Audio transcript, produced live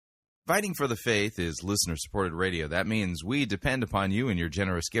Fighting for the Faith is listener-supported radio. That means we depend upon you and your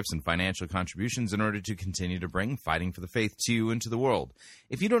generous gifts and financial contributions in order to continue to bring Fighting for the Faith to you and to the world.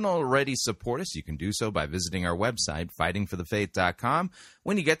 If you don't already support us, you can do so by visiting our website, fightingforthefaith.com.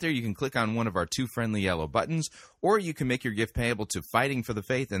 When you get there, you can click on one of our two friendly yellow buttons, or you can make your gift payable to Fighting for the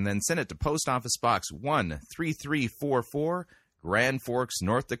Faith and then send it to Post Office Box 13344, Grand Forks,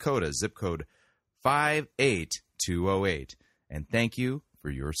 North Dakota, zip code 58208. And thank you for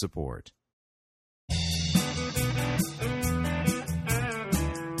your support.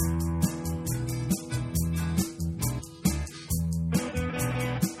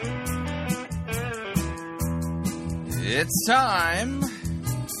 It's time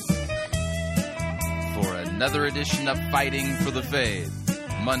for another edition of Fighting for the Faith,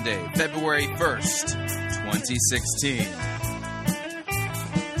 Monday, February 1st, 2016.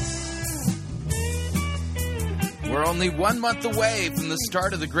 We're only 1 month away from the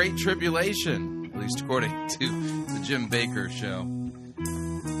start of the Great Tribulation, at least according to the Jim Bakker Show.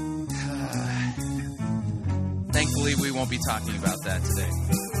 Thankfully, we won't be talking about that today.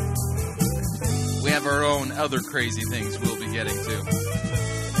 We have our own other crazy things we'll be getting to.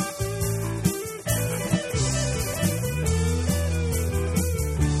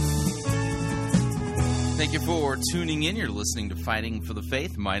 Thank you for tuning in. You're listening to Fighting for the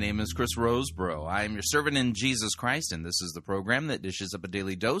Faith. My name is Chris Roseborough. I am your servant in Jesus Christ, and this is the program that dishes up a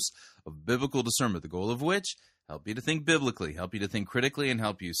daily dose of biblical discernment, the goal of which, help you to think biblically, help you to think critically, and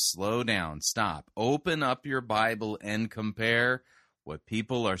help you slow down, stop, open up your Bible, and compare what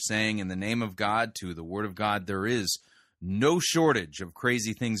people are saying in the name of God to the Word of God. There is no shortage of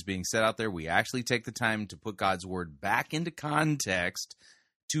crazy things being said out there. We actually take the time to put God's Word back into context,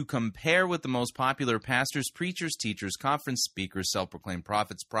 to compare with the most popular pastors, preachers, teachers, conference speakers, self-proclaimed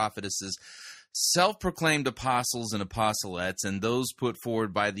prophets, prophetesses, self-proclaimed apostles and apostolettes, and those put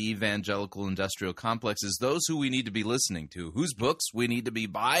forward by the evangelical industrial complexes, those who we need to be listening to, whose books we need to be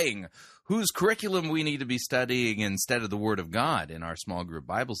buying, whose curriculum we need to be studying instead of the Word of God in our small group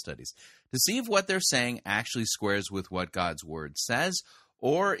Bible studies, to see if what they're saying actually squares with what God's Word says,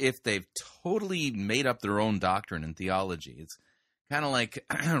 or if they've totally made up their own doctrine and theology. It's kind of like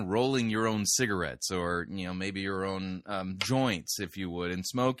rolling your own cigarettes, or maybe your own joints, if you would, and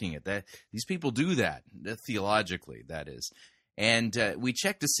smoking it. These people do that theologically, that is. And we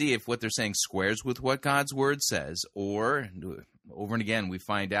check to see if what they're saying squares with what God's Word says, or over and again we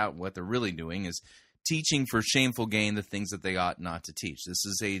find out what they're really doing is teaching for shameful gain the things that they ought not to teach. This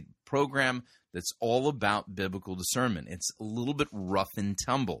is a program that's all about biblical discernment. It's a little bit rough and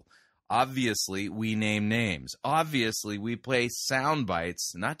tumble. Obviously, we name names. Obviously, we play sound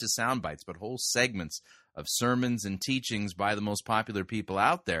bites, not just sound bites, but whole segments of sermons and teachings by the most popular people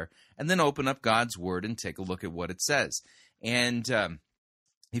out there, and then open up God's Word and take a look at what it says. And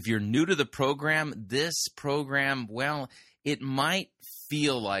if you're new to the program, this program, well, it might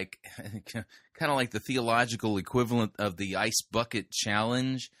feel like kind of like the theological equivalent of the Ice Bucket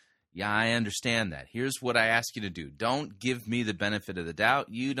Challenge. Yeah, I understand that. Here's what I ask you to do. Don't give me the benefit of the doubt.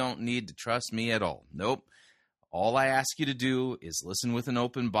 You don't need to trust me at all. Nope. All I ask you to do is listen with an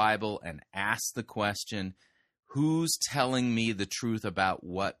open Bible and ask the question, who's telling me the truth about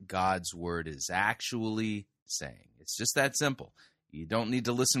what God's Word is actually saying? It's just that simple. You don't need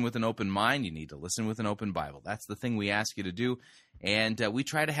to listen with an open mind. You need to listen with an open Bible. That's the thing we ask you to do. And we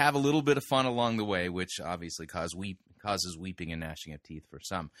try to have a little bit of fun along the way, which obviously causes weeping and gnashing of teeth for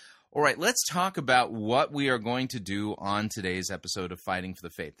some. All right, let's talk about what we are going to do on today's episode of Fighting for the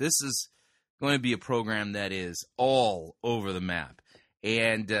Faith. This is going to be a program that is all over the map.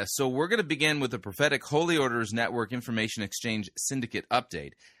 And so we're going to begin with the Prophetic Holy Orders Network Information Exchange Syndicate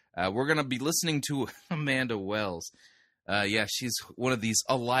update. We're going to be listening to Amanda Wells. She's one of these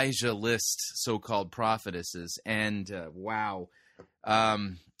Elijah List so-called prophetesses. And wow.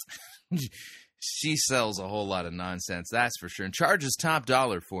 She sells a whole lot of nonsense, that's for sure, and charges top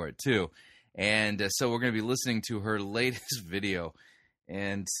dollar for it, too. And so we're going to be listening to her latest video,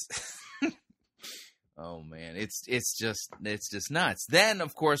 and oh, man, it's just nuts. Then,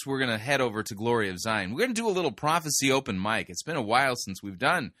 of course, we're going to head over to Glory of Zion. We're going to do a little prophecy open mic. It's been a while since we've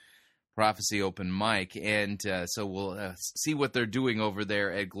done prophecy open mic, and so we'll see what they're doing over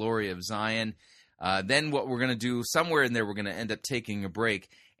there at Glory of Zion. Then what we're going to do, somewhere in there, we're going to end up taking a break.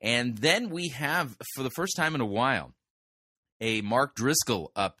 And then we have, for the first time in a while, a Mark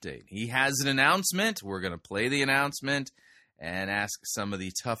Driscoll update. He has an announcement. We're going to play the announcement and ask some of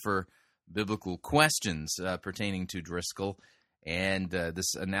the tougher biblical questions pertaining to Driscoll and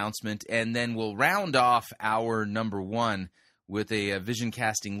this announcement. And then we'll round off our number one with a Vision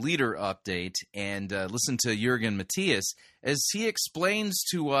Casting Leader update, and listen to Jurgen Matthesius as he explains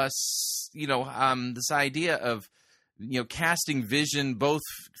to us, this idea of, casting vision both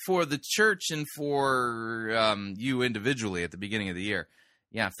for the church and for you individually at the beginning of the year.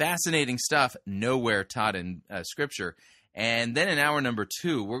 Yeah, fascinating stuff, nowhere taught in Scripture. And then in hour number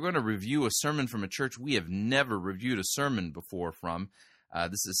 2, we're going to review a sermon from a church we have never reviewed a sermon before from.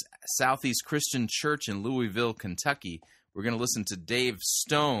 This is Southeast Christian Church in Louisville, Kentucky. We're going to listen to Dave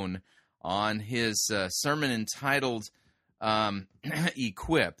Stone on his sermon entitled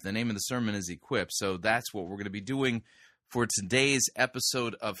Equip. The name of the sermon is Equip. So that's what we're going to be doing for today's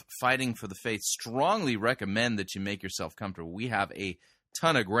episode of Fighting for the Faith. Strongly recommend that you make yourself comfortable. We have a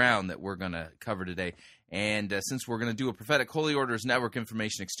ton of ground that we're going to cover today. And since we're going to do a Prophetic Holy Orders Network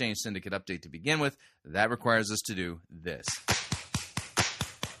Information Exchange Syndicate update to begin with, that requires us to do this.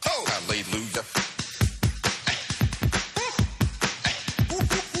 Oh, hallelujah.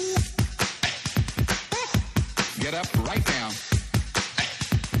 Get up, right down.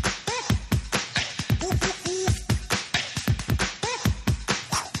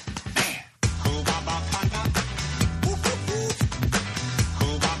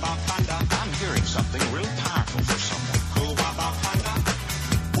 I'm hearing something real powerful for someone.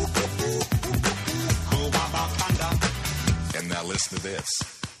 And now listen to this.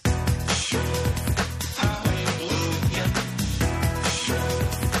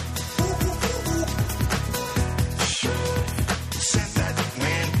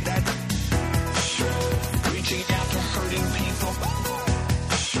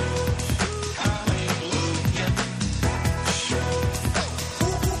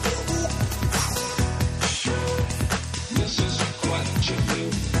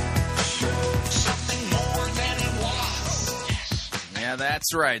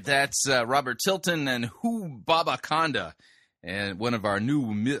 That's right. That's Robert Tilton and Hu Babaconda, and one of our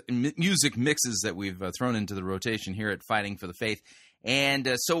new music mixes that we've thrown into the rotation here at Fighting for the Faith.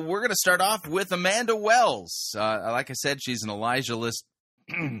 And so we're going to start off with Amanda Wells. Like I said, she's an Elijah List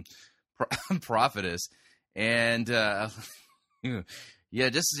prophetess. And, you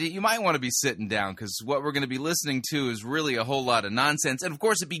might want to be sitting down, because what we're going to be listening to is really a whole lot of nonsense. And, of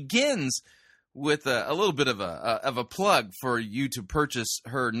course, it begins with a little bit of a plug for you to purchase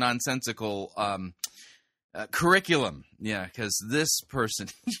her nonsensical curriculum. Yeah, because this person,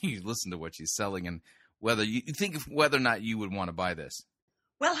 you listen to what she's selling, and whether or not you would want to buy this.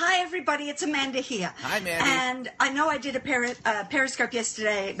 Well, hi, everybody. It's Amanda here. Hi, Mandy. And I know I did a Periscope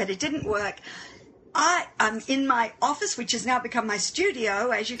yesterday, but it didn't work. I'm in my office, which has now become my studio,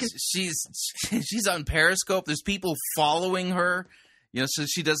 as you can see. She's on Periscope. There's people following her. So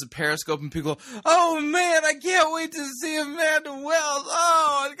she does a Periscope, and people go, oh, man, I can't wait to see Amanda Wells.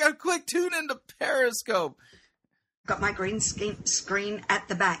 Oh, I got to quick tune into Periscope. Got my green screen at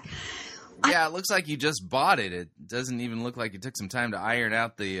the back. Yeah, it looks like you just bought it. It doesn't even look like you took some time to iron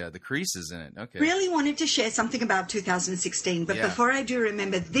out the creases in it. Okay. Really wanted to share something about 2016, but before I do,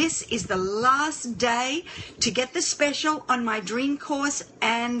 remember, this is the last day to get the special on my Dream Course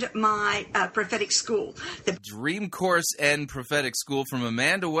and my Prophetic School. The Dream Course and Prophetic School from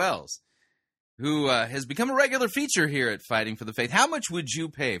Amanda Wells, who has become a regular feature here at Fighting for the Faith. How much would you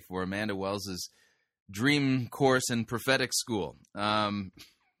pay for Amanda Wells's Dream Course and Prophetic School? I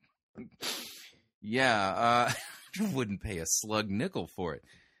wouldn't pay a slug nickel for it.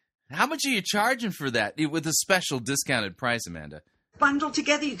 How much are you charging for that with a special discounted price, Amanda? Bundled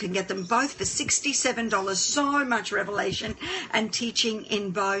together, you can get them both for $67. So much revelation and teaching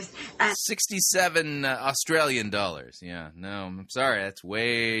in both. And 67 Australian dollars. Yeah, no, I'm sorry. That's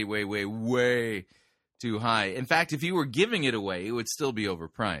way, way, way, way too high. In fact, if you were giving it away, it would still be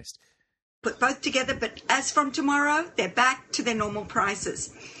overpriced. Put both together, but as from tomorrow, they're back to their normal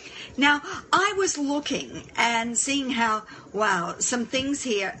prices. Now, I was looking and seeing some things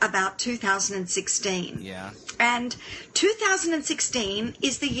here about 2016. Yeah. And 2016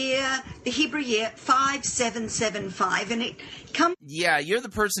 is the Hebrew year 5775, and it comes... Yeah, you're the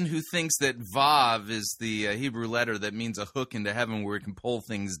person who thinks that Vav is the Hebrew letter that means a hook into heaven where it can pull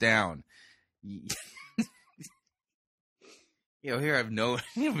things down. Here I've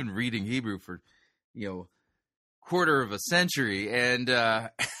been reading Hebrew for, quarter of a century, and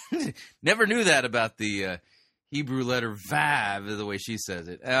never knew that about the Hebrew letter Vav, the way she says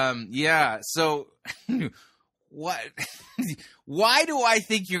it. So what? Why do I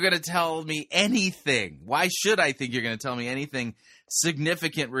think you're going to tell me anything? Why should I think you're going to tell me anything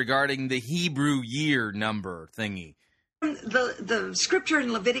significant regarding the Hebrew year number thingy? The scripture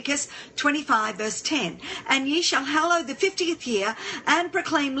in Leviticus 25 verse 10, and ye shall hallow the 50th year and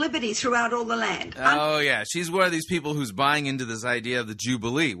proclaim liberty throughout all the land. Oh yeah, she's one of these people who's buying into this idea of the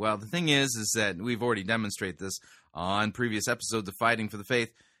Jubilee. Well, the thing is that we've already demonstrated this on previous episodes of Fighting for the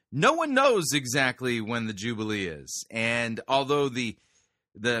Faith. No one knows exactly when the Jubilee is, and although the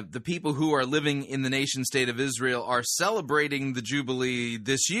people who are living in the nation state of Israel are celebrating the Jubilee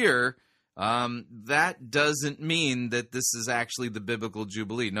this year, that doesn't mean that this is actually the biblical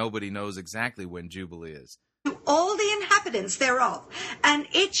Jubilee. Nobody knows exactly when Jubilee is. To all the inhabitants thereof, and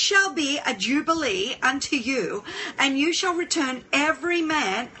it shall be a Jubilee unto you, and you shall return every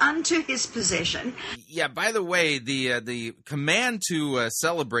man unto his possession. Yeah, by the way, the command to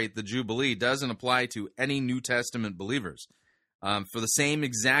celebrate the Jubilee doesn't apply to any New Testament believers, for the same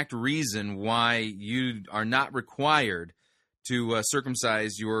exact reason why you are not required to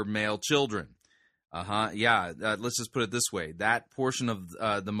circumcise your male children. Let's just put it this way. That portion of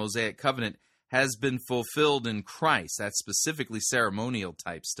the Mosaic covenant has been fulfilled in Christ. That's specifically ceremonial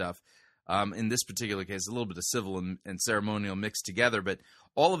type stuff. In this particular case, a little bit of civil and ceremonial mixed together, but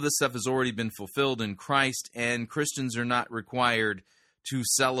all of this stuff has already been fulfilled in Christ, and Christians are not required to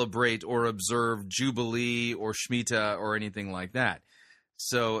celebrate or observe Jubilee or Shemitah or anything like that.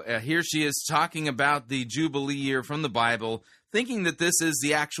 So here she is talking about the Jubilee year from the Bible, thinking that this is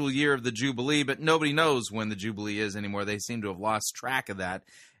the actual year of the Jubilee, but nobody knows when the Jubilee is anymore. They seem to have lost track of that.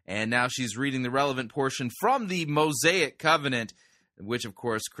 And now she's reading the relevant portion from the Mosaic Covenant, which, of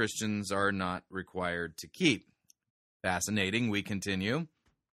course, Christians are not required to keep. Fascinating. We continue.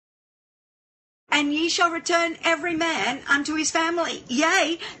 And ye shall return every man unto his family.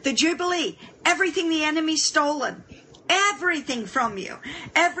 Yea, the Jubilee, everything the enemy stolen, everything from you,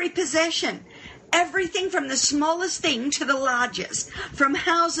 every possession, everything from the smallest thing to the largest, from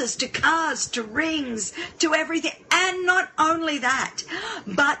houses to cars to rings to everything. And not only that,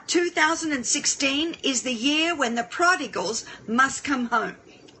 but 2016 is the year when the prodigals must come home.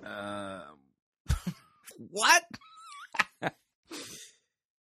 What?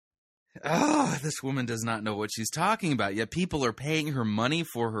 Oh, this woman does not know what she's talking about. Yet people are paying her money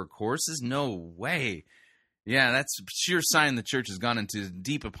for her courses? No way. Yeah, that's a sure sign the church has gone into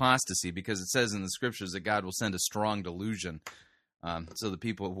deep apostasy, because it says in the scriptures that God will send a strong delusion, so the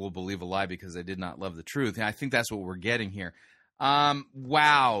people will believe a lie because they did not love the truth. And I think that's what we're getting here.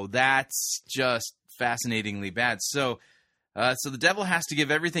 Wow, that's just fascinatingly bad. So the devil has to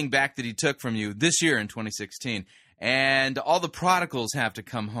give everything back that he took from you this year in 2016, and all the prodigals have to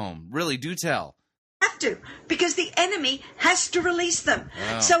come home. Really, do tell. Have to, because the enemy has to release them.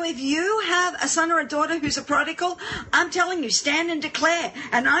 Wow. So if you have a son or a daughter who's a prodigal, I'm telling you, stand and declare,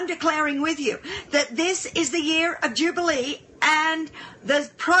 and I'm declaring with you that this is the year of Jubilee and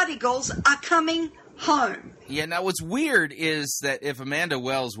the prodigals are coming home. Yeah, now what's weird is that if Amanda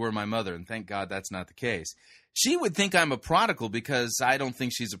Wells were my mother, and thank God that's not the case, she would think I'm a prodigal because I don't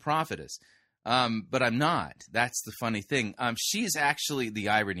think she's a prophetess. But I'm not. That's the funny thing. She's actually, the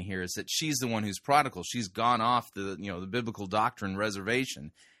irony here is that she's the one who's prodigal. She's gone off the biblical doctrine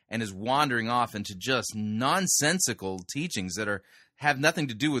reservation and is wandering off into just nonsensical teachings that have nothing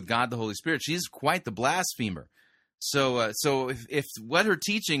to do with God the Holy Spirit. She's quite the blasphemer. So if what her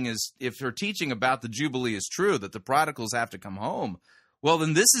teaching is, if her teaching about the Jubilee is true, that the prodigals have to come home, well,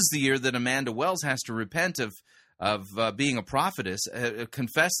 then this is the year that Amanda Wells has to repent of being a prophetess,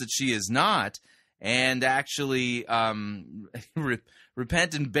 confess that she is not, and actually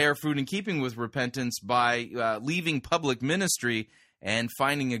repent and bear fruit in keeping with repentance by leaving public ministry and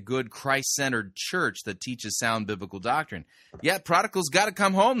finding a good Christ-centered church that teaches sound biblical doctrine. Yeah, prodigals got to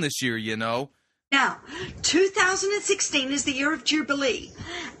come home this year, you know. Now, 2016 is the year of Jubilee,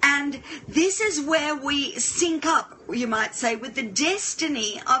 and this is where we sync up, you might say, with the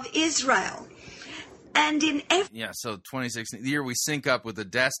destiny of Israel. And in every so 2016, the year we sync up with the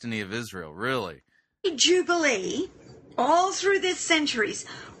destiny of Israel, really. Jubilee, all through the centuries,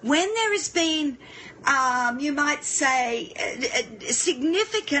 when there has been, you might say,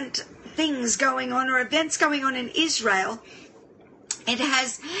 significant things going on or events going on in Israel,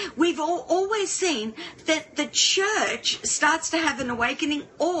 we've always seen that the church starts to have an awakening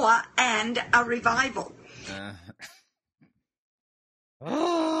and a revival.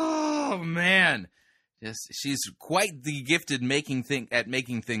 Oh, man. Yes, she's quite the gifted making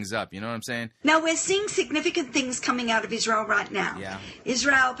things up. You know what I'm saying? Now, we're seeing significant things coming out of Israel right now. Yeah.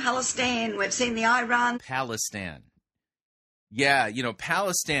 Israel, Palestine, we've seen the Iran. Palestine. Yeah,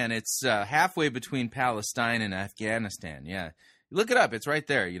 Palestine, it's halfway between Palestine and Afghanistan. Yeah. Look it up. It's right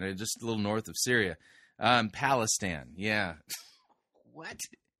there, just a little north of Syria. Palestine. Yeah. What?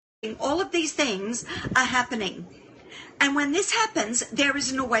 All of these things are happening. And when this happens, there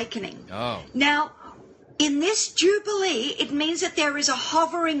is an awakening. Oh. Now, in this Jubilee, it means that there is a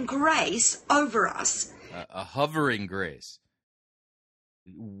hovering grace over us. A hovering grace.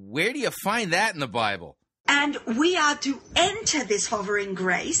 Where do you find that in the Bible? And we are to enter this hovering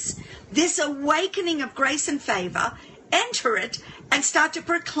grace, this awakening of grace and favor, enter it, and start to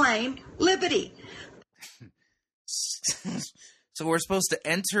proclaim liberty. So we're supposed to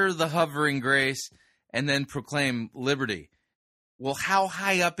enter the hovering grace and then proclaim liberty. Well, how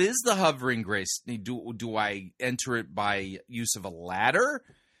high up is the hovering grace? Do I enter it by use of a ladder?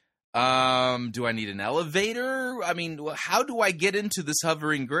 Do I need an elevator? I mean, how do I get into this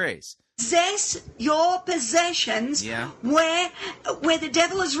hovering grace? Possess your possessions where the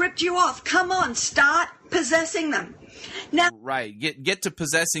devil has ripped you off. Come on, start possessing them. Now, right, get to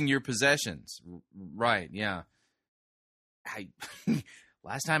possessing your possessions. Right, yeah.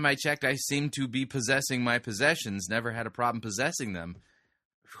 Last time I checked, I seemed to be possessing my possessions. Never had a problem possessing them.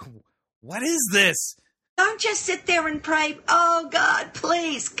 What is this? Don't just sit there and pray, oh, God,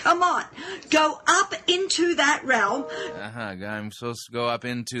 please, come on. Go up into that realm. I'm supposed to go up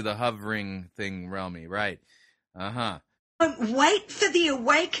into the hovering thing realmy, right. Don't wait for the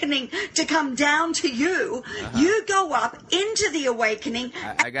awakening to come down to you. You go up into the awakening.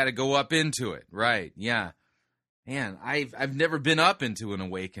 I got to go up into it, right, yeah. Man, I've never been up into an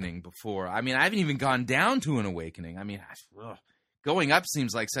awakening before. I mean, I haven't even gone down to an awakening. I mean, going up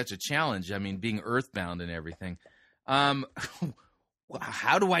seems like such a challenge. I mean, being earthbound and everything. How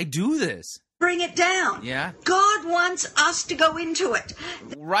do I do this? Bring it down. Yeah? God wants us to go into it.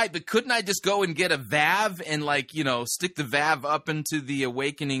 Right, but couldn't I just go and get a valve and, stick the valve up into the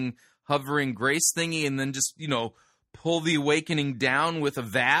awakening hovering grace thingy and then just, pull the awakening down with a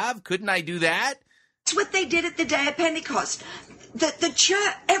valve? Couldn't I do that? That's what they did at the day of Pentecost. The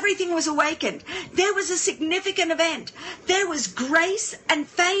church, everything was awakened. There was a significant event. There was grace and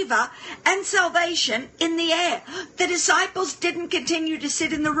favor and salvation in the air. The disciples didn't continue to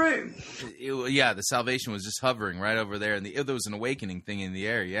sit in the room. The salvation was just hovering right over there, and there was an awakening thing in the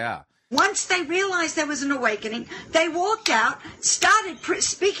air, yeah. Once they realized there was an awakening, they walked out, started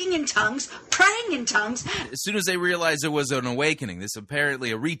speaking in tongues, praying in tongues. As soon as they realized there was an awakening, this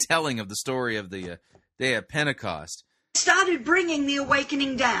apparently a retelling of the story of the day of Pentecost. Started bringing the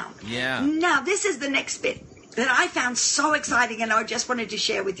awakening down. Yeah. Now, this is the next bit that I found so exciting and I just wanted to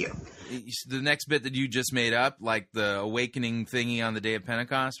share with you. The next bit that you just made up, like the awakening thingy on the day of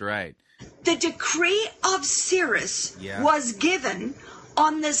Pentecost? Right. The decree of Cyrus was given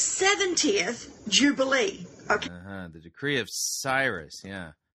on the 70th Jubilee. Okay. The decree of Cyrus,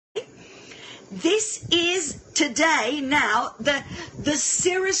 yeah. This is today now the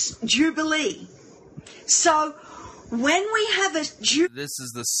Cyrus Jubilee. So when we have a this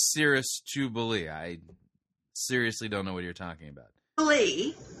is the Cyrus Jubilee. I seriously don't know what you're talking about.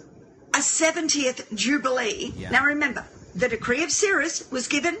 Jubilee, a 70th Jubilee. Yeah. Now remember, the decree of Cyrus was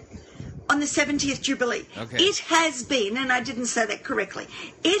given on the 70th Jubilee. Okay. It has been, and I didn't say that correctly,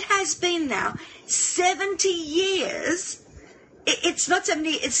 it has been now 70 years. It's not 70,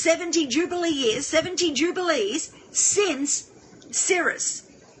 it's 70 Jubilee years, 70 Jubilees since Cyrus.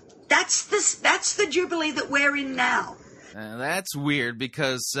 That's the Jubilee that we're in now. That's weird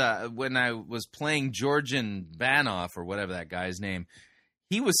because when I was playing Jurgen Banoff, or whatever that guy's name,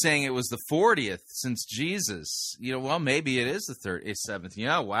 he was saying it was the 40th since Jesus. Well, maybe it is the 37th.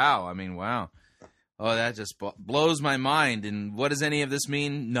 Yeah, wow. I mean, wow. Oh, that just blows my mind. And what does any of this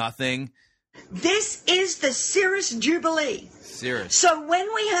mean? Nothing. This is the Cyrus Jubilee. Cyrus. So when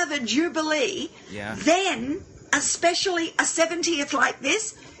we have a Jubilee, then, especially a 70th like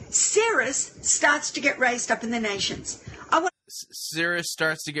this, Cyrus starts to get raised up in the nations. Cyrus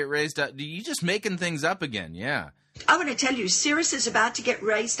starts to get raised up. You're just making things up again, yeah. I want to tell you, Cyrus is about to get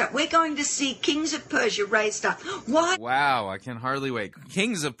raised up. We're going to see kings of Persia raised up. Why? Wow, I can hardly wait.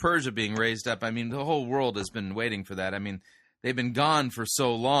 Kings of Persia being raised up. I mean, the whole world has been waiting for that. I mean, they've been gone for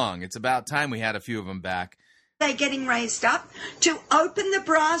so long. It's about time we had a few of them back. They're getting raised up to open the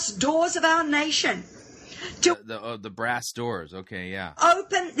brass doors of our nation. The brass doors, okay, yeah.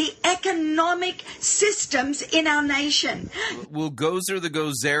 Open the economic systems in our nation. Will Gozer the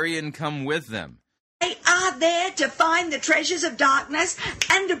Gozerian come with them? They are there to find the treasures of darkness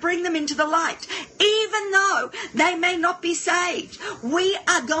and to bring them into the light. Even though they may not be saved, we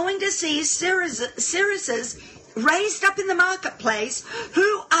are going to see Cyrus's raised up in the marketplace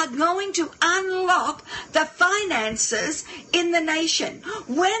who are going to unlock the finances in the nation.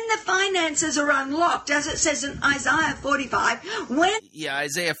 When the finances are unlocked, as it says in Isaiah 45,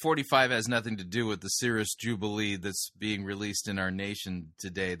 Isaiah 45 has nothing to do with the Cyrus Jubilee that's being released in our nation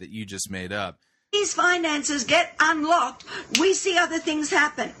today that you just made up. these finances get unlocked, we see other things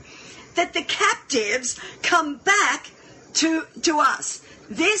happen. That the captives come back to us.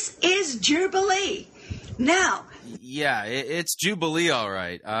 This is Jubilee. Now, yeah, it's Jubilee, all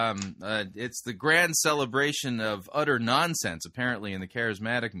right. It's the grand celebration of utter nonsense, apparently, in the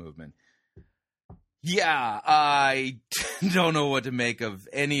charismatic movement. Yeah, I don't know what to make of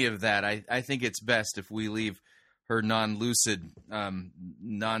any of that. I think it's best if we leave her non-lucid,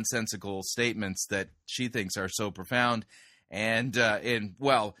 nonsensical statements that she thinks are so profound, and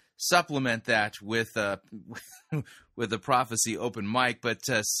supplement that with with a prophecy open mic. But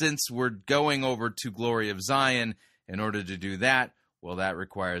since we're going over to Glory of Zion, in order to do that, well, that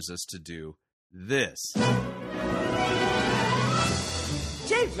requires us to do this.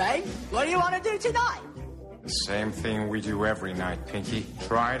 Jubilee, what do you want to do tonight? The same thing we do every night, Pinky.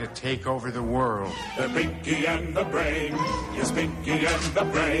 Try to take over the world. The Pinky and the Brain. Yes, Pinky and the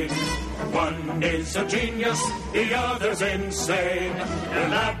Brain. One is a genius, the other's insane. They're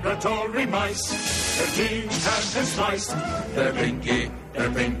laboratory mice. Their genes have been sliced. They're Pinky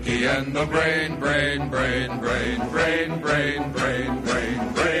and the Brain. Brain, brain, brain, brain, brain, brain,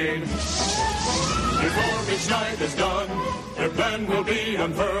 brain, brain. Before each night is done, their plan will be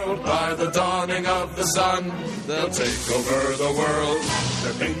unfurled. By the dawning of the sun, they'll take over the world.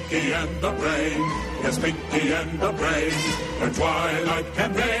 They're Pinky and the Brain. Yes, Pinky and the Brain. Their twilight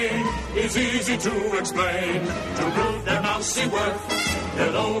campaign is easy to explain. To prove their mousy worth,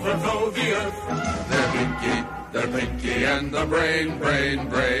 they'll overthrow the earth. They're Pinky and the Brain. Brain,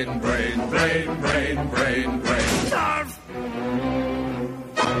 brain, brain, brain, brain, brain, brain.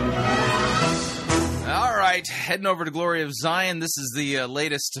 All right, heading over to Glory of Zion. This is the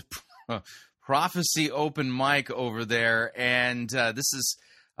latest prophecy open mic over there, and this is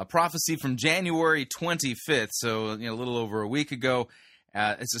a prophecy from January 25th, so a little over a week ago.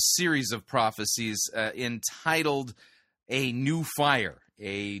 It's a series of prophecies entitled "A New Fire."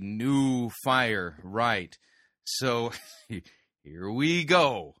 A new fire, right? So here we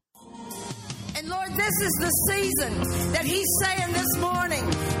go. And Lord, this is the season that He's saying this morning,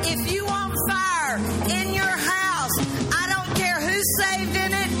 if you want fire in your house, I don't care who's saved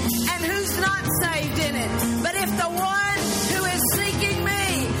in it and who's not saved in it. But if the one who is seeking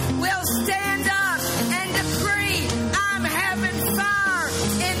me will stand up and decree, I'm having fire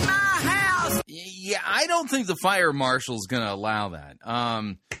in my house. Yeah, I don't think the fire marshal's going to allow that.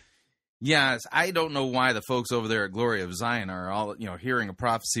 Yes, I don't know why the folks over there at Glory of Zion are all, hearing a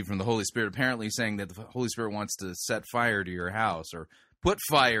prophecy from the Holy Spirit, apparently saying that the Holy Spirit wants to set fire to your house or put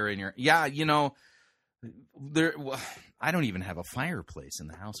fire in your... Yeah, I don't even have a fireplace in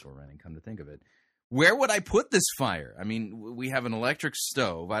the house we're renting, come to think of it. Where would I put this fire? I mean, we have an electric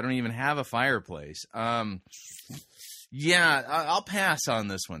stove. I don't even have a fireplace. Yeah, I'll pass on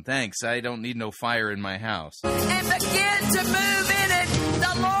this one. Thanks. I don't need no fire in my house. And begin to move in it.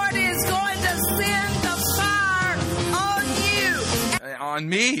 The Lord is going to send the fire on you. On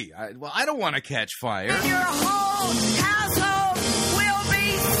me? I don't want to catch fire. And your whole household will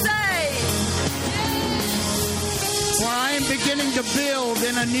be saved. For I am beginning to build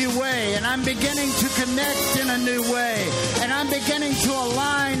in a new way, and I'm beginning to connect in a new way, and I'm beginning to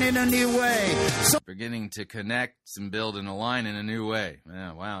align in a new way. So beginning to connect and build and align in a new way.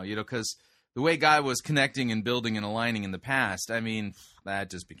 Yeah, wow. Because the way God was connecting and building and aligning in the past, I mean, that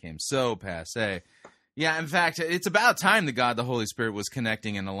just became so passé. Yeah, in fact, it's about time that God, the Holy Spirit, was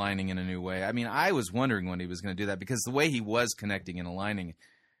connecting and aligning in a new way. I mean, I was wondering when He was going to do that, because the way He was connecting and aligning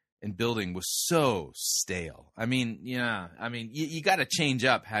and building was so stale. I mean, you got to change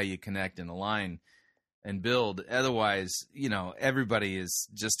up how you connect and align and build. Otherwise, everybody is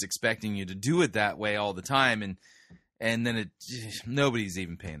just expecting you to do it that way all the time, and then nobody's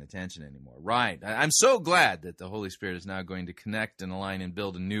even paying attention anymore. Right. I'm so glad that the Holy Spirit is now going to connect and align and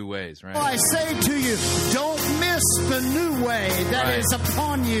build in new ways, right? I say to you, don't miss the new way that is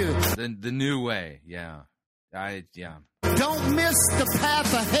upon you. The new way, yeah. Don't miss the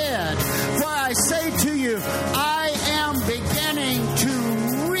path ahead. For I say to you, I am beginning to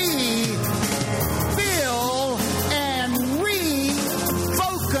refill and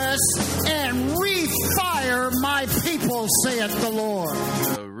refocus and refire my people, saith the Lord.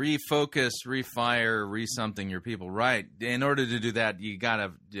 So refocus, refire, re-something your people. Right. In order to do that, you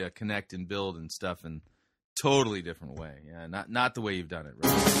got to connect and build and stuff in totally different way. Yeah, not the way you've done it,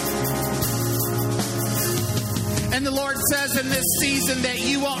 right? And the Lord says in this season that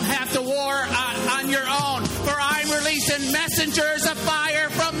you won't have to war on your own, for I'm releasing messengers of fire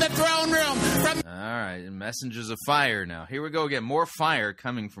from the throne room. All right, messengers of fire now. Here we go again. More fire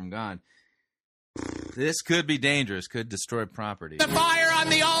coming from God. This could be dangerous, could destroy property. The fire on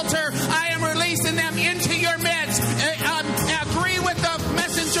the altar, I am releasing them into your midst. Agree with the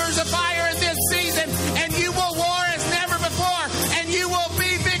messengers of fire in this season, and you will war as never before, and you will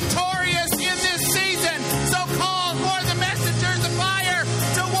be victorious in this season. So call for the messengers of fire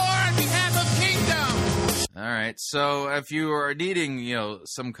to war on behalf of kingdom. All right, so if you are needing,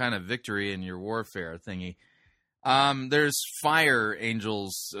 some kind of victory in your warfare thingy, there's fire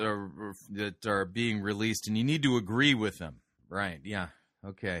angels that are being released, and you need to agree with them. Right, yeah,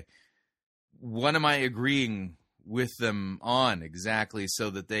 okay. What am I agreeing with them on exactly so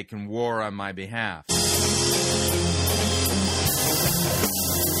that they can war on my behalf?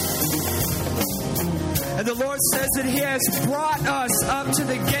 And the Lord says that He has brought us up to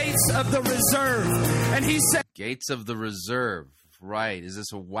the gates of the reserve. And He said... Gates of the reserve. Right. Is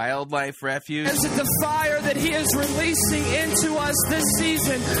this a wildlife refuge? Is it the fire that He is releasing into us this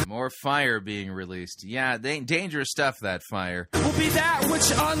season? More fire being released. Yeah, dangerous stuff, that fire. Will be that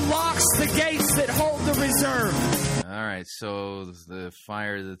which unlocks the gates that hold the reserve. All right, so the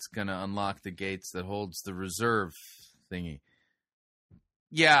fire that's going to unlock the gates that holds the reserve thingy.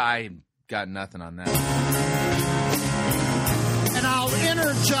 Yeah, I got nothing on that. And I'll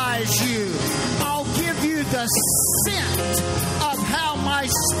energize you. I'll give you the scent of how my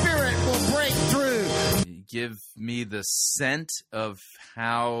spirit will break through. Give me the scent of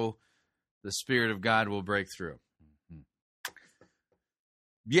how the Spirit of God will break through.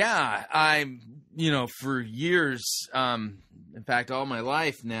 Yeah, for years, in fact, all my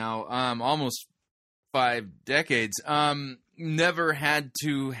life now, almost 5 decades, never had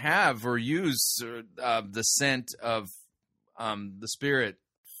to have or use the scent of the Spirit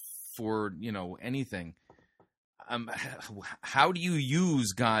for, anything. How do you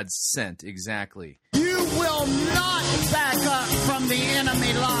use God's scent exactly? You will not back up from the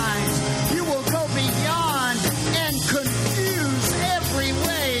enemy lines. You will go beyond and confuse every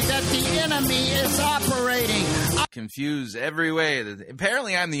way that the enemy is operating. Confuse every way.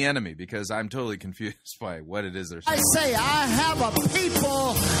 Apparently I'm the enemy because I'm totally confused by what it is they're saying. I say I have a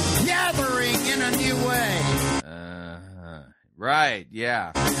people gathering in a new way. Right,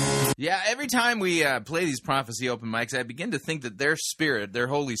 yeah. Yeah, every time we play these prophecy open mics, I begin to think that their spirit, their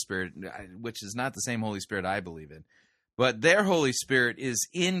Holy Spirit, which is not the same Holy Spirit I believe in, but their Holy Spirit is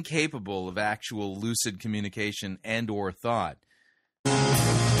incapable of actual lucid communication and or thought.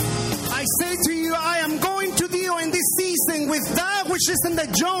 I say to you, I am going to deal in this season with that which is in the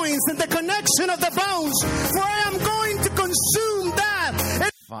joints and the connection of the bones, for I am going to consume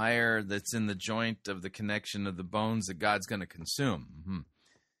that. Fire that's in the joint of the connection of the bones that God's going to consume. Mm-hmm.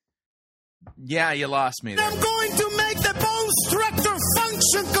 Yeah, you lost me there. I'm going to make the bone structure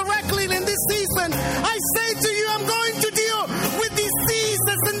function correctly in this season. I say to you, I'm going to deal with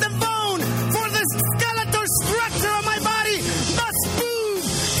diseases in the bone, for the skeletal structure of my body must move,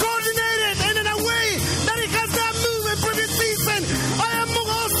 coordinated, and in a way that it has not moved in previous season. I am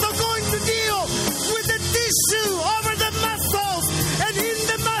also going to deal with the tissue over the muscles, and in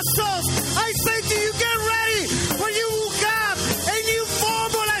the muscles, I say to you, get ready, for you will have a new form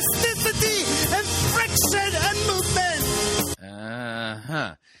of elasticity and friction and movement.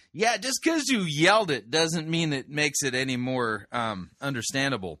 Yeah, just because you yelled it doesn't mean it makes it any more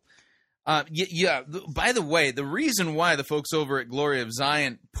understandable. Yeah. By the way, the reason why the folks over at Glory of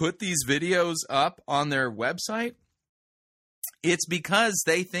Zion put these videos up on their website, it's because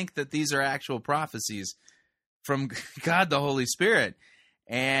they think that these are actual prophecies from God the Holy Spirit.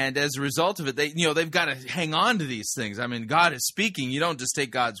 And as a result of it, they've got to hang on to these things. I mean, God is speaking. You don't just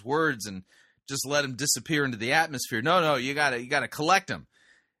take God's words and just let them disappear into the atmosphere. No, you gotta collect them.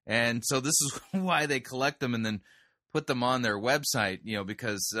 And so this is why they collect them and then put them on their website,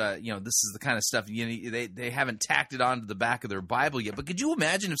 because this is the kind of stuff they haven't tacked it onto the back of their Bible yet. But could you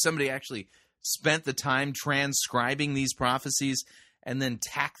imagine if somebody actually spent the time transcribing these prophecies and then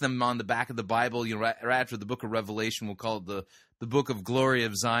tack them on the back of the Bible? Right after the book of Revelation, we'll call it the book of Glory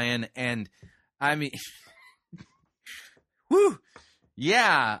of Zion. And I mean, whew,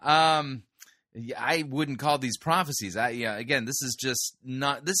 yeah. I wouldn't call these prophecies. Again, this is just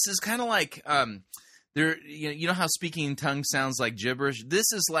not. This is kind of like there. You know how speaking in tongues sounds like gibberish.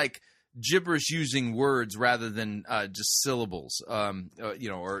 This is like gibberish using words rather than just syllables.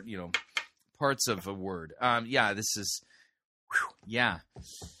 Or parts of a word. This is. Yeah.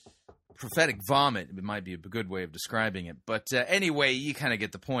 Prophetic vomit, it might be a good way of describing it. But anyway, you kind of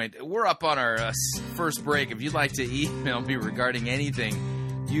get the point. We're up on our first break. If you'd like to email me regarding anything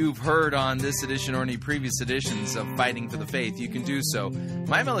you've heard on this edition or any previous editions of Fighting for the Faith, you can do so.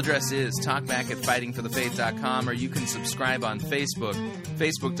 My email address is talkback@fightingforthefaith.com, or you can subscribe on Facebook,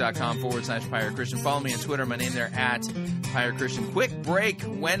 facebook.com/Pirate Christian. Follow me on Twitter. My name there @Pirate Christian. Quick break.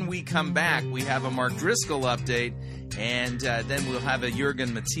 When we come back, we have a Mark Driscoll update, and then we'll have a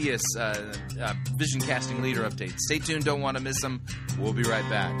Jurgen Matthesius vision casting leader update. Stay tuned. Don't want to miss them. We'll be right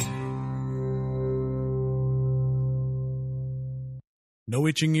back. No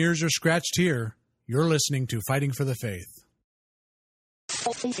itching ears are scratched here. You're listening to Fighting for the Faith.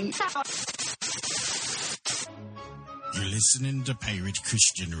 You're listening to Pirate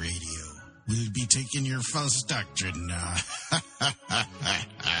Christian Radio. We'll be taking your false doctrine now.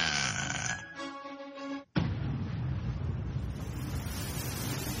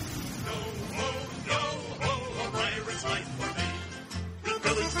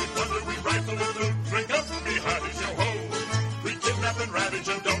 And ravage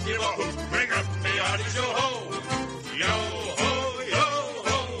and don't give a hoot. Bring up the oddies, yo ho, yo ho, yo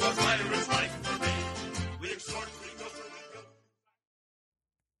ho. A pirate's life for me. We exhort, we go, we go.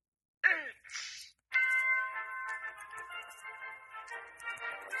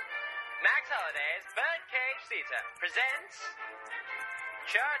 Max Holliday's Birdcage Theater presents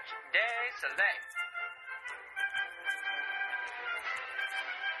Church Day Soleil.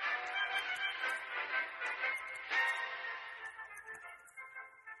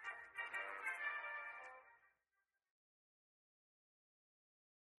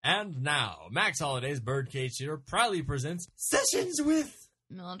 And now, Max Holliday's Birdcage Theater proudly presents Sessions with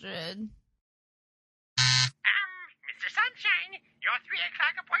Mildred. Mr. Sunshine, your 3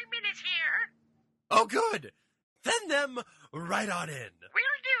 o'clock appointment is here. Oh, good. Send them right on in.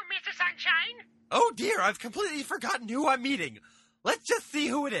 Will do, Mr. Sunshine. Oh, dear, I've completely forgotten who I'm meeting. Let's just see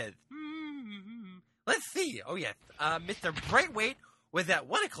who it is. Let's see. Oh, yes. Mr. Brightweight was at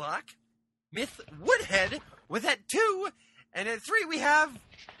 1 o'clock. Miss Woodhead was at 2. And at 3 we have...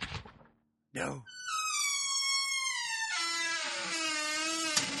 No.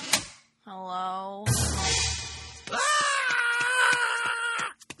 Hello?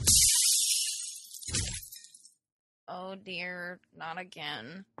 Oh dear, not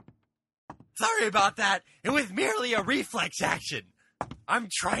again. Sorry about that. It was merely a reflex action. I'm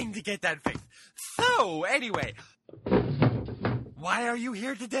trying to get that fixed. So, anyway, why are you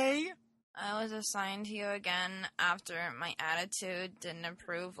here today? I was assigned to you again after my attitude didn't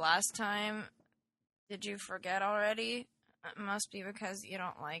improve last time. Did you forget already? It must be because you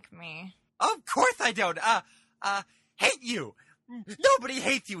don't like me. Of course I don't. Hate you. Nobody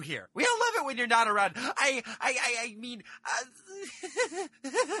hates you here. We all love it when you're not around. I mean,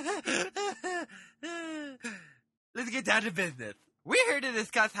 let's get down to business. We're here to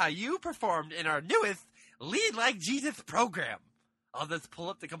discuss how you performed in our newest Lead Like Jesus program. I'll just pull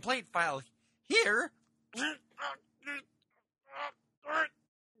up the complaint file here.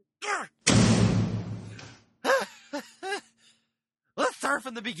 Let's start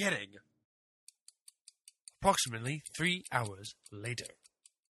from the beginning. Approximately 3 hours later.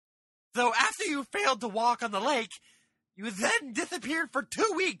 So after you failed to walk on the lake, you then disappeared for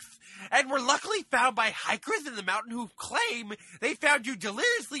 2 weeks and were luckily found by hikers in the mountain who claim they found you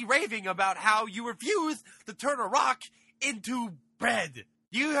deliriously raving about how you refused to turn a rock into bread.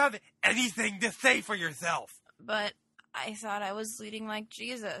 Do you have anything to say for yourself? But I thought I was leading like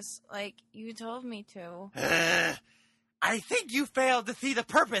Jesus, like you told me to. I think you failed to see the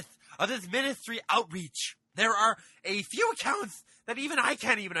purpose of this ministry outreach. There are a few accounts that even I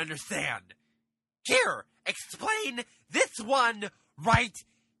can't even understand. Here, explain this one right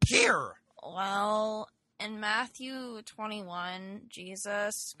here. Well, in Matthew 21,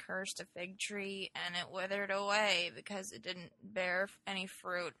 Jesus cursed a fig tree and it withered away because it didn't bear any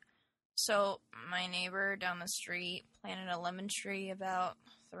fruit. So my neighbor down the street planted a lemon tree about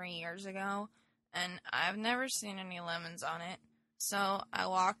 3 years ago, and I've never seen any lemons on it. So I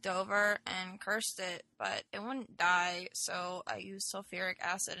walked over and cursed it, but it wouldn't die, so I used sulfuric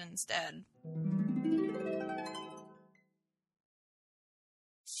acid instead.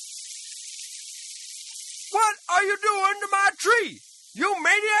 What are you doing to my tree? You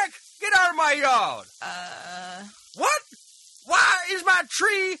maniac! Get out of my yard! What? Why is my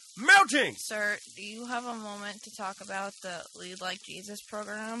tree melting? Sir, do you have a moment to talk about the Lead Like Jesus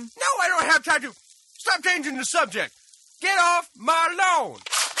program? No, I don't have time to... Stop changing the subject! Get off my lawn!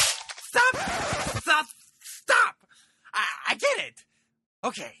 Stop! I get it!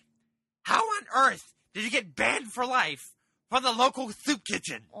 Okay, how on earth did you get banned for life from the local soup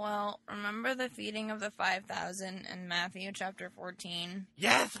kitchen? Well, remember the feeding of the 5,000 in Matthew chapter 14?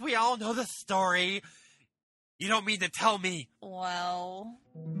 Yes, we all know the story. You don't mean to tell me... Well...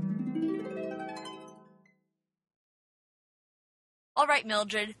 All right,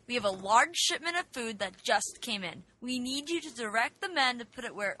 Mildred, we have a large shipment of food that just came in. We need you to direct the men to put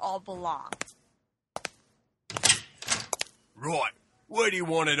it where it all belongs. Right. Where do you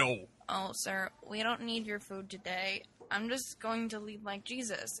want it all? Oh, sir, we don't need your food today. I'm just going to lead like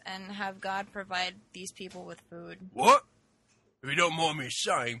Jesus and have God provide these people with food. What? If you don't mind me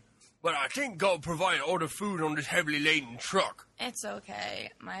saying, but I think God provided all the food on this heavily laden truck. It's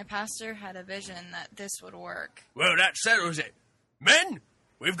okay. My pastor had a vision that this would work. Well, that settles it. Men,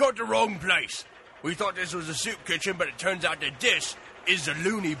 we've got the wrong place. We thought this was a soup kitchen, but it turns out that this is the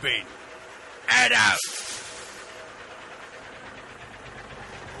loony bin. Head out!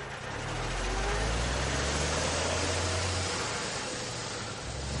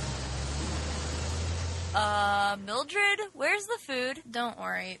 Mildred, where's the food? Don't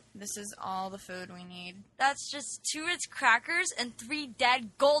worry. This is all the food we need. That's just 2 Ritz crackers and 3 dead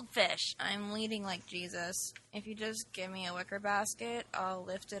goldfish. I'm leading like Jesus. If you just give me a wicker basket, I'll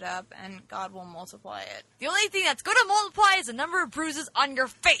lift it up and God will multiply it. The only thing that's going to multiply is the number of bruises on your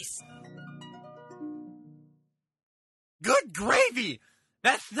face. Good gravy!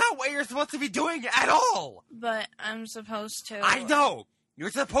 That's not what you're supposed to be doing at all! But I'm supposed to... I know!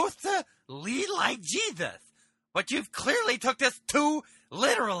 You're supposed to lead like Jesus. But you've clearly took this too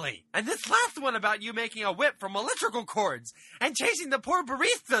literally. And this last one about you making a whip from electrical cords and chasing the poor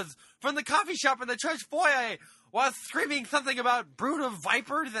baristas from the coffee shop in the church foyer while screaming something about brood of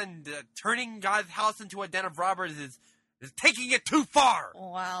vipers and turning God's house into a den of robbers is taking it too far.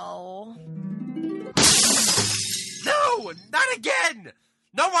 Well... No! Not again!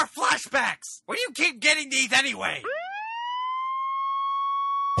 No more flashbacks! Where do you keep getting these anyway?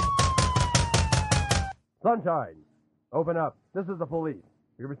 Sunshine, open up. This is the police.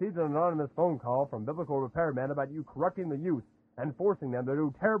 We received an anonymous phone call from biblical repairmen about you corrupting the youth and forcing them to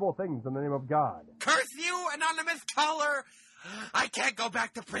do terrible things in the name of God. Curse you, anonymous caller! I can't go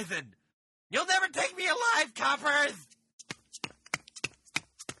back to prison. You'll never take me alive, coppers!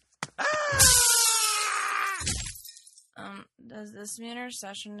 Does this mean our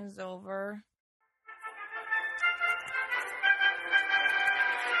session is over?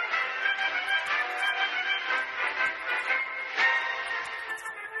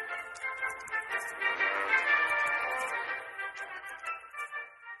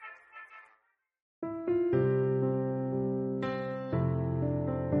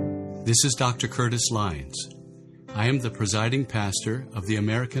 This is Dr. Curtis Lyons. I am the presiding pastor of the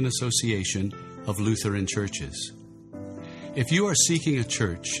American Association of Lutheran Churches. If you are seeking a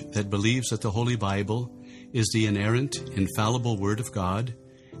church that believes that the Holy Bible is the inerrant, infallible Word of God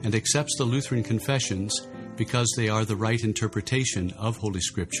and accepts the Lutheran confessions because they are the right interpretation of Holy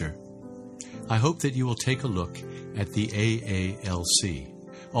Scripture, I hope that you will take a look at the AALC.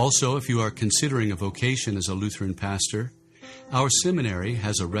 Also, if you are considering a vocation as a Lutheran pastor, our seminary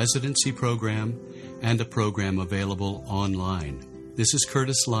has a residency program and a program available online. This is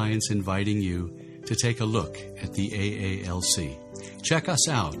Curtis Lyons inviting you to take a look at the AALC. Check us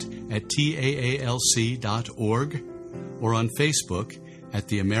out at taalc.org or on Facebook at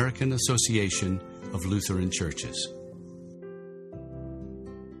the American Association of Lutheran Churches.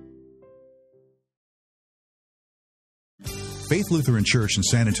 Faith Lutheran Church in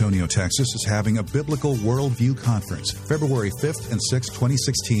San Antonio, Texas is having a Biblical Worldview Conference, February 5th and 6th,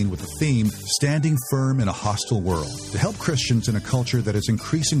 2016, with the theme, Standing Firm in a Hostile World, to help Christians in a culture that is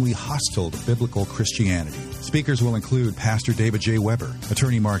increasingly hostile to biblical Christianity. Speakers will include Pastor David J. Weber,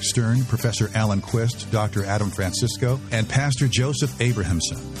 Attorney Mark Stern, Professor Alan Quist, Dr. Adam Francisco, and Pastor Joseph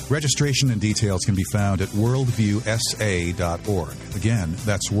Abrahamson. Registration and details can be found at worldviewsa.org. Again,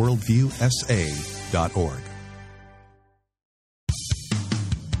 that's worldviewsa.org.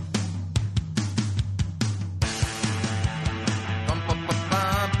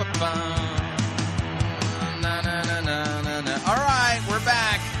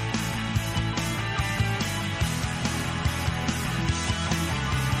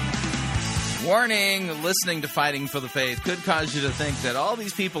 Warning, listening to Fighting for the Faith could cause you to think that all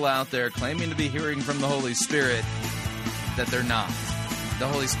these people out there claiming to be hearing from the Holy Spirit, that they're not. The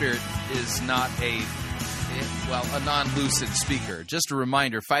Holy Spirit is not a non-lucid speaker. Just a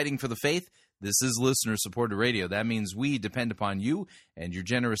reminder, Fighting for the Faith, this is listener-supported radio. That means we depend upon you and your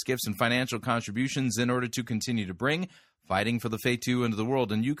generous gifts and financial contributions in order to continue to bring Fighting for the Faith to you into the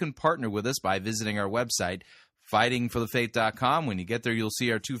world. And you can partner with us by visiting our website, fightingforthefaith.com. When you get there, you'll see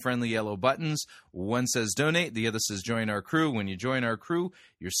our two friendly yellow buttons. One says donate, the other says join our crew. When you join our crew,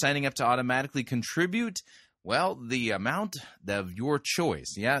 you're signing up to automatically contribute Well, the amount of your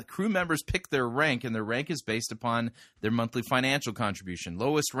choice. Yeah, crew members pick their rank, and their rank is based upon their monthly financial contribution.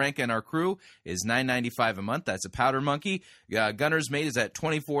 Lowest rank in our crew is $9.95 a month. That's a powder monkey. Gunner's mate is at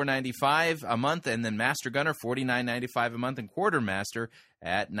 $24.95 a month, and then master gunner $49.95 a month, and quartermaster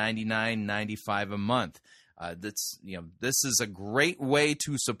at $99.95 a month. This is a great way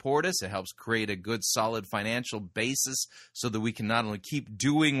to support us. It helps create a good, solid financial basis so that we can not only keep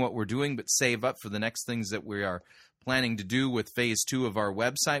doing what we're doing, but save up for the next things that we are planning to do with Phase 2 of our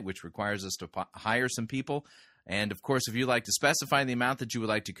website, which requires us to hire some people. And, of course, if you'd like to specify the amount that you would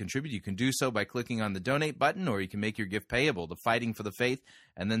like to contribute, you can do so by clicking on the donate button, or you can make your gift payable to Fighting for the Faith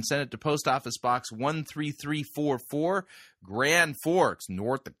and then send it to Post Office Box 13344, Grand Forks,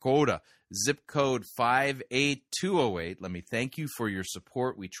 North Dakota, zip code 58208. Let me thank you for your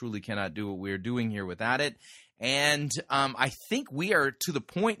support. We truly cannot do what we're doing here without it. And I think we are to the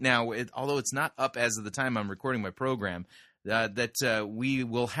point now, although it's not up as of the time I'm recording my program, that we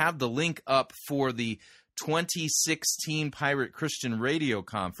will have the link up for the 2016 Pirate Christian Radio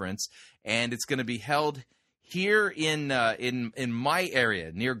Conference, and it's going to be held here in my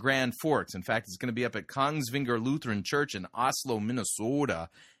area near Grand Forks. In fact, it's going to be up at Kongsvinger Lutheran Church in Oslo, Minnesota.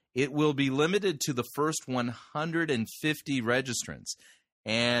 It will be limited to the first 150 registrants,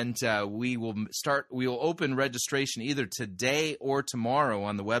 and we will open registration either today or tomorrow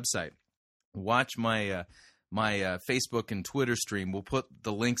on the website. Watch my Facebook and Twitter stream. We'll put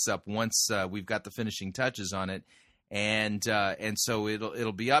the links up once we've got the finishing touches on it, and so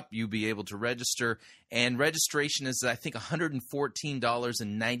it'll be up. You'll be able to register, and registration is, I think,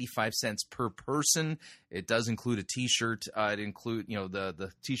 $114.95 per person. It does include a T-shirt. It include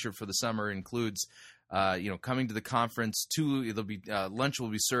the T-shirt for the summer includes coming to the conference. Lunch will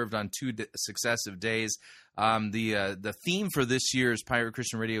be served on 2 successive days. The theme for this year's Pirate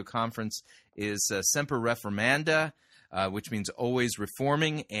Christian Radio Conference is Semper Reformanda, which means always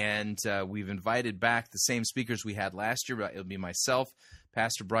reforming, and we've invited back the same speakers we had last year. It'll be myself,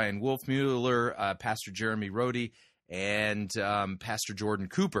 Pastor Brian Wolfmueller, Pastor Jeremy Rohde, and Pastor Jordan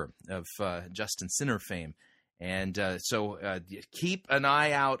Cooper of Justin Sinner fame. And so keep an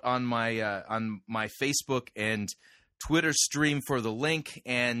eye out on my Facebook and Twitter stream for the link,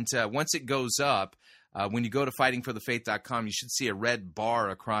 and once it goes up, when you go to fightingforthefaith.com, you should see a red bar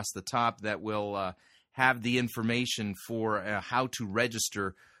across the top that will have the information for how to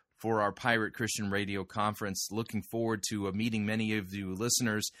register for our Pirate Christian Radio Conference. Looking forward to meeting many of you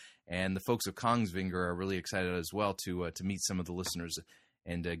listeners, and the folks of Kongsvinger are really excited as well to meet some of the listeners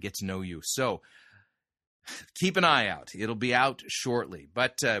and get to know you. So keep an eye out. It'll be out shortly.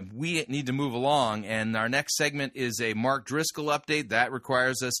 But we need to move along, and our next segment is a Mark Driscoll update. That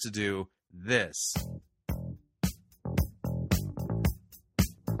requires us to do this.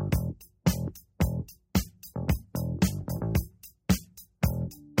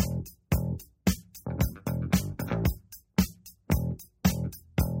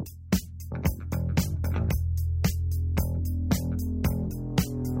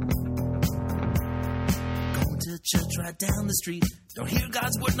 Church right down the street, don't hear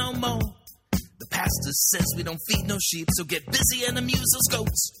God's word no more. The pastor says we don't feed no sheep, so get busy and amuse those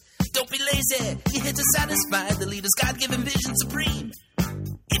goats. Don't be lazy, you're here to satisfy the leader's God-given vision supreme.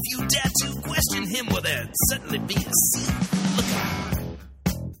 If you dare to question him, well, there'd certainly be a scene. Look out.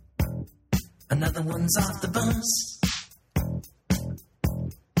 Another one's off the bus.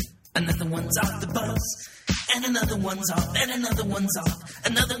 Another one's off the bus. And another one's off, and another one's off.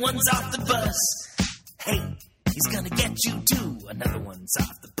 Another one's off the bus. Hey, he's gonna get you too. Another one's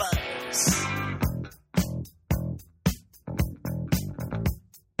off the bus.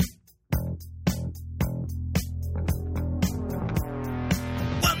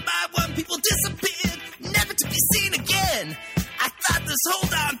 One by one, people disappeared, never to be seen again. I thought this whole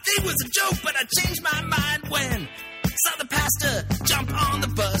darn thing was a joke, but I changed my mind when saw the pastor jump on the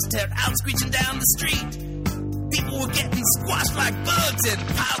bus, tear out screeching down the street. People were getting squashed like bugs and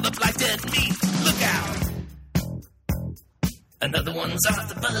piled up like dead meat. Look out. Another one's off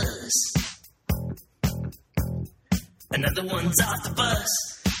the bus. Another one's off the bus.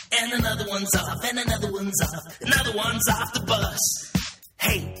 And another one's off, and another one's off. Another one's off the bus.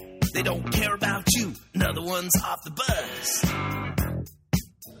 Hey, they don't care about you. Another one's off the bus.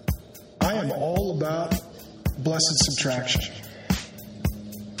 I am all about blessed subtraction.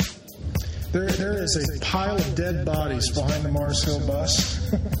 There is a pile of dead bodies behind the Mars Hill bus.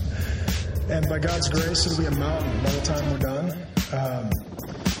 And by God's grace, it'll be a mountain by the time we're done.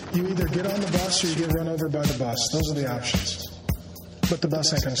 You either get on the bus or you get run over by the bus. Those are the options. But the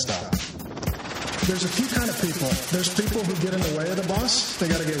bus ain't going to stop. There's a few kind of people. There's people who get in the way of the bus. They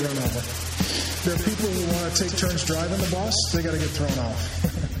got to get run over. There are people who want to take turns driving the bus. They got to get thrown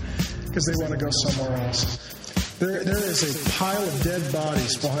off because they want to go somewhere else. There is a pile of dead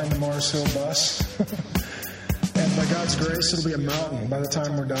bodies behind the Mars Hill bus. And by God's grace, it'll be a mountain by the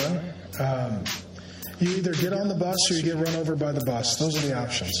time we're done. You either get on the bus or you get run over by the bus. Those are the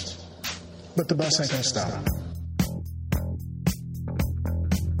options. But the bus ain't going to stop.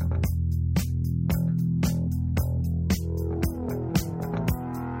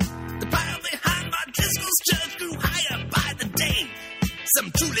 The pile behind Driscoll's church grew higher by the day.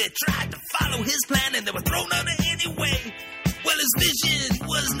 Some truly tried to follow his plan and they were thrown under anyway. Well, his vision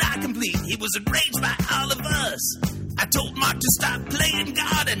was not complete. He was enraged by all of us. I told Mark to stop playing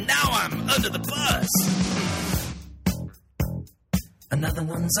God, and now I'm under the bus. Another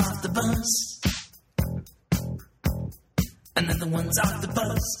one's off the bus. Another one's off the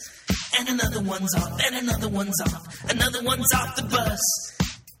bus. And another one's off, and another one's off. Another one's off the bus.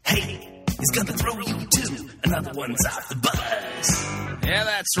 Hey, he's gonna throw you too. Another one's off the bus. Yeah,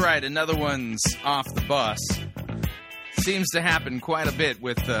 that's right. Another one's off the bus. Seems to happen quite a bit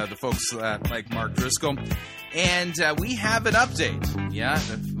with the folks like Mark Driscoll. And we have an update. Yeah,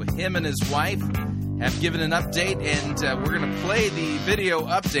 him and his wife have given an update, and we're going to play the video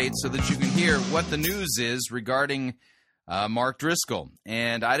update so that you can hear what the news is regarding Mark Driscoll.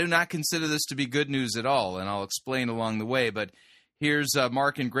 And I do not consider this to be good news at all, and I'll explain along the way. But here's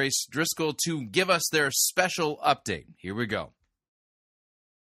Mark and Grace Driscoll to give us their special update. Here we go.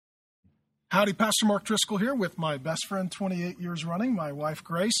 Howdy, Pastor Mark Driscoll here with my best friend, 28 years running, my wife,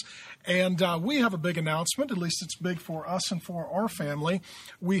 Grace. And we have a big announcement. At least it's big for us and for our family.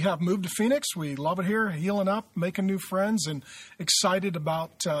 We have moved to Phoenix. We love it here, healing up, making new friends, and excited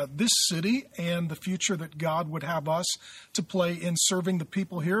about this city and the future that God would have us to play in serving the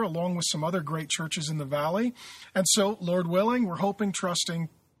people here, along with some other great churches in the valley. And so, Lord willing, we're hoping, trusting,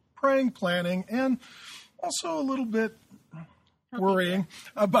 praying, planning, and also a little bit worrying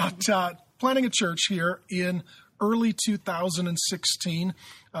about planning a church here in early 2016.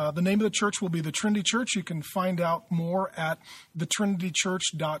 The name of the church will be the Trinity Church. You can find out more at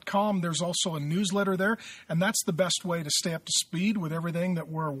thetrinitychurch.com. There's also a newsletter there, and that's the best way to stay up to speed with everything that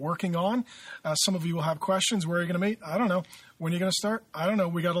we're working on. Some of you will have questions. Where are you going to meet? I don't know. When are you going to start? I don't know.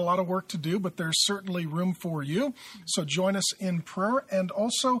 We got a lot of work to do, but there's certainly room for you. So join us in prayer. And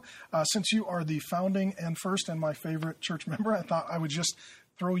also, since you are the founding and first and my favorite church member, I thought I would just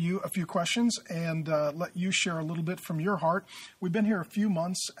throw you a few questions and let you share a little bit from your heart. We've been here a few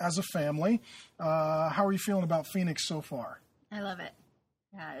months as a family. How are you feeling about Phoenix so far? I love it.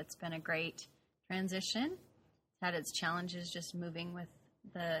 Yeah, it's been a great transition. Had its challenges just moving with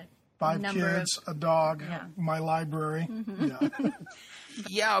the 5 number kids, a dog, Yeah. my library. Mm-hmm.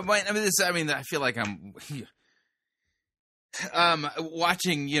 Yeah. Yeah, I feel like I'm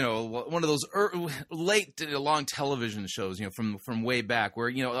watching, one of those late long television shows, from way back where,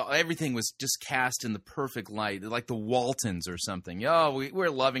 everything was just cast in the perfect light, like the Waltons or something. Oh, we're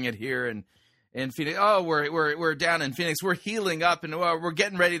loving it here in Phoenix. Oh, we're down in Phoenix. We're healing up, and we're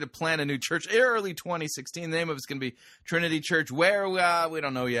getting ready to plant a new church early 2016. The name of it's going to be Trinity Church. Where we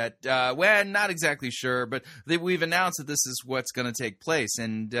don't know yet. When, not exactly sure, but we've announced that this is what's going to take place.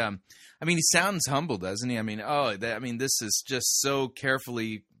 And he sounds humble, doesn't he? This is just so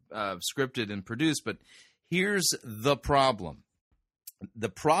carefully scripted and produced. But here's the problem. The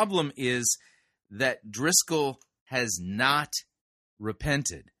problem is that Driscoll has not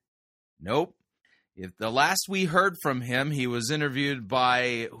repented. Nope. If the last we heard from him, he was interviewed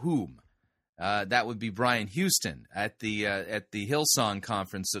by whom? That would be Brian Houston at the Hillsong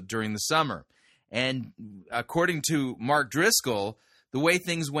conference during the summer. And according to Mark Driscoll, the way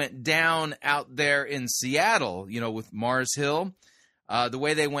things went down out there in Seattle, with Mars Hill, the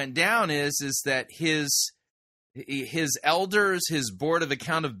way they went down is that his elders, his board of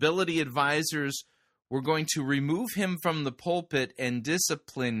accountability advisors, were going to remove him from the pulpit and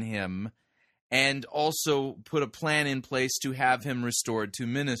discipline him, and also put a plan in place to have him restored to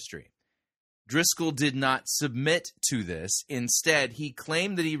ministry. Driscoll did not submit to this. Instead, he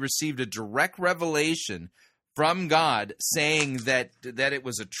claimed that he received a direct revelation from God saying that it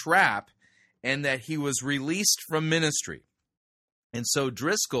was a trap and that he was released from ministry. And so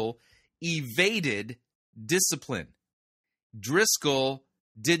Driscoll evaded discipline. Driscoll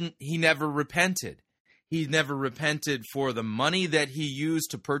he never repented. He never repented for the money that he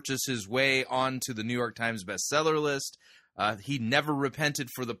used to purchase his way onto the New York Times bestseller list. He never repented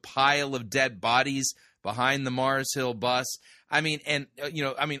for the pile of dead bodies behind the Mars Hill bus.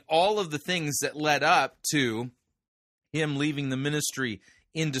 All of the things that led up to him leaving the ministry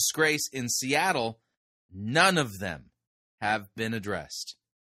in disgrace in Seattle, none of them have been addressed.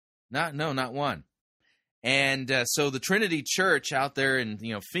 Not one. And so the Trinity Church out there in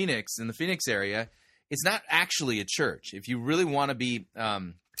Phoenix, in the Phoenix area, it's not actually a church. If you really want to be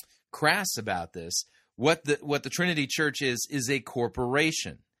crass about this, what the Trinity Church is a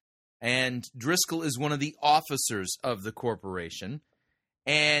corporation, and Driscoll is one of the officers of the corporation,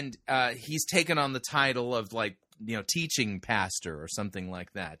 and he's taken on the title of teaching pastor or something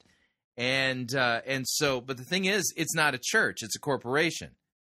like that, and so, but the thing is, it's not a church; it's a corporation,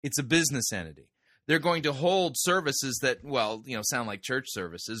 it's a business entity. They're going to hold services that, sound like church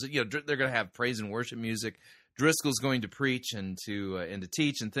services. They're going to have praise and worship music. Driscoll's going to preach and to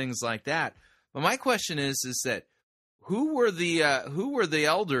teach and things like that. But my question is that who were the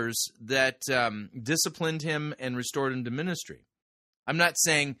elders that disciplined him and restored him to ministry? I'm not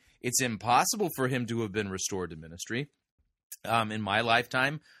saying it's impossible for him to have been restored to ministry. In my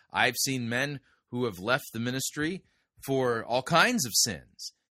lifetime, I've seen men who have left the ministry for all kinds of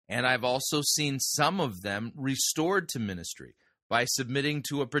sins. And I've also seen some of them restored to ministry by submitting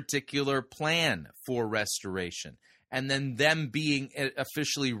to a particular plan for restoration, and then them being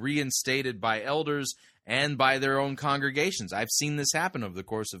officially reinstated by elders and by their own congregations. I've seen this happen over the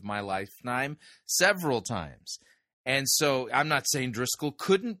course of my lifetime several times. And so I'm not saying Driscoll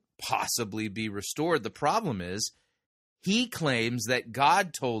couldn't possibly be restored. The problem is he claims that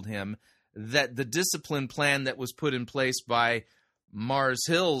God told him that the discipline plan that was put in place by Mars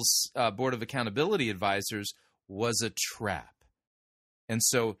Hill's Board of Accountability Advisors was a trap. And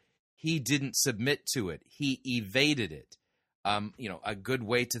so he didn't submit to it. He evaded it. A good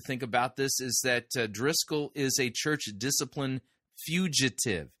way to think about this is that Driscoll is a church discipline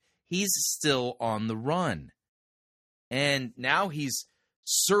fugitive. He's still on the run. And now he's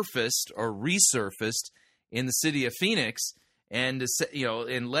surfaced or resurfaced in the city of Phoenix and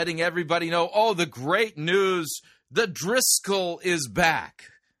letting everybody know, oh, the great news, the Driscoll is back.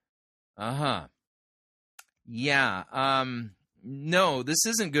 Yeah. No, this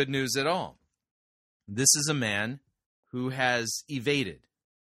isn't good news at all. This is a man who has evaded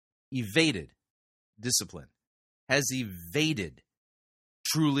discipline, has evaded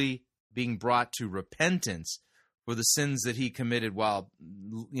truly being brought to repentance for the sins that he committed while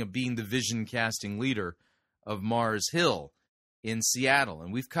being the vision-casting leader of Mars Hill in Seattle.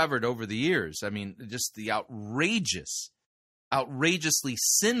 And we've covered over the years, just the outrageously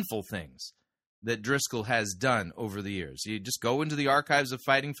sinful things that Driscoll has done over the years. You just go into the archives of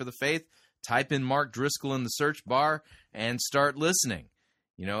Fighting for the Faith, type in Mark Driscoll in the search bar, and start listening.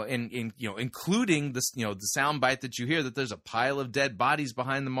 Including the soundbite that you hear that there's a pile of dead bodies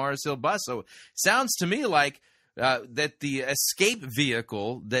behind the Mars Hill bus. So it sounds to me like that the escape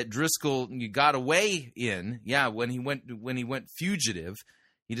vehicle that Driscoll got away in, when he went fugitive,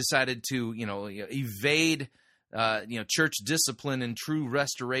 he decided to evade church discipline and true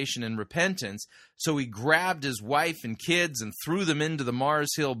restoration and repentance. So he grabbed his wife and kids and threw them into the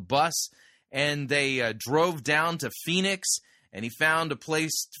Mars Hill bus, and they drove down to Phoenix, and he found a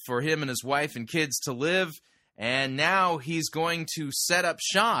place for him and his wife and kids to live. And now he's going to set up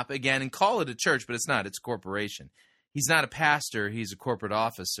shop again and call it a church, but it's not. It's a corporation. He's not a pastor. He's a corporate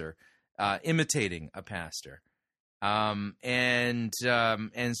officer imitating a pastor. And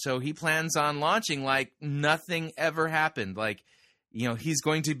so he plans on launching like nothing ever happened. He's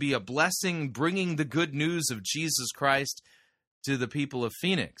going to be a blessing, bringing the good news of Jesus Christ to the people of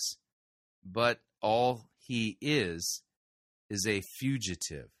Phoenix. But all he is a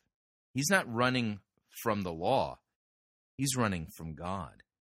fugitive. He's not running from the law. He's running from God.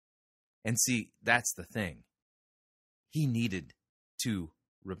 And see, that's the thing. He needed to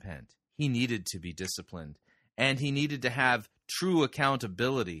repent. He needed to be disciplined. And he needed to have true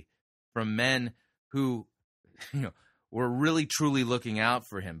accountability from men who, were really, truly looking out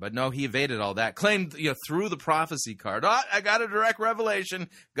for him. But no, he evaded all that. Claimed, through the prophecy card. Oh, I got a direct revelation.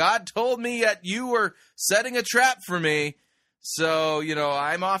 God told me that you were setting a trap for me. So,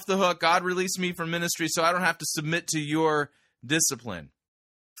 I'm off the hook. God released me from ministry, so I don't have to submit to your discipline.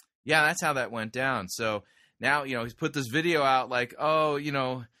 Yeah, that's how that went down. So now, he's put this video out like, oh,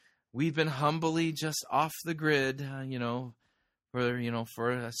 we've been humbly just off the grid, for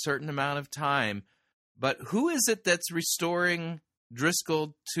a certain amount of time. But who is it that's restoring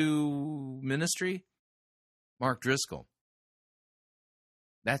Driscoll to ministry? Mark Driscoll.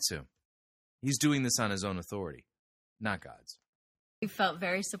 That's who. He's doing this on his own authority, not God's. We felt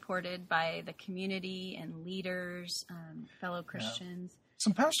very supported by the community and leaders, fellow Christians.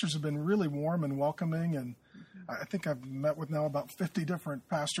 Some pastors have been really warm and welcoming, and I think I've met with now about 50 different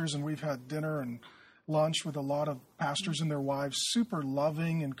pastors, and we've had dinner and lunch with a lot of pastors and their wives. Super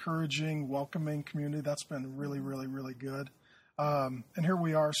loving, encouraging, welcoming community. That's been really, really, really good. And here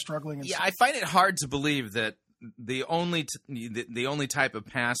we are struggling. Yeah, I find it hard to believe that the only type of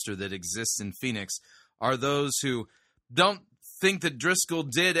pastor that exists in Phoenix are those who don't think that Driscoll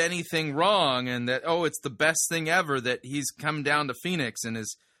did anything wrong and that, it's the best thing ever that he's come down to Phoenix and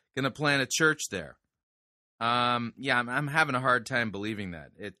is going to plant a church there. I'm having a hard time believing that.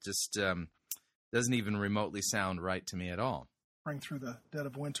 It just doesn't even remotely sound right to me at all. Bring through the dead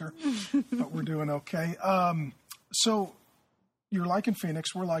of winter, but we're doing okay. So you're liking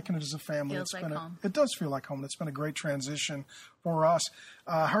Phoenix. We're liking it as a family. Feels like home. It does feel like home. It's been a great transition for us.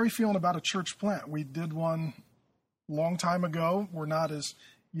 How are you feeling about a church plant? We did one long time ago. We're not as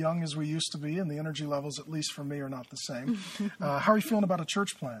young as we used to be, and the energy levels, at least for me, are not the same. How are you feeling about a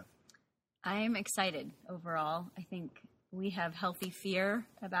church plant? I'm excited overall. I think we have healthy fear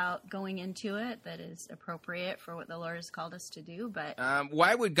about going into it that is appropriate for what the Lord has called us to do. But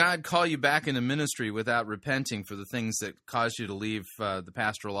why would God call you back into ministry without repenting for the things that caused you to leave the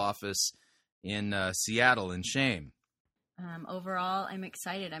pastoral office in Seattle in shame? Overall, I'm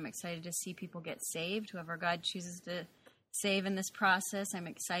excited. I'm excited to see people get saved, whoever God chooses to save in this process. I'm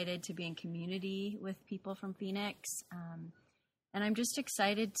excited to be in community with people from Phoenix. And I'm just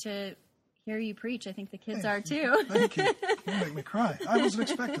excited to hear you preach. I think the kids are too. Thank you. You make me cry. I wasn't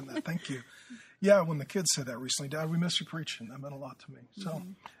expecting that. Thank you. Yeah, when the kids said that recently, Dad, we miss you preaching. That meant a lot to me. So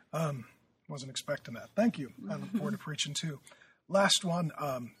wasn't expecting that. Thank you. I look forward to preaching too. Last one,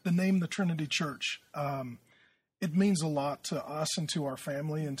 the name the Trinity Church. It means a lot to us and to our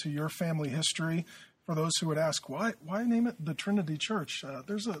family and to your family history. For those who would ask, why name it the Trinity Church?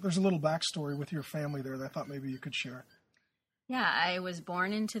 There's a little backstory with your family there that I thought maybe you could share. Yeah, I was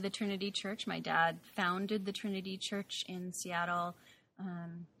born into the Trinity Church. My dad founded the Trinity Church in Seattle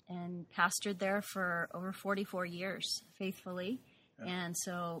and pastored there for over 44 years, faithfully. Yeah. And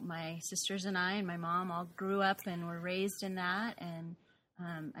so my sisters and I and my mom all grew up and were raised in that. And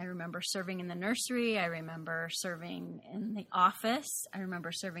I remember serving in the nursery. I remember serving in the office. I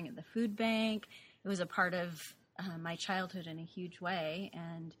remember serving at the food bank. It was a part of my childhood in a huge way.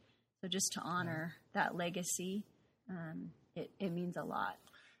 And so just to honor that legacy, it means a lot.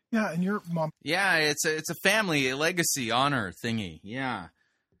 Yeah, and your mom. Yeah, it's a family legacy honor thingy. Yeah.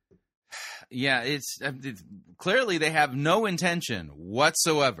 It's clearly they have no intention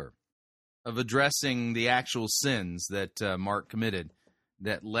whatsoever of addressing the actual sins that Mark committed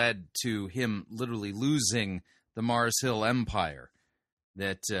that led to him literally losing the Mars Hill Empire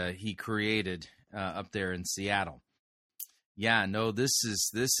that he created up there in Seattle. Yeah, no, this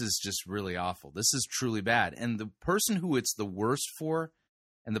is just really awful. This is truly bad. And the person who it's the worst for,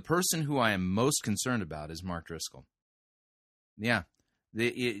 and the person who I am most concerned about is Mark Driscoll. Yeah,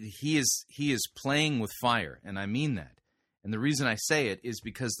 he is playing with fire, and I mean that. And the reason I say it is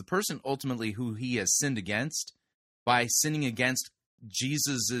because the person ultimately who he has sinned against, by sinning against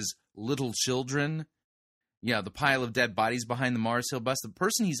Jesus's little children, the pile of dead bodies behind the Mars Hill bus, the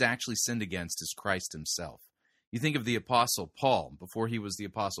person he's actually sinned against is Christ himself. You think of the Apostle Paul. Before he was the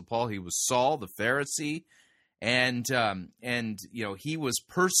Apostle Paul, he was Saul, the Pharisee, and he was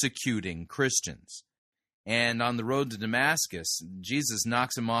persecuting Christians. And on the road to Damascus, Jesus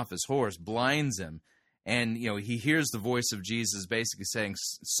knocks him off his horse, blinds him, and he hears the voice of Jesus basically saying,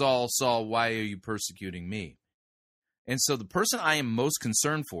 "Saul, Saul, why are you persecuting me?" And so the person I am most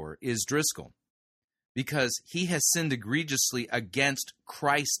concerned for is Driscoll, because he has sinned egregiously against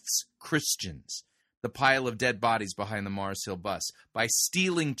Christ's Christians, the pile of dead bodies behind the Mars Hill bus, by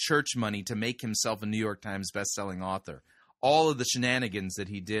stealing church money to make himself a New York Times bestselling author. All of the shenanigans that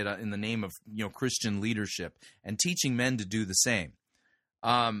he did in the name of Christian leadership and teaching men to do the same.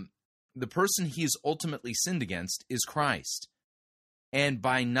 The person he's ultimately sinned against is Christ. And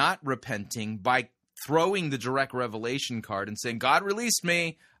by not repenting, by throwing the direct revelation card and saying, "God released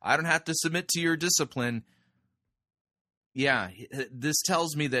me, I don't have to submit to your discipline," this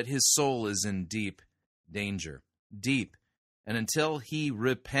tells me that his soul is in deep danger. Deep. And until he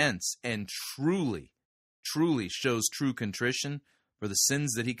repents and truly shows true contrition for the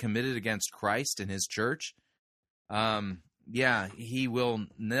sins that he committed against Christ and his church, he will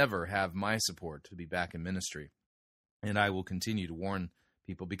never have my support to be back in ministry. And I will continue to warn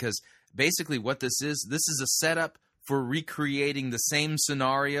people, because basically what this is a setup for recreating the same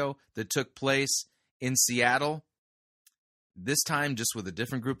scenario that took place in Seattle, this time just with a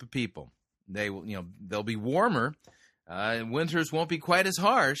different group of people. They will, they'll be warmer. Winters won't be quite as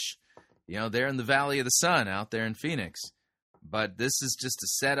harsh. They're in the Valley of the Sun out there in Phoenix. But this is just a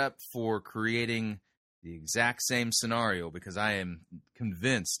setup for creating the exact same scenario, because I am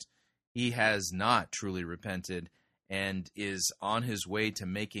convinced he has not truly repented and is on his way to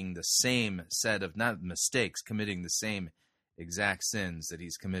making the same set of, not mistakes, committing the same exact sins that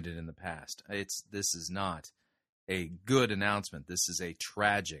he's committed in the past. This is not a good announcement. This is a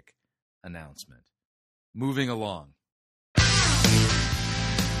tragic announcement. Moving along.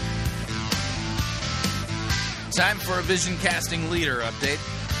 Time for a vision casting leader update.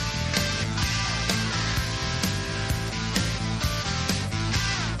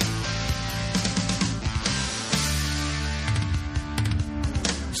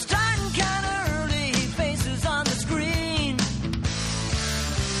 Starting kinda early, faces on the screen.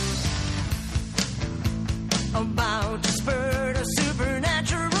 About to spurt a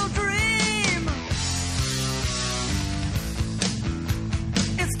supernatural dream.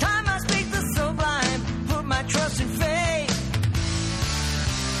 It's time I speak the sublime, put my trust in faith.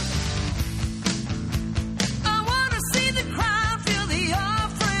 I wanna see the crowd feel the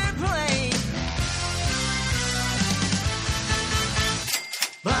offering play.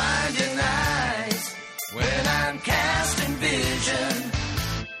 Blinding eyes when I'm casting vision.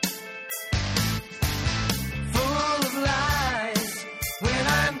 Full of lies when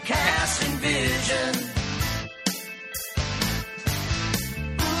I'm casting vision.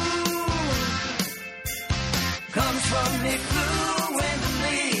 Comes from Nick Lou and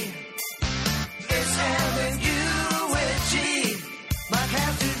Lee. It's L-U-N-G. My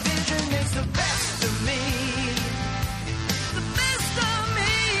casted vision makes the best of me. The best of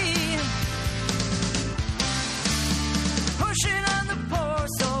me. Pushing on the poor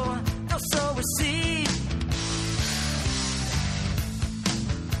soul, they'll sow a seed.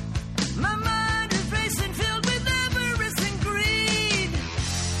 My mind is racing, filled with avarice and greed.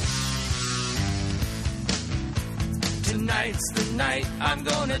 Tonight's the night I'm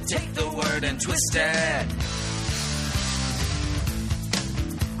gonna take the word and twist it.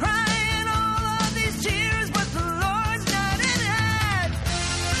 Crying all of these tears, but the Lord's not in it.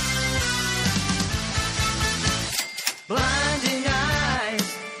 Blinding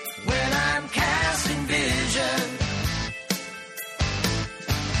eyes when I'm casting vision.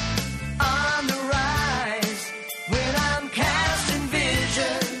 On the rise when I'm casting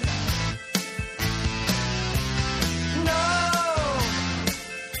vision. No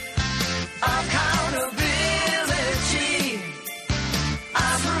accountability.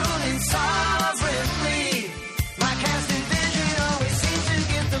 I'm ruling sovereignly. My casting vision always seems to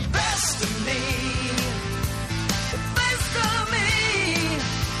get the best of me. The best of me.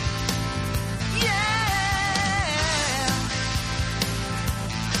 Yeah.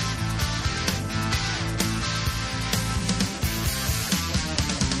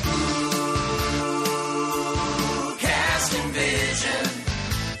 Ooh, casting vision.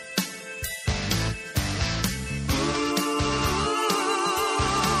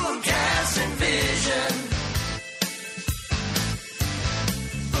 Ooh, casting vision.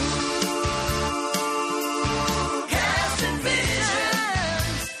 Ooh, casting vision.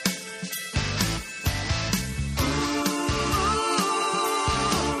 Ooh,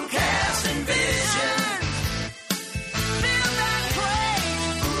 casting vision. Feel that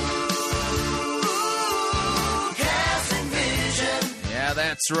place. Ooh, casting vision. Yeah,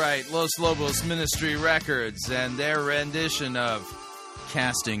 that's right. Los Lobos Ministry Records and their rendition of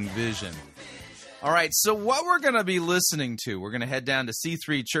Casting Vision. All right, so what we're going to be listening to, we're going to head down to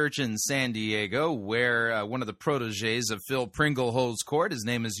C3 Church in San Diego, where one of the proteges of Phil Pringle holds court. His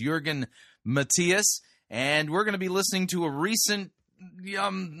name is Jurgen Matthesius, and we're going to be listening to a recent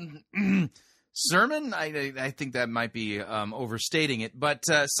sermon. I think that might be overstating it, but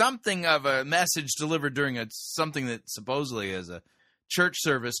something of a message delivered during something that supposedly is a church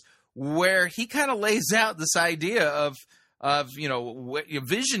service, where he kind of lays out this idea of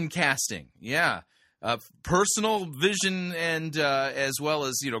vision casting, personal vision and as well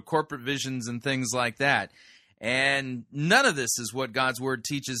as corporate visions and things like that. And none of this is what God's Word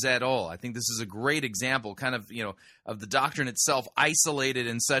teaches at all. I think this is a great example, kind of of the doctrine itself isolated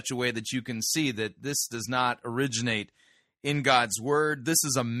in such a way that you can see that this does not originate in God's Word. This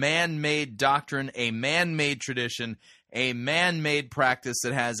is a man-made doctrine, a man-made tradition, a man-made practice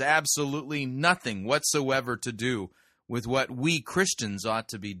that has absolutely nothing whatsoever to do with what we Christians ought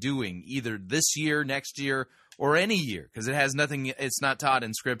to be doing, either this year, next year, or any year, because it has nothing, it's not taught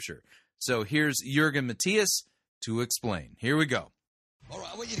in Scripture. So here's Jurgen Matthesius to explain. Here we go. All right,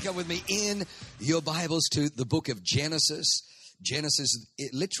 I want you to come with me in your Bibles to the book of Genesis. Genesis,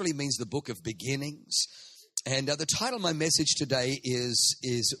 it literally means the book of beginnings. And the title of my message today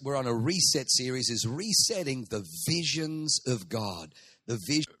is we're on a reset series, is Resetting the Visions of God. The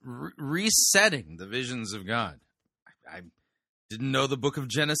vision. Resetting the visions of God. I Didn't know the book of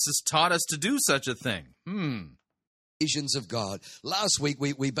Genesis taught us to do such a thing. Visions of God. Last week,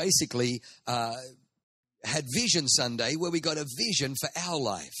 we basically had Vision Sunday, where we got a vision for our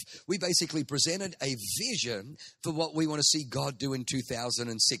life. We basically presented a vision for what we want to see God do in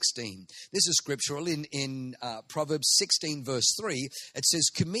 2016. This is scriptural in Proverbs 16 verse 3. It says,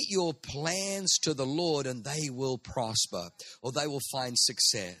 commit your plans to the Lord and they will prosper, or they will find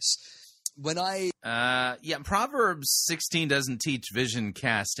success. When Proverbs 16 doesn't teach vision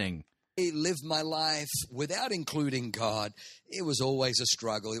casting. Lived my life without including God, it was always a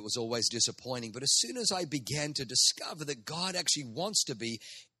struggle. It was always disappointing. But as soon as I began to discover that God actually wants to be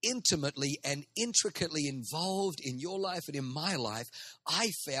intimately and intricately involved in your life and in my life,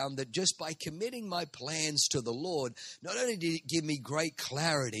 I found that just by committing my plans to the Lord, not only did it give me great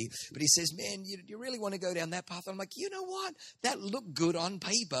clarity, but he says, man, you really want to go down that path? I'm like, you know what? That looked good on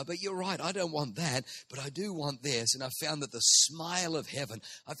paper, but you're right. I don't want that, but I do want this. And I found that the smile of heaven,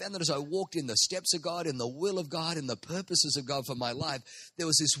 I found that as I walked in the steps of God, in the will of God, in the purposes of God for my life, there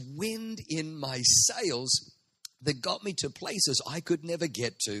was this wind in my sails that got me to places I could never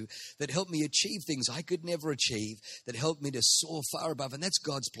get to, that helped me achieve things I could never achieve, that helped me to soar far above. And that's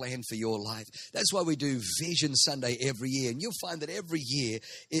God's plan for your life. That's why we do Vision Sunday every year. And you'll find that every year...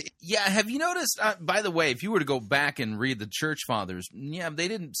 have you noticed, by the way, if you were to go back and read the church fathers, they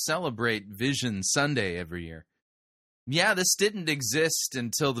didn't celebrate Vision Sunday every year. This didn't exist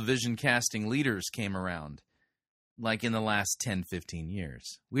until the vision casting leaders came around. Like in the last 10, 15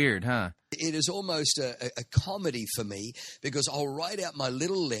 years. Weird, huh? It is almost a comedy for me, because I'll write out my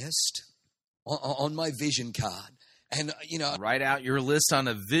little list on my vision card. And, write out your list on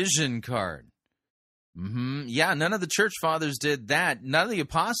a vision card. Yeah, none of the church fathers did that. None of the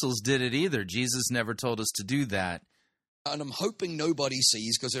apostles did it either. Jesus never told us to do that. And I'm hoping nobody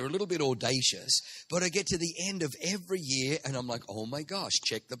sees, because they're a little bit audacious. But I get to the end of every year and I'm like, oh my gosh,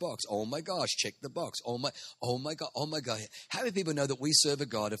 check the box. Oh my gosh, check the box. Oh my God. How many people know that we serve a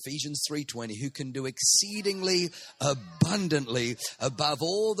God, Ephesians 3:20, who can do exceedingly abundantly above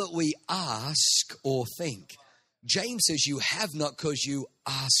all that we ask or think? James says you have not because you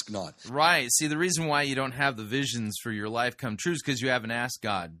ask not. Right. See, the reason why you don't have the visions for your life come true is because you haven't asked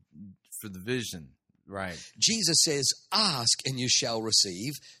God for the vision. Right. Jesus says, ask and you shall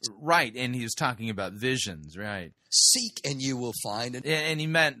receive. Right, and he was talking about visions, right. Seek and you will find. And he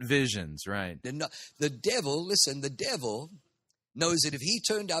meant visions, right. And the devil knows that if he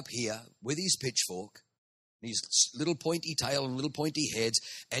turned up here with his pitchfork, his little pointy tail and little pointy heads,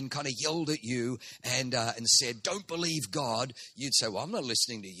 and kind of yelled at you and said, don't believe God, you'd say, well, I'm not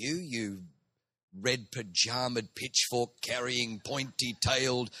listening to you, you red pajamaed, pitchfork-carrying,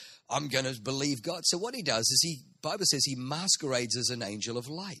 pointy-tailed, I'm going to believe God. So what he does is Bible says he masquerades as an angel of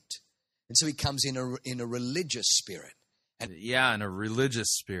light. And so he comes in a religious spirit. In a religious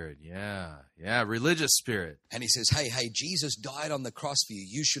spirit. Yeah, religious spirit. And he says, hey, Jesus died on the cross for you.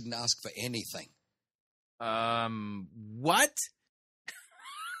 You shouldn't ask for anything. What?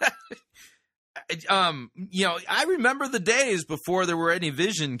 I remember the days before there were any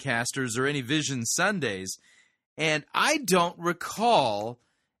vision casters or any vision Sundays, and I don't recall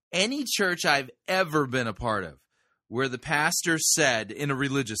any church I've ever been a part of where the pastor said, in a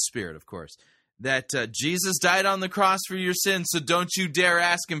religious spirit, of course, that Jesus died on the cross for your sins, so don't you dare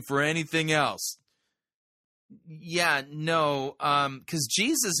ask him for anything else. Yeah, no, because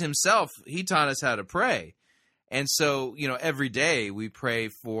Jesus himself, he taught us how to pray. And so, every day we pray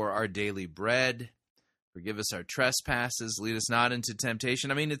for our daily bread, forgive us our trespasses, lead us not into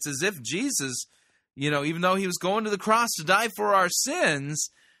temptation. I mean, it's as if Jesus, even though he was going to the cross to die for our sins,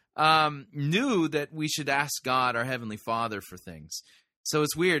 knew that we should ask God, our Heavenly Father, for things. So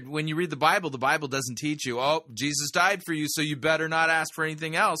it's weird. When you read the Bible doesn't teach you, oh, Jesus died for you, so you better not ask for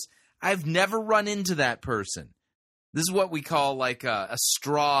anything else. I've never run into that person. This is what we call like a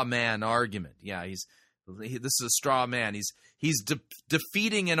straw man argument. Yeah, this is a straw man. He's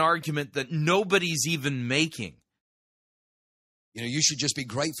defeating an argument that nobody's even making. You should just be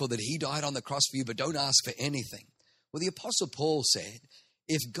grateful that he died on the cross for you, but don't ask for anything. Well, the Apostle Paul said,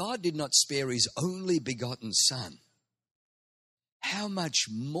 if God did not spare his only begotten Son, how much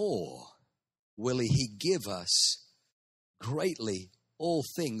more will he give us greatly all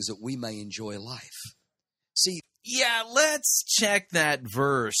things that we may enjoy life? See, yeah, let's check that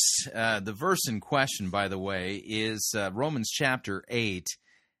verse. The verse in question, by the way, is Romans chapter 8,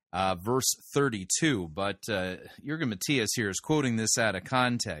 verse 32. But Jurgen Matthesius here is quoting this out of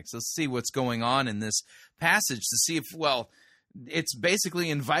context. Let's see what's going on in this passage to see if, it's basically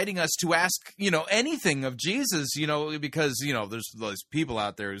inviting us to ask, anything of Jesus, because, there's those people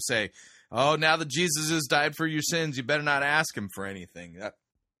out there who say, oh, now that Jesus has died for your sins, you better not ask him for anything.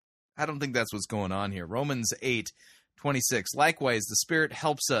 I don't think that's what's going on here. Romans 8:26. Likewise, the Spirit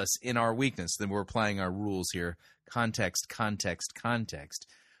helps us in our weakness. Then we're applying our rules here. Context, context, context.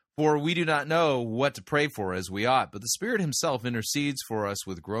 For we do not know what to pray for as we ought, but the Spirit himself intercedes for us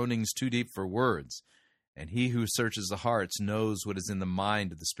with groanings too deep for words. And he who searches the hearts knows what is in the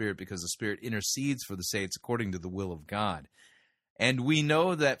mind of the Spirit, because the Spirit intercedes for the saints according to the will of God. And we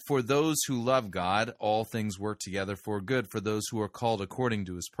know that for those who love God, all things work together for good, for those who are called according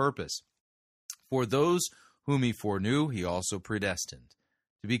to his purpose. For those whom he foreknew, he also predestined,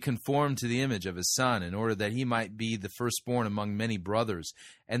 to be conformed to the image of his Son, in order that he might be the firstborn among many brothers.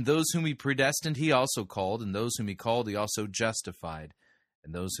 And those whom he predestined, he also called, and those whom he called, he also justified.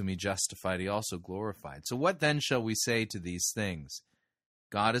 And those whom he justified, he also glorified. So what then shall we say to these things?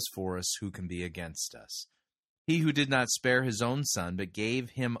 God is for us, who can be against us? He who did not spare his own Son, but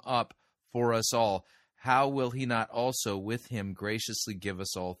gave him up for us all, how will he not also with him graciously give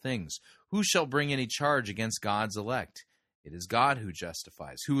us all things? Who shall bring any charge against God's elect? It is God who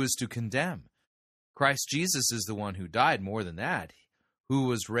justifies. Who is to condemn? Christ Jesus is the one who died, more than that, who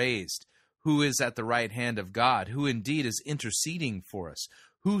was raised, who is at the right hand of God, who indeed is interceding for us.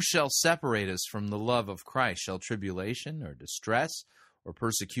 Who shall separate us from the love of Christ? Shall tribulation or distress or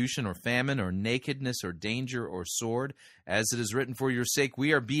persecution or famine or nakedness or danger or sword? As it is written, for your sake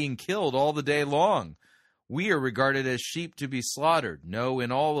we are being killed all the day long. We are regarded as sheep to be slaughtered. No,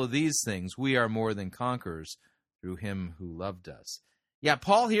 in all of these things we are more than conquerors through him who loved us. Yeah,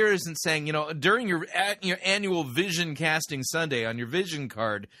 Paul here isn't saying, during your annual Vision Casting Sunday on your vision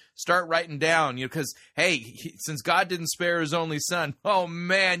card, start writing down, because, hey, since God didn't spare his only Son, oh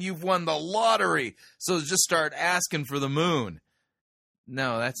man, you've won the lottery. So just start asking for the moon.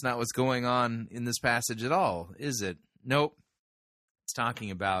 No, that's not what's going on in this passage at all, is it? Nope. It's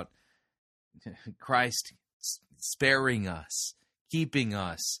talking about Christ sparing us, keeping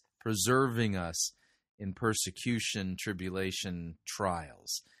us, preserving us in persecution, tribulation,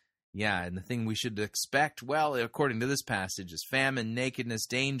 trials. Yeah, and the thing we should expect, well, according to this passage, is famine, nakedness,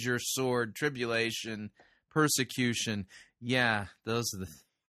 danger, sword, tribulation, persecution. Yeah, those are the...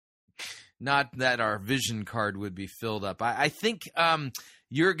 Not that our vision card would be filled up. I think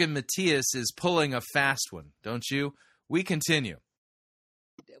Jurgen Matthesius is pulling a fast one, don't you? We continue.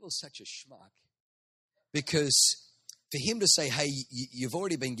 The devil's such a schmuck, because for him to say, hey, you've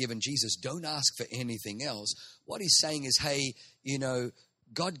already been given Jesus, don't ask for anything else. What he's saying is, hey,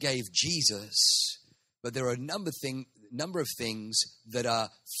 God gave Jesus, but there are a number of things that are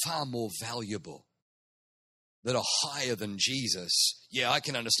far more valuable, that are higher than Jesus. Yeah, I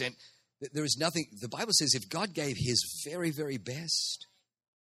can understand. There is nothing. The Bible says if God gave his very, very best,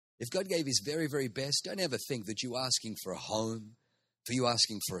 don't ever think that you asking for a home, for you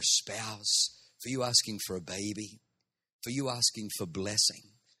asking for a spouse, for you asking for a baby, for you asking for blessing,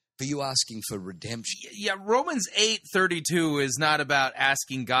 for you asking for redemption. Yeah, Romans 8:32 is not about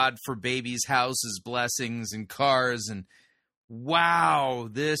asking God for babies, houses, blessings, and cars. And wow,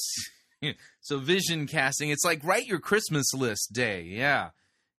 this... So vision casting, it's like write your Christmas list day, yeah.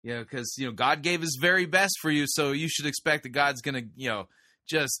 Yeah, because, God gave his very best for you, so you should expect that God's going to,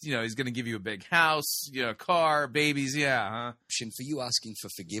 he's going to give you a big house, car, babies, yeah, huh? For you asking for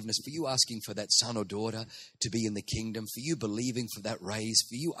forgiveness, for you asking for that son or daughter to be in the kingdom, for you believing for that raise,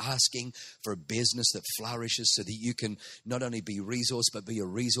 for you asking for a business that flourishes so that you can not only be resource, but be a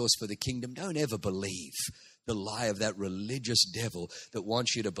resource for the kingdom. Don't ever believe the lie of that religious devil that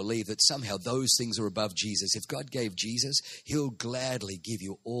wants you to believe that somehow those things are above Jesus. If God gave Jesus, he'll gladly give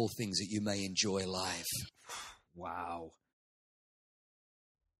you all things that you may enjoy life. Wow.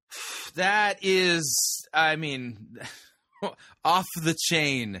 That is, off the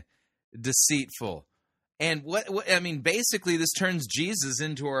chain deceitful. And basically this turns Jesus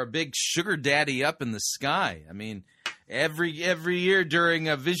into our big sugar daddy up in the sky. Every year during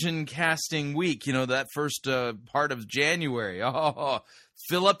a vision casting week, that first part of January,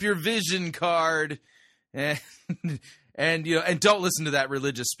 fill up your vision card, and don't listen to that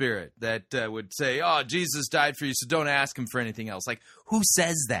religious spirit that would say, oh, Jesus died for you, so don't ask him for anything else. Like, who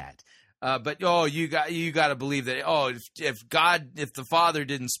says that? But you got to believe that. Oh, if the Father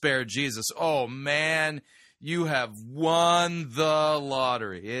didn't spare Jesus, oh man, you have won the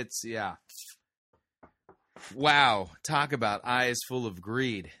lottery. Wow, talk about eyes full of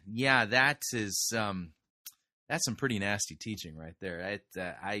greed. Yeah, that's some pretty nasty teaching right there.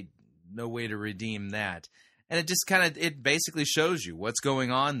 I no way to redeem that. And it just it basically shows you what's going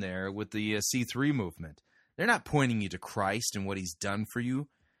on there with the C3 movement. They're not pointing you to Christ and what he's done for you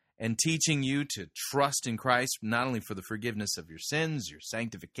and teaching you to trust in Christ, not only for the forgiveness of your sins, your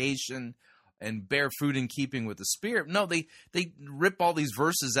sanctification, and bear fruit in keeping with the Spirit. No, they rip all these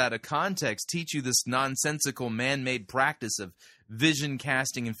verses out of context, teach you this nonsensical man-made practice of vision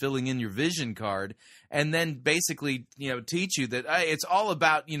casting and filling in your vision card, and then basically, teach you that it's all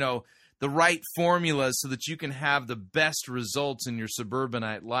about, the right formula so that you can have the best results in your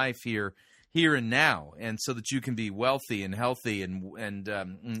suburbanite life here and now, and so that you can be wealthy and healthy and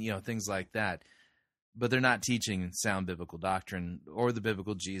things like that. But they're not teaching sound biblical doctrine or the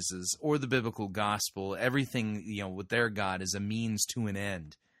biblical Jesus or the biblical gospel. Everything, with their God is a means to an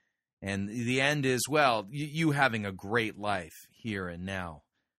end. And the end is, you having a great life here and now.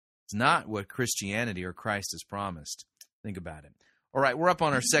 It's not what Christianity or Christ has promised. Think about it. All right, we're up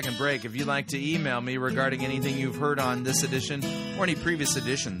on our second break. If you'd like to email me regarding anything you've heard on this edition or any previous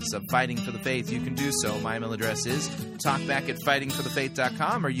editions of Fighting for the Faith, you can do so. My email address is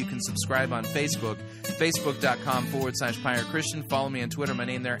talkback@fightingforthefaith.com, or you can subscribe on Facebook, facebook.com/Pirate Christian. Follow me on Twitter, my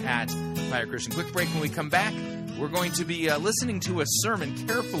name there, @Pirate Christian. Quick break. When we come back, we're going to be listening to a sermon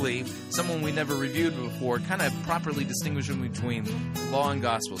carefully, someone we never reviewed before, kind of properly distinguishing between law and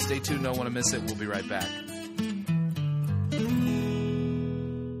gospel. Stay tuned, don't want to miss it. We'll be right back.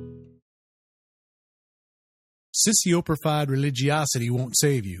 Sissy-oprified religiosity won't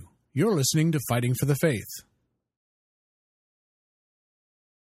save you. You're listening to Fighting for the Faith.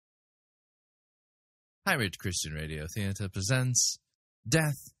 Pirate Christian Radio Theater presents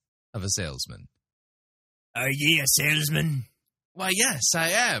Death of a Salesman. Are ye a salesman? Why, yes, I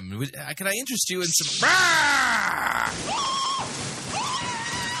am. Can I interest you in some...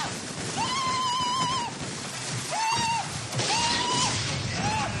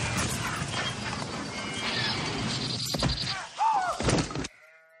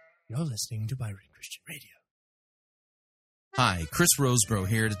 You're listening to Pirate Christian Radio. Hi, Chris Roseborough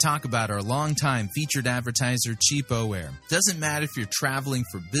here to talk about our longtime featured advertiser, Cheapo Air. Doesn't matter if you're traveling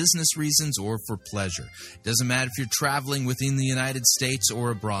for business reasons or for pleasure. Doesn't matter if you're traveling within the United States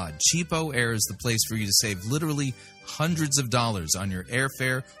or abroad. Cheapo Air is the place for you to save literally hundreds of dollars on your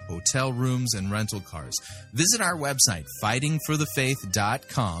airfare, hotel rooms, and rental cars. Visit our website,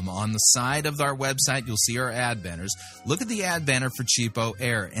 fightingforthefaith.com. On the side of our website, you'll see our ad banners. Look at the ad banner for Cheapo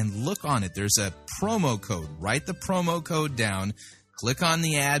Air and look on it. There's a promo code. Write the promo code down. Click on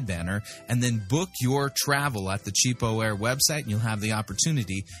the ad banner and then book your travel at the Cheapo Air website, and you'll have the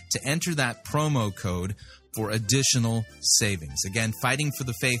opportunity to enter that promo code for additional savings. Again,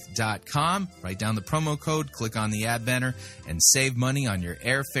 fightingforthefaith.com. Write down the promo code, click on the ad banner, and save money on your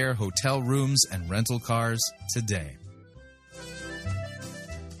airfare, hotel rooms, and rental cars today.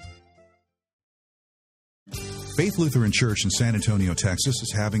 Faith Lutheran Church in San Antonio, Texas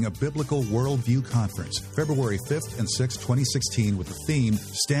is having a Biblical Worldview Conference, February 5th and 6th, 2016, with the theme,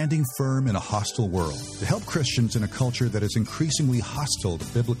 Standing Firm in a Hostile World, to help Christians in a culture that is increasingly hostile to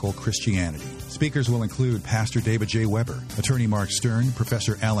biblical Christianity. Speakers will include Pastor David J. Weber, Attorney Mark Stern,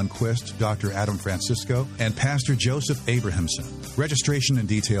 Professor Alan Quist, Dr. Adam Francisco, and Pastor Joseph Abrahamson. Registration and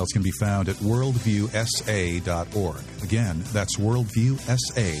details can be found at worldviewsa.org. Again, that's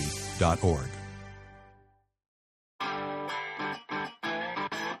worldviewsa.org.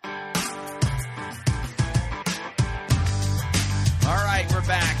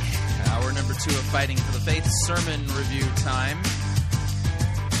 Back. Hour number 2 of Fighting for the Faith, sermon review time.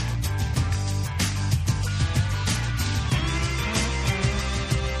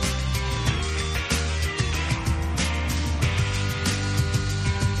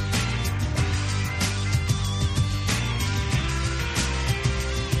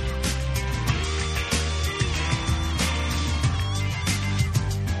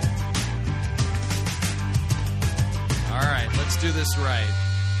 All right, let's do this right.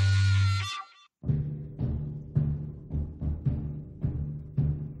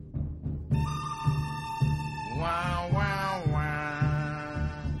 Wow, wow, wow.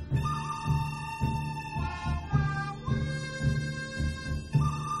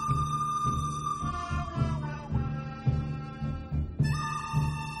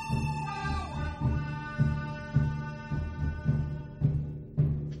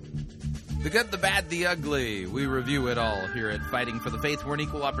 The good, the bad, the ugly. We review it all here at Fighting for the Faith. We're an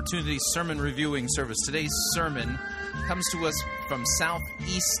equal opportunity sermon reviewing service. Today's sermon comes to us from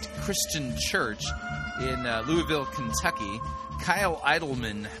Southeast Christian Church in Louisville, Kentucky. Kyle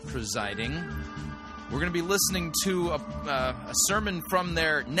Idleman presiding. We're going to be listening to a sermon from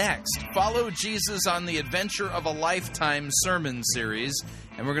their next Follow Jesus on the Adventure of a Lifetime sermon series.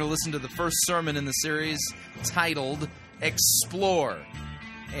 And we're going to listen to the first sermon in the series titled Explore.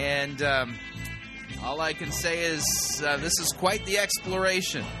 And All I can say is this is quite the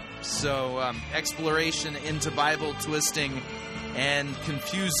exploration. So, exploration into Bible twisting and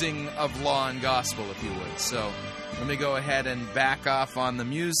confusing of law and gospel, if you would. So, let me go ahead and back off on the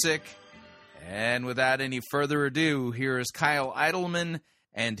music. And without any further ado, here is Kyle Idleman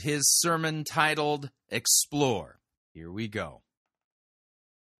and his sermon titled Explore. Here we go.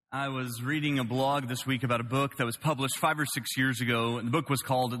 I was reading a blog this week about a book that was published 5 or 6 years ago, and the book was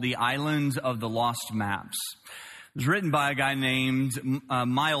called The Island of the Lost Maps. It was written by a guy named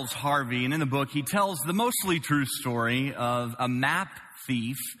Miles Harvey, and in the book he tells the mostly true story of a map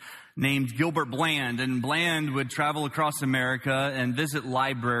thief named Gilbert Bland, and Bland would travel across America and visit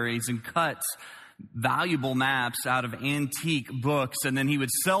libraries and cut valuable maps out of antique books, and then he would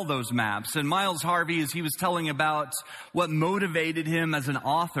sell those maps. And Miles Harvey, as he was telling about what motivated him as an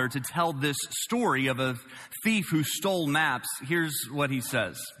author to tell this story of a thief who stole maps, here's what he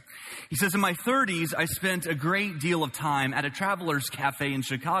says. He says, in my 30s, I spent a great deal of time at a traveler's cafe in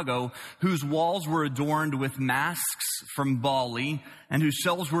Chicago whose walls were adorned with masks from Bali and whose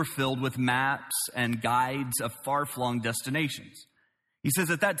shelves were filled with maps and guides of far-flung destinations. He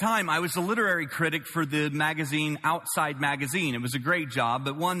says, at that time, I was the literary critic for the magazine Outside Magazine. It was a great job,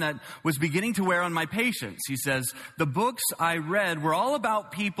 but one that was beginning to wear on my patience. He says, the books I read were all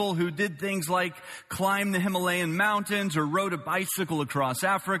about people who did things like climb the Himalayan mountains or rode a bicycle across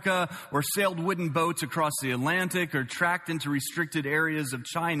Africa or sailed wooden boats across the Atlantic or tracked into restricted areas of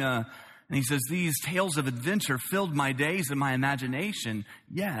China. And he says, these tales of adventure filled my days and my imagination,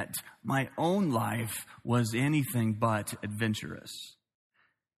 yet my own life was anything but adventurous.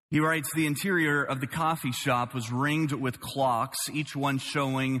 He writes, the interior of the coffee shop was ringed with clocks, each one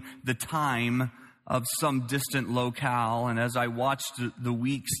showing the time of some distant locale. And as I watched the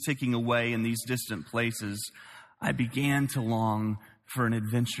weeks ticking away in these distant places, I began to long for an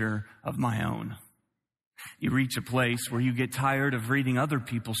adventure of my own. You reach a place where you get tired of reading other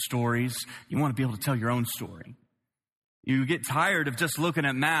people's stories. You want to be able to tell your own story. You get tired of just looking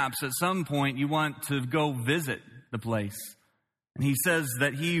at maps. At some point, you want to go visit the place. And he says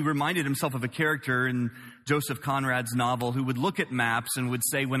that he reminded himself of a character in Joseph Conrad's novel who would look at maps and would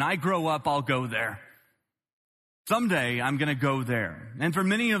say, when I grow up, I'll go there. Someday, I'm going to go there. And for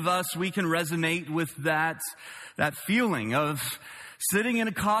many of us, we can resonate with that feeling of sitting in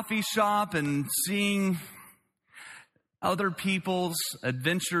a coffee shop and seeing other people's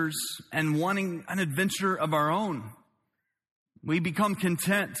adventures and wanting an adventure of our own. We become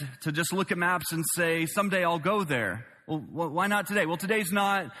content to just look at maps and say, someday I'll go there. Well, why not today? Well, today's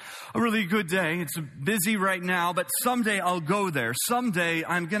not a really good day. It's busy right now, but someday I'll go there. Someday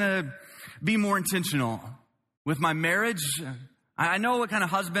I'm going to be more intentional with my marriage. I know what kind of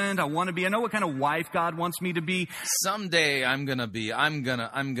husband I want to be. I know what kind of wife God wants me to be. Someday I'm going to. You're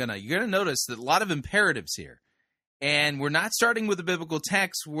going to notice that a lot of imperatives here. And we're not starting with a biblical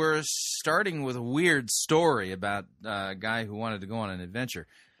text. We're starting with a weird story about a guy who wanted to go on an adventure.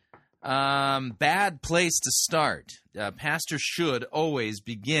 Bad place to start. Pastors should always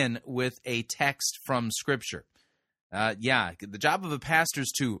begin with a text from Scripture. The job of a pastor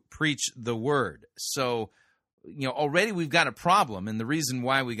is to preach the Word. So, already we've got a problem, and the reason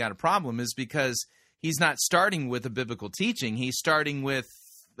why we got a problem is because he's not starting with a biblical teaching. He's starting with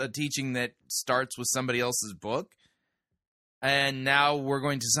a teaching that starts with somebody else's book, and now we're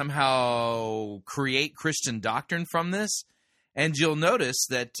going to somehow create Christian doctrine from this. And you'll notice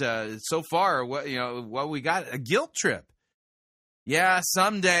that so far, we got a guilt trip. Yeah,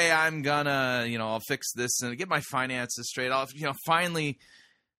 someday I'm gonna, I'll fix this and get my finances straight. I'll, finally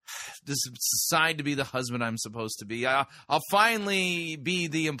decide to be the husband I'm supposed to be. I'll finally be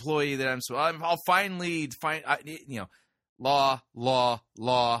the employee that I'm supposed. I'll finally find, law.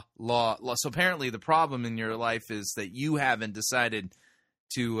 So apparently, the problem in your life is that you haven't decided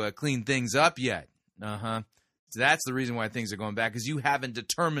to clean things up yet. So that's the reason why things are going back, because you haven't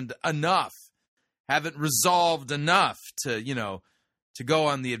determined enough, haven't resolved enough to go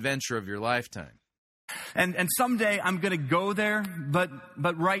on the adventure of your lifetime. And someday I'm going to go there, but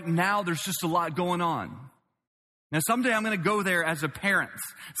right now there's just a lot going on. Now, someday I'm going to go there as a parent.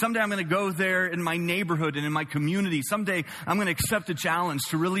 Someday I'm going to go there in my neighborhood and in my community. Someday I'm going to accept a challenge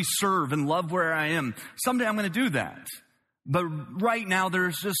to really serve and love where I am. Someday I'm going to do that. But right now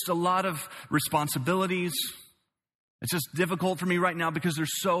there's just a lot of responsibilities. It's just difficult for me right now because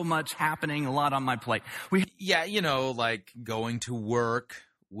there's so much happening, a lot on my plate. Like going to work,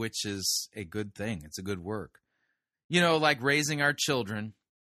 which is a good thing. It's a good work. Like raising our children,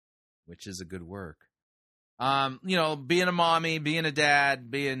 which is a good work. Being a mommy, being a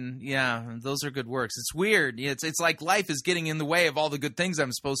dad, those are good works. It's weird. It's like life is getting in the way of all the good things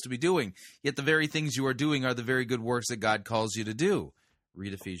I'm supposed to be doing. Yet the very things you are doing are the very good works that God calls you to do.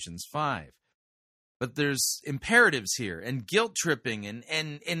 Read Ephesians 5. But there's imperatives here and guilt tripping, and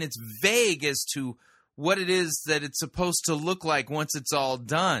it's vague as to what it is that it's supposed to look like once it's all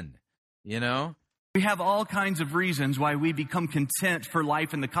done, We have all kinds of reasons why we become content for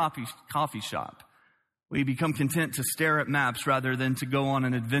life in the coffee shop. We become content to stare at maps rather than to go on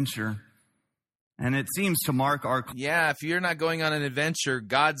an adventure. And it seems to mark our... Yeah, if you're not going on an adventure,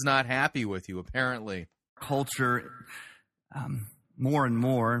 God's not happy with you, apparently. Culture, more and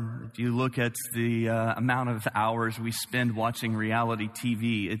more, if you look at the amount of hours we spend watching reality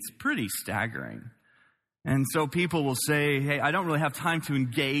TV, it's pretty staggering. And so people will say, hey, I don't really have time to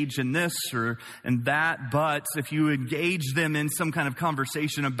engage in this or in that, but if you engage them in some kind of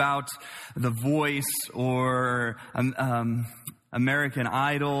conversation about The Voice or American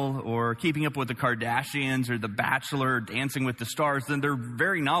Idol or Keeping Up with the Kardashians or The Bachelor or Dancing with the Stars, then they're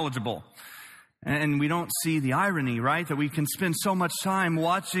very knowledgeable. And we don't see the irony, right? That we can spend so much time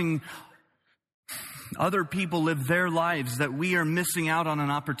watching other people live their lives that we are missing out on an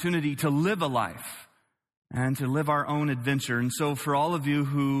opportunity to live a life and to live our own adventure. And so for all of you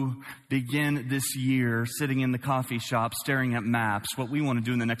who begin this year sitting in the coffee shop staring at maps, what we want to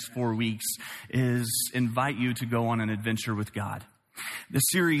do in the next 4 weeks is invite you to go on an adventure with God. The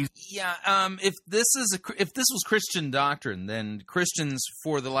series... Yeah, if this was Christian doctrine, then Christians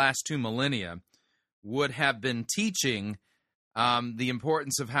for the last 2 millennia would have been teaching the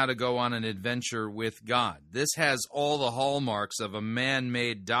importance of how to go on an adventure with God. This has all the hallmarks of a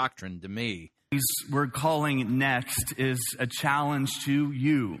man-made doctrine to me. We're calling next is a challenge to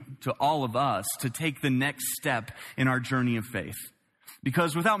you, to all of us, to take the next step in our journey of faith.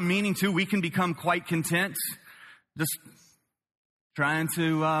 Because without meaning to, we can become quite content, just trying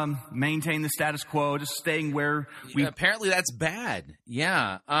to maintain the status quo, just staying where we... Apparently that's bad.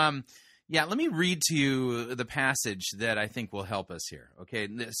 Yeah. Let me read to you the passage that I think will help us here. Okay,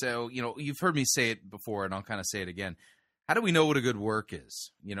 so, you've heard me say it before, and I'll kind of say it again. How do we know what a good work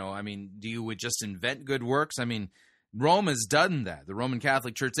is? Do you just invent good works? Rome has done that. The Roman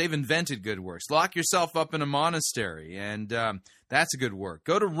Catholic Church, they've invented good works. Lock yourself up in a monastery, and that's a good work.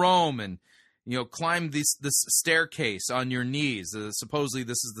 Go to Rome and, climb this staircase on your knees. Supposedly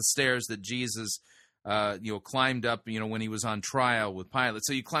this is the stairs that Jesus, climbed up, when he was on trial with Pilate.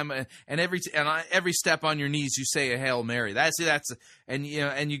 So you climb, and every step on your knees, you say a Hail Mary. And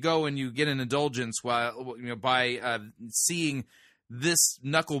you go and you get an indulgence by seeing this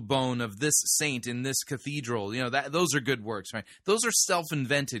knuckle bone of this saint in this cathedral. Those are good works, right? Those are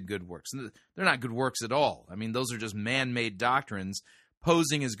self-invented good works. They're not good works at all. Those are just man-made doctrines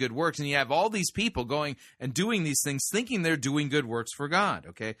posing as good works, and you have all these people going and doing these things thinking they're doing good works for God,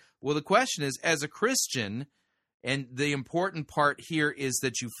 okay? Well, the question is, as a Christian, and the important part here is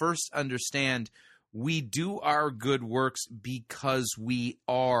that you first understand we do our good works because we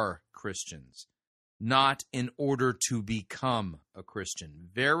are Christians, not in order to become a Christian.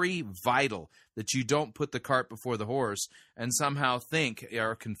 Very vital that you don't put the cart before the horse and somehow think,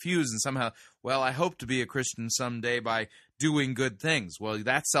 or confused and somehow, well, I hope to be a Christian someday by doing good things. Well,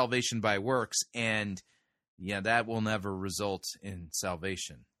 that's salvation by works, and that will never result in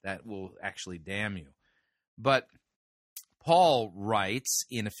salvation. That will actually damn you. But Paul writes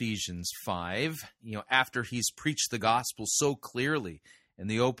in Ephesians 5, after he's preached the gospel so clearly in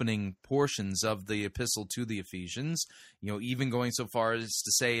the opening portions of the epistle to the Ephesians, even going so far as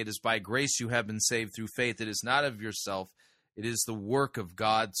to say, it is by grace you have been saved through faith. It is not of yourself. It is the work of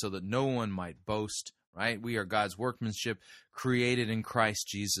God, so that no one might boast, right? We are God's workmanship, created in Christ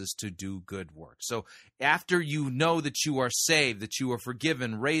Jesus to do good work. So after you know that you are saved, that you are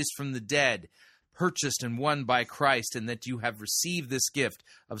forgiven, raised from the dead, purchased and won by Christ, and that you have received this gift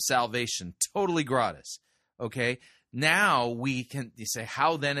of salvation, totally gratis, okay? Now you say,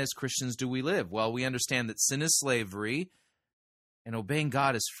 how then as Christians do we live? Well, we understand that sin is slavery and obeying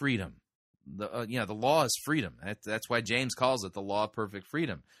God is freedom. The law is freedom. That's why James calls it the law of perfect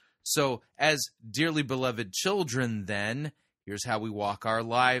freedom. So as dearly beloved children, then, here's how we walk our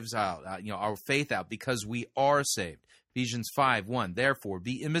lives out, our faith out, because we are saved. Ephesians 5:1, therefore,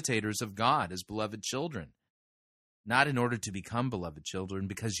 be imitators of God as beloved children, not in order to become beloved children,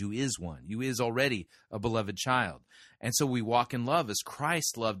 because you is one. You is already a beloved child. And so we walk in love as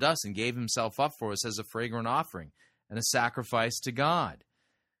Christ loved us and gave himself up for us as a fragrant offering and a sacrifice to God.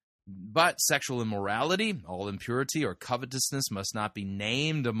 But sexual immorality, all impurity or covetousness must not be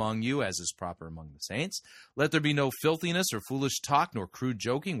named among you, as is proper among the saints. Let there be no filthiness or foolish talk, nor crude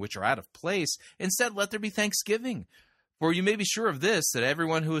joking, which are out of place. Instead, let there be thanksgiving. For you may be sure of this, that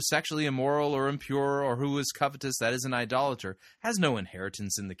everyone who is sexually immoral or impure, or who is covetous, that is an idolater, has no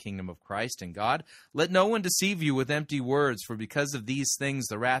inheritance in the kingdom of Christ and God. Let no one deceive you with empty words, for because of these things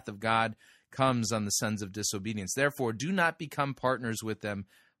the wrath of God comes on the sons of disobedience. Therefore, do not become partners with them.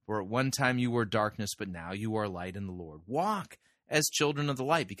 For at one time you were darkness, but now you are light in the Lord. Walk as children of the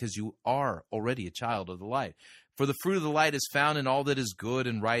light, because you are already a child of the light. For the fruit of the light is found in all that is good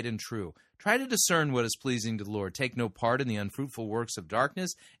and right and true. Try to discern what is pleasing to the Lord. Take no part in the unfruitful works of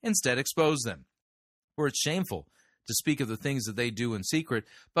darkness. Instead, expose them. For it's shameful to speak of the things that they do in secret.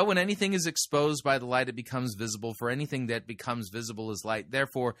 But when anything is exposed by the light, it becomes visible. For anything that becomes visible is light.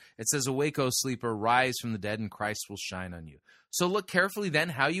 Therefore, it says, Awake, O sleeper, rise from the dead, and Christ will shine on you. So look carefully then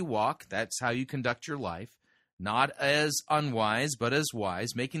how you walk. That's how you conduct your life. Not as unwise, but as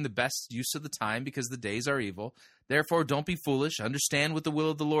wise, making the best use of the time, because the days are evil. Therefore, don't be foolish. Understand what the will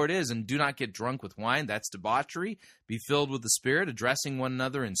of the Lord is, and do not get drunk with wine. That's debauchery. Be filled with the Spirit, addressing one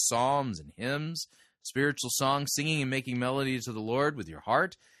another in psalms and hymns, spiritual songs, singing and making melody to the Lord with your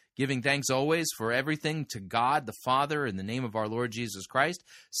heart, giving thanks always for everything to God the Father in the name of our Lord Jesus Christ,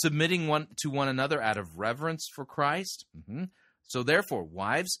 submitting one to one another out of reverence for Christ. So therefore,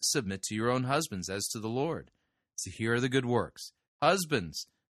 wives, submit to your own husbands as to the Lord. So here are the good works. Husbands,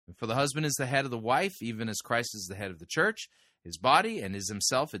 for the husband is the head of the wife, even as Christ is the head of the church, his body, and is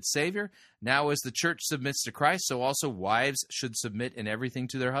himself its Savior. Now as the church submits to Christ, so also wives should submit in everything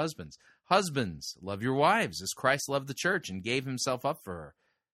to their husbands. Husbands, love your wives, as Christ loved the church and gave himself up for her,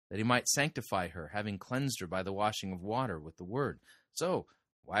 that he might sanctify her, having cleansed her by the washing of water with the word. So,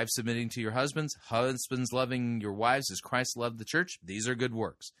 wives submitting to your husbands, husbands loving your wives as Christ loved the church, these are good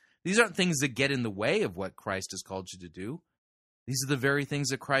works. These aren't things that get in the way of what Christ has called you to do. These are the very things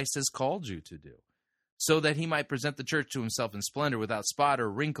that Christ has called you to do, so that he might present the church to himself in splendor, without spot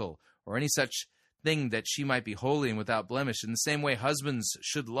or wrinkle, or any such thing, that she might be holy and without blemish. In the same way, husbands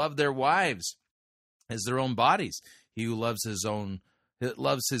should love their wives as their own bodies. He who loves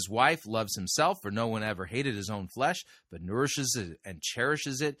his wife loves himself, for no one ever hated his own flesh, but nourishes it and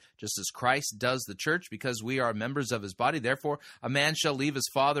cherishes it, just as Christ does the church, because we are members of his body. Therefore, a man shall leave his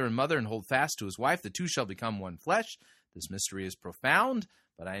father and mother and hold fast to his wife. The two shall become one flesh. This mystery is profound,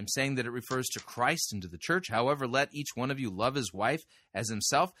 but I am saying that it refers to Christ and to the church. However, let each one of you love his wife as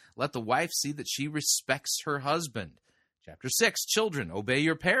himself. Let the wife see that she respects her husband. Chapter 6, children, obey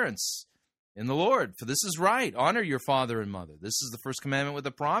your parents in the Lord, for this is right. Honor your father and mother. This is the first commandment with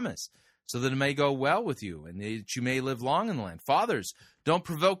a promise, so that it may go well with you, and that you may live long in the land. Fathers, don't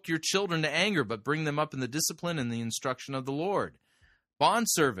provoke your children to anger, but bring them up in the discipline and the instruction of the Lord.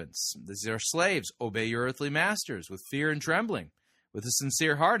 Bondservants, these are slaves, obey your earthly masters with fear and trembling, with a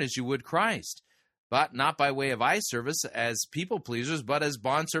sincere heart as you would Christ, but not by way of eye service as people pleasers, but as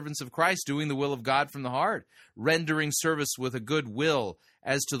bondservants of Christ, doing the will of God from the heart, rendering service with a good will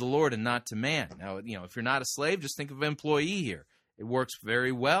as to the Lord and not to man. Now, if you're not a slave, just think of an employee here. It works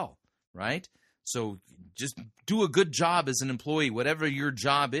very well, right? So just do a good job as an employee, whatever your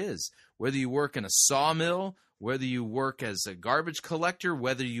job is, whether you work in a sawmill, whether you work as a garbage collector,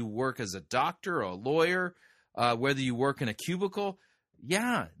 whether you work as a doctor or a lawyer, whether you work in a cubicle.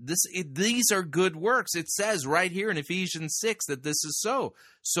 Yeah, these are good works. It says right here in Ephesians 6 that this is so.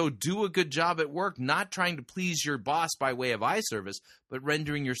 So do a good job at work, not trying to please your boss by way of eye service, but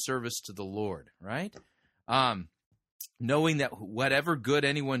rendering your service to the Lord, right? Knowing that whatever good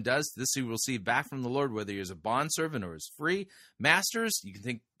anyone does, this he will receive back from the Lord, whether he is a bondservant or is free. Masters, you can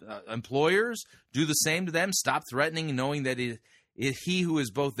think employers, do the same to them. Stop threatening, knowing that he who is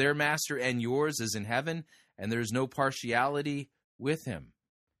both their master and yours is in heaven, and there is no partiality with him.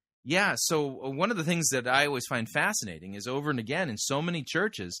 Yeah, so one of the things that I always find fascinating is over and again in so many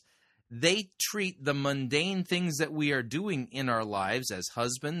churches, they treat the mundane things that we are doing in our lives as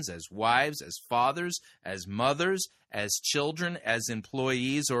husbands, as wives, as fathers, as mothers, as children, as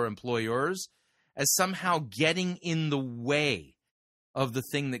employees or employers, as somehow getting in the way of the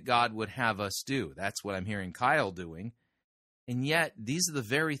thing that God would have us do. That's what I'm hearing Kyle doing. And yet, these are the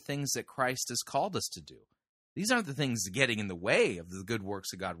very things that Christ has called us to do. These aren't the things getting in the way of the good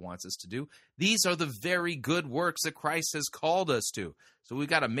works that God wants us to do. These are the very good works that Christ has called us to. So we've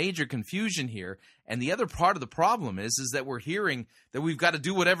got a major confusion here. And the other part of the problem is that we're hearing that we've got to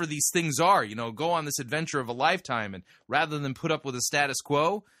do whatever these things are, go on this adventure of a lifetime. And rather than put up with the status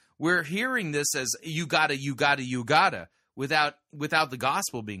quo, we're hearing this as you gotta, without the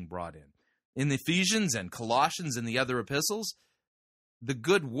gospel being brought in. In Ephesians and Colossians and the other epistles, The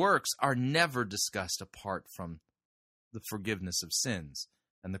good works are never discussed apart from the forgiveness of sins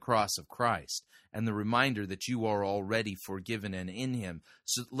and the cross of Christ and the reminder that you are already forgiven and in him,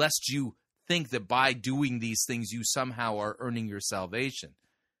 so lest you think that by doing these things you somehow are earning your salvation.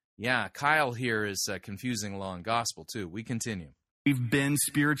 Yeah, Kyle here is confusing law and gospel too. We continue. We've been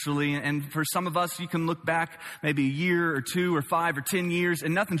spiritually, and for some of us, you can look back maybe a year or 2 or 5 or 10 years,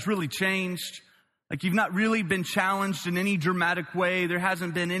 and nothing's really changed. Like you've not really been challenged in any dramatic way. There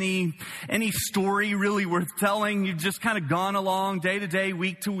hasn't been any story really worth telling. You've just kind of gone along day to day,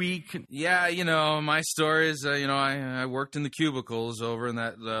 week to week. Yeah, my story is, I worked in the cubicles over in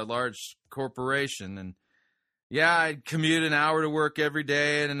that large corporation, and yeah, I'd commute an hour to work every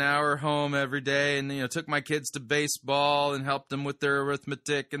day and an hour home every day, and took my kids to baseball and helped them with their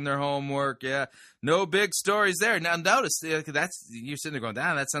arithmetic and their homework. Yeah, no big stories there. Now notice that's you're sitting there going,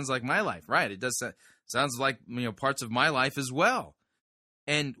 that sounds like my life, right? It does sounds like parts of my life as well.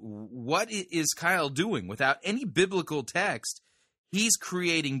 And what is Kyle doing? Without any biblical text, he's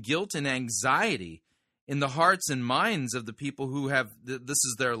creating guilt and anxiety in the hearts and minds of the people who have this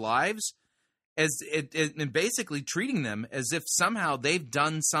is their lives. And basically treating them as if somehow they've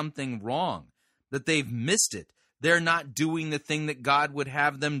done something wrong, that they've missed it. They're not doing the thing that God would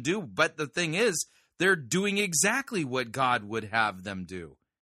have them do. But the thing is, they're doing exactly what God would have them do.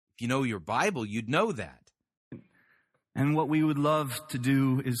 If you know your Bible, you'd know that. And what we would love to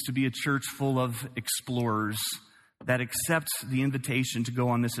do is to be a church full of explorers that accepts the invitation to go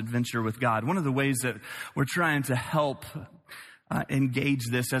on this adventure with God. One of the ways that we're trying to help engage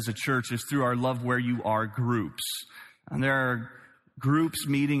this as a church is through our Love Where You Are groups. And there are groups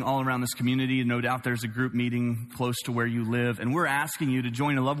meeting all around this community. No doubt there's a group meeting close to where you live. And we're asking you to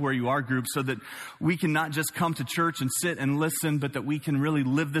join a Love Where You Are group so that we can not just come to church and sit and listen, but that we can really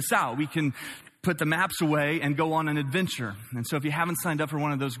live this out. We can put the maps away and go on an adventure. And so if you haven't signed up for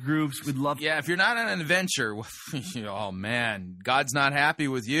one of those groups, we'd love... Yeah, if you're not on an adventure, oh man, God's not happy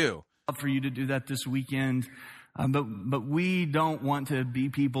with you. I'd love for you to do that this weekend. But we don't want to be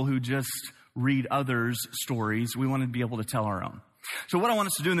people who just read others' stories. We want to be able to tell our own. So what I want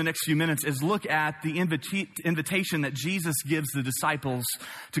us to do in the next few minutes is look at the invitation that Jesus gives the disciples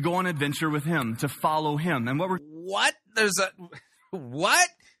to go on an adventure with him, to follow him. And what we're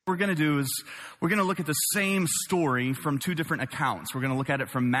going to do is we're going to look at the same story from 2 different accounts. We're going to look at it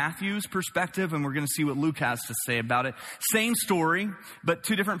from Matthew's perspective, and we're going to see what Luke has to say about it. Same story, but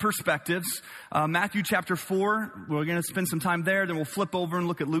 2 different perspectives. Matthew chapter 4, we're going to spend some time there. Then we'll flip over and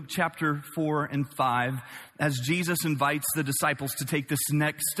look at Luke chapter 4 and 5 as Jesus invites the disciples to take this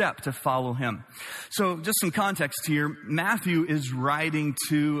next step to follow him. So just some context here. Matthew is writing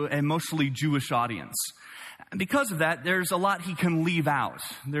to a mostly Jewish audience. And because of that, there's a lot he can leave out.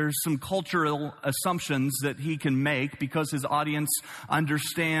 There's some cultural assumptions that he can make because his audience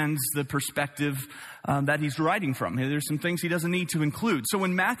understands the perspective that he's writing from. There's some things he doesn't need to include. So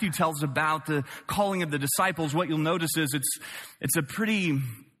when Matthew tells about the calling of the disciples, what you'll notice is it's a pretty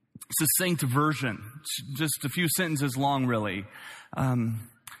succinct version. It's just a few sentences long, really. And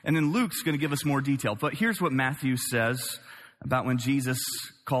then Luke's going to give us more detail. But here's what Matthew says about when Jesus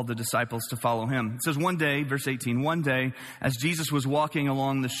called the disciples to follow him. It says, one day, verse 18, one day, as Jesus was walking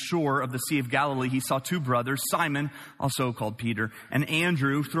along the shore of the Sea of Galilee, he saw 2 brothers, Simon, also called Peter, and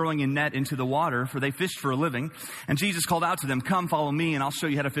Andrew, throwing a net into the water, for they fished for a living. And Jesus called out to them, "Come, follow me, and I'll show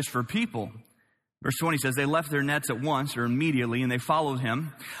you how to fish for people." Verse 20 says, they left their nets at once, or immediately, and they followed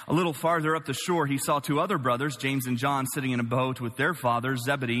him. A little farther up the shore, he saw 2 other brothers, James and John, sitting in a boat with their father,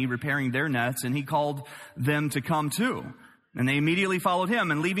 Zebedee, repairing their nets, and he called them to come too. And they immediately followed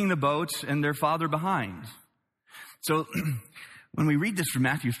him, and leaving the boat and their father behind. So when we read this from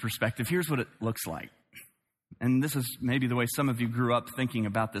Matthew's perspective, here's what it looks like. And this is maybe the way some of you grew up thinking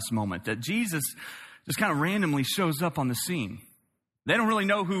about this moment, that Jesus just kind of randomly shows up on the scene. They don't really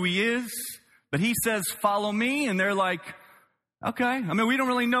know who he is, but he says, "Follow me." And they're like, okay. I mean, we don't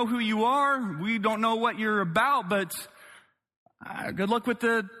really know who you are. We don't know what you're about, but good luck with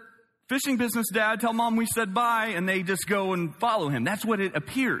the fishing business, Dad. Tell Mom we said bye. And they just go and follow him. That's what it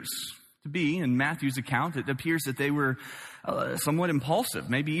appears to be in Matthew's account. It appears that they were somewhat impulsive,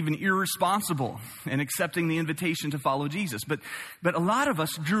 maybe even irresponsible in accepting the invitation to follow Jesus. But a lot of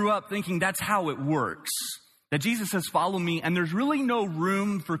us grew up thinking that's how it works. That Jesus says, "Follow me," and there's really no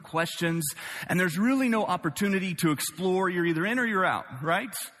room for questions, and there's really no opportunity to explore. You're either in or you're out,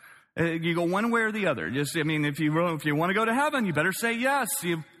 right? You go one way or the other. If you want to go to heaven, you better say yes.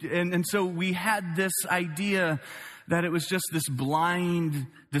 And so we had this idea that it was just this blind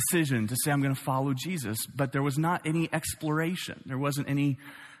decision to say, I'm going to follow Jesus. But there was not any exploration. There wasn't any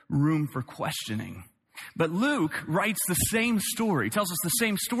room for questioning. But Luke writes the same story, tells us the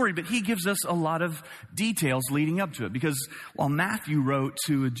same story, but he gives us a lot of details leading up to it. Because while Matthew wrote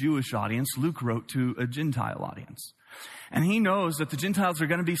to a Jewish audience, Luke wrote to a Gentile audience. And he knows that the Gentiles are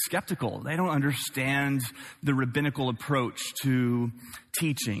going to be skeptical. They don't understand the rabbinical approach to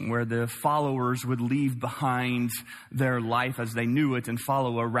teaching, where the followers would leave behind their life as they knew it and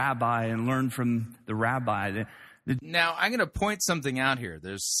follow a rabbi and learn from the rabbi. Now, I'm going to point something out here.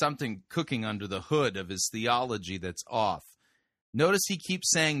 There's something cooking under the hood of his theology that's off. Notice he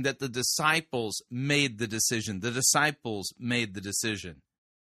keeps saying that the disciples made the decision. The disciples made the decision.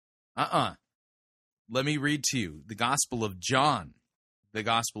 Let me read to you the Gospel of John. The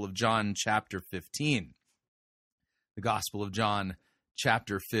Gospel of John, chapter 15. The Gospel of John,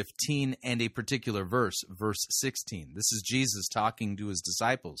 chapter 15, and a particular verse, verse 16. This is Jesus talking to his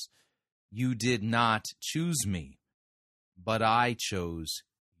disciples. You did not choose me, but I chose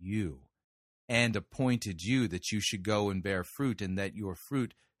you, and appointed you that you should go and bear fruit, and that your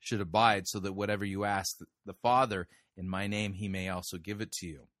fruit should abide, so that whatever you ask the Father in my name, he may also give it to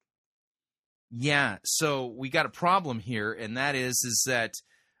you. Yeah, so we got a problem here, and that is that,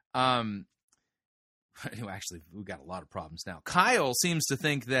 actually, we've got a lot of problems now. Kyle seems to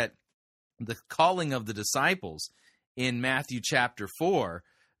think that the calling of the disciples in Matthew chapter 4,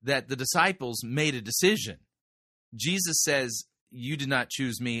 that the disciples made a decision. Jesus says, you did not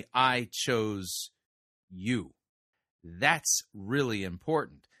choose me, I chose you. That's really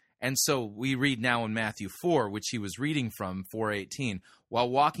important. And so we read now in Matthew 4, which he was reading from, 4:18, while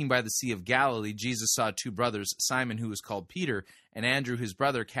walking by the Sea of Galilee, Jesus saw two brothers, Simon, who was called Peter, and Andrew, his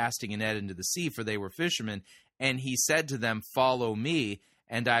brother, casting a net into the sea, for they were fishermen. And he said to them, follow me,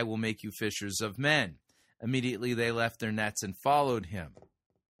 and I will make you fishers of men. Immediately they left their nets and followed him.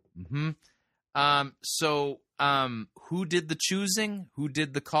 Who did the choosing? Who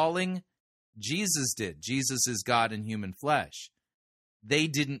did the calling? Jesus did. Jesus is God in human flesh. They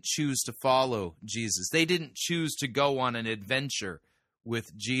didn't choose to follow Jesus. They didn't choose to go on an adventure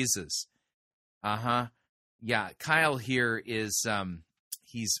with Jesus. Yeah, Kyle here is,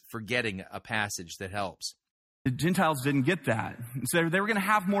 he's forgetting a passage that helps. The Gentiles didn't get that. So they were going to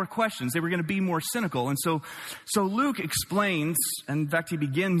have more questions. They were going to be more cynical. And so Luke explains, and in fact, he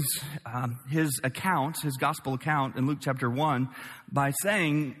begins his account, his gospel account in Luke chapter 1 by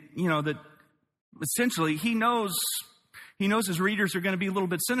saying, that essentially he knows his readers are going to be a little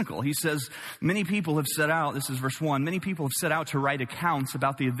bit cynical. He says, many people have set out, this is verse 1, many people have set out to write accounts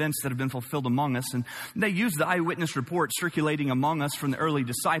about the events that have been fulfilled among us. And they use the eyewitness report circulating among us from the early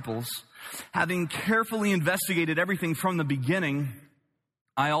disciples. Having carefully investigated everything from the beginning,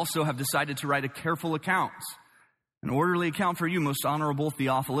 I also have decided to write a careful account, an orderly account for you, most honorable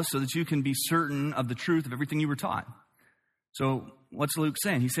Theophilus, so that you can be certain of the truth of everything you were taught. So what's Luke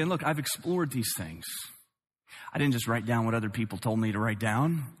saying? He's saying, look, I've explored these things. I didn't just write down what other people told me to write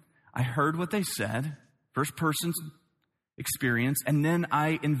down. I heard what they said, first person experience, and then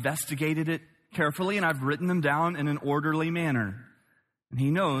I investigated it carefully, and I've written them down in an orderly manner. And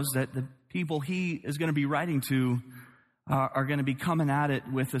he knows that the people he is going to be writing to are going to be coming at it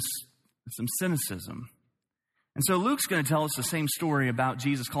with some cynicism. And so Luke's going to tell us the same story about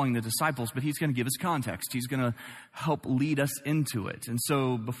Jesus calling the disciples, but he's going to give us context. He's going to help lead us into it. And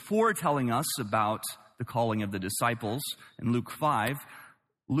so before telling us about the calling of the disciples in Luke 5,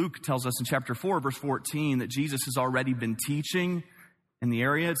 Luke tells us in chapter 4, verse 14, that Jesus has already been teaching in the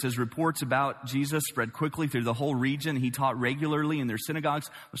area. It says reports about Jesus spread quickly through the whole region. He taught regularly in their synagogues,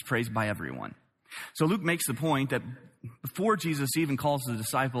 was praised by everyone. So Luke makes the point that before Jesus even calls the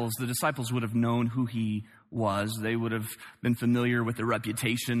disciples would have known who he was. They would have been familiar with the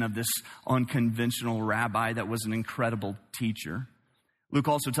reputation of this unconventional rabbi that was an incredible teacher. Luke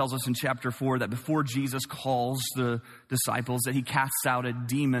also tells us in chapter 4 that before Jesus calls the disciples that he casts out a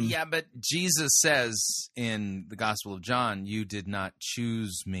demon. Yeah, but Jesus says in the Gospel of John, you did not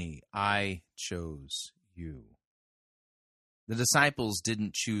choose me, I chose you. The disciples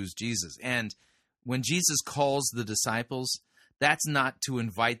didn't choose Jesus. And when Jesus calls the disciples, that's not to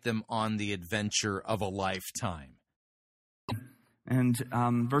invite them on the adventure of a lifetime. And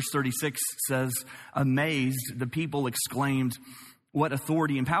verse 36 says, amazed, the people exclaimed, what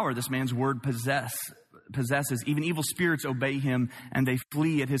authority and power this man's word possesses. Even evil spirits obey him, and they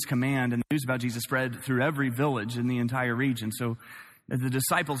flee at his command. And the news about Jesus spread through every village in the entire region. So the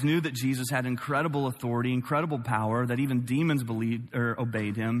disciples knew that Jesus had incredible authority, incredible power, that even demons believed or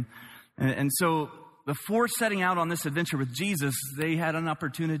obeyed him. And so before setting out on this adventure with Jesus, they had an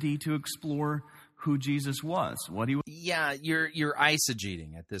opportunity to explore who Jesus was, what he was. Yeah, you're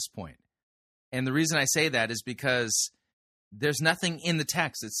eisegeting at this point. And the reason I say that is because There's nothing in the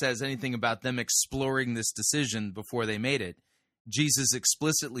text that says anything about them exploring this decision before they made it. Jesus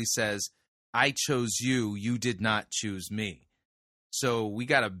explicitly says, I chose you, you did not choose me. So we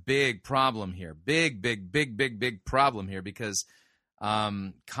got a big problem here. Big problem here, because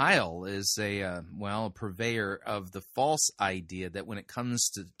Kyle is a purveyor of the false idea that when it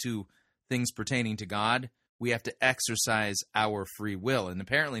comes to things pertaining to God, we have to exercise our free will. And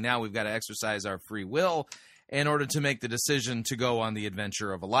apparently now we've got to exercise our free will in order to make the decision to go on the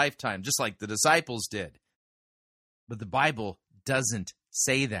adventure of a lifetime, just like the disciples did. But the Bible doesn't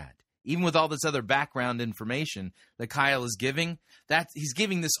say that. Even with all this other background information that Kyle is giving, that he's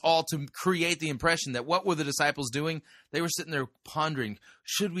giving this all to create the impression that what were the disciples doing? They were sitting there pondering,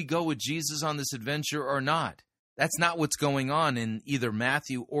 should we go with Jesus on this adventure or not? That's not what's going on in either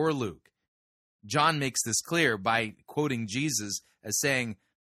Matthew or Luke. John makes this clear by quoting Jesus as saying,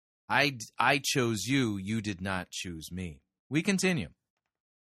 I chose you, you did not choose me. We continue.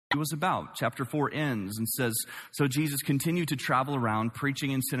 It was about. Chapter 4 ends and says, so Jesus continued to travel around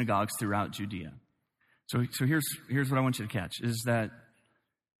preaching in synagogues throughout Judea. So here's what I want you to catch, is that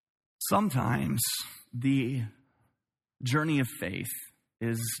sometimes the journey of faith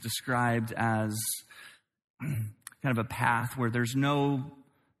is described as kind of a path where there's no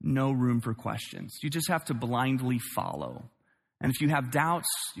room for questions. You just have to blindly follow. And if you have doubts,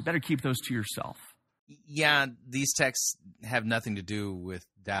 you better keep those to yourself. Yeah, these texts have nothing to do with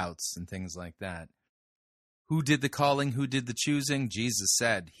doubts and things like that. Who did the calling? Who did the choosing? Jesus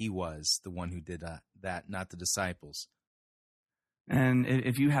said he was the one who did that, not the disciples. And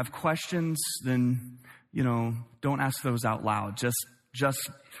if you have questions, then, don't ask those out loud. Just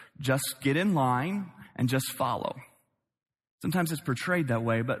get in line and just follow. Sometimes it's portrayed that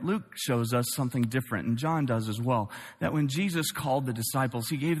way, but Luke shows us something different, and John does as well, that when Jesus called the disciples,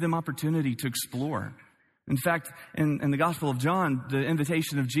 he gave them opportunity to explore. In fact, in the Gospel of John, the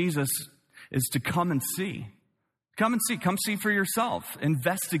invitation of Jesus is to come and see. Come see for yourself.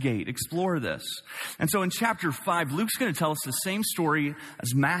 Investigate, explore this. And so in chapter 5, Luke's going to tell us the same story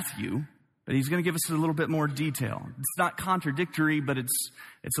as Matthew, but he's going to give us a little bit more detail. It's not contradictory, but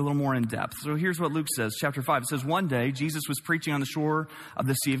it's a little more in depth. So here's what Luke says, chapter 5. It says, one day, Jesus was preaching on the shore of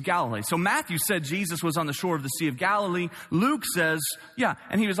the Sea of Galilee. So Matthew said Jesus was on the shore of the Sea of Galilee. Luke says, yeah,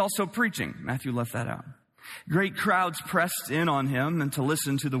 and he was also preaching. Matthew left that out. Great crowds pressed in on him and to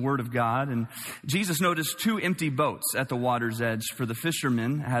listen to the word of God. And Jesus noticed 2 empty boats at the water's edge, for the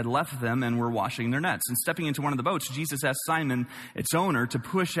fishermen had left them and were washing their nets. And stepping into one of the boats, Jesus asked Simon, its owner, to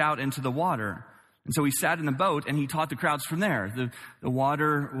push out into the water. And so he sat in the boat and he taught the crowds from there. The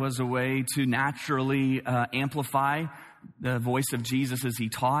water was a way to naturally amplify the voice of Jesus as he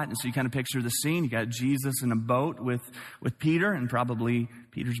taught. And so you kind of picture the scene. You got Jesus in a boat with Peter and probably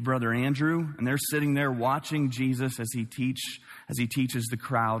Peter's brother Andrew. And they're sitting there watching Jesus as he teaches the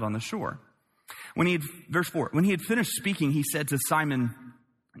crowd on the shore. Verse 4, when he had finished speaking, he said to Simon,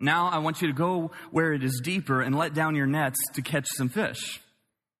 now I want you to go where it is deeper and let down your nets to catch some fish.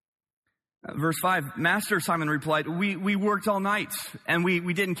 Verse 5, Master, Simon replied, we worked all night and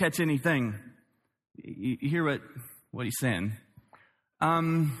we didn't catch anything. You hear what he's saying?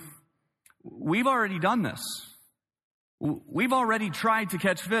 We've already done this. We've already tried to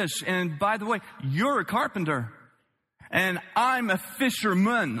catch fish. And by the way, you're a carpenter and I'm a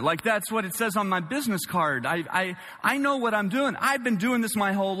fisherman. Like that's what it says on my business card. I know what I'm doing. I've been doing this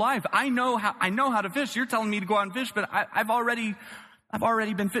my whole life. I know how to fish. You're telling me to go out and fish, but I've already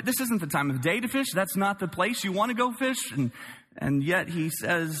been fit. This isn't the time of day to fish. That's not the place you want to go fish. And yet he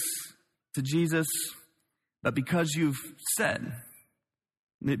says to Jesus, but because you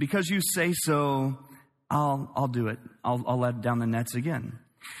say so, I'll do it. I'll let down the nets again.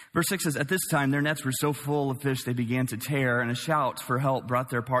 Verse 6 says, at this time, their nets were so full of fish, they began to tear, and a shout for help brought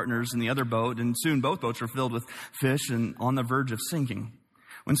their partners in the other boat, and soon both boats were filled with fish and on the verge of sinking.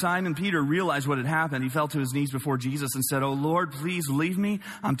 When Simon Peter realized what had happened, he fell to his knees before Jesus and said, "Oh Lord, please leave me.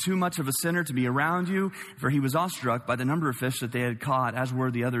 I'm too much of a sinner to be around you." For he was awestruck by the number of fish that they had caught, as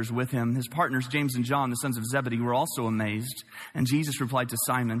were the others with him. His partners, James and John, the sons of Zebedee, were also amazed. And Jesus replied to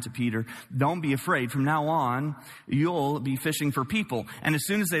Simon, to Peter, "Don't be afraid. From now on, you'll be fishing for people." And as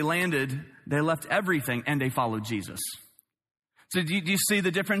soon as they landed, they left everything and they followed Jesus. So do you see the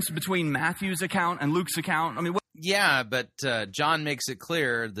difference between Matthew's account and Luke's account? I mean, yeah, but John makes it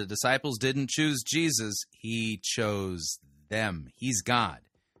clear the disciples didn't choose Jesus. He chose them. He's God.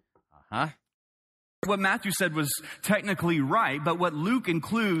 What Matthew said was technically right, but what Luke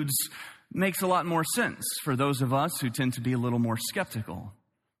includes makes a lot more sense for those of us who tend to be a little more skeptical.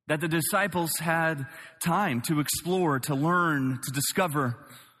 That the disciples had time to explore, to learn, to discover.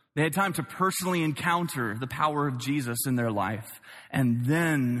 They had time to personally encounter the power of Jesus in their life. And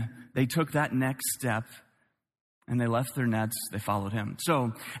then they took that next step and they left their nets. They followed him.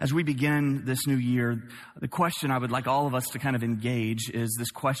 So as we begin this new year, the question I would like all of us to kind of engage is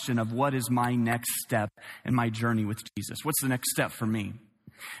this question of what is my next step in my journey with Jesus? What's the next step for me?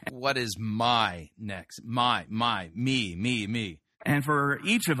 What is my next? Me. And for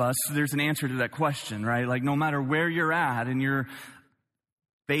each of us, there's an answer to that question, right? Like no matter where you're at in your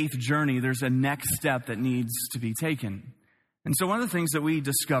faith journey, there's a next step that needs to be taken. And so one of the things that we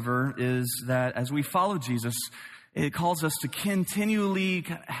discover is that as we follow Jesus, it calls us to continually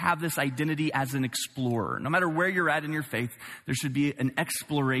have this identity as an explorer. No matter where you're at in your faith, there should be an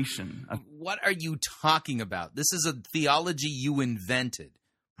exploration. What are you talking about? This is a theology you invented.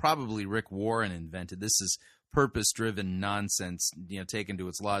 Probably Rick Warren invented. This is purpose-driven nonsense, taken to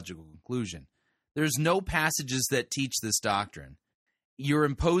its logical conclusion. There's no passages that teach this doctrine. You're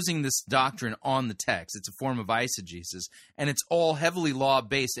imposing this doctrine on the text. It's a form of eisegesis, and it's all heavily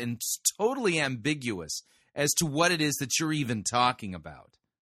law-based and totally ambiguous as to what it is that you're even talking about.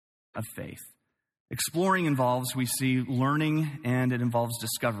 Of faith. Exploring involves, we see, learning, and it involves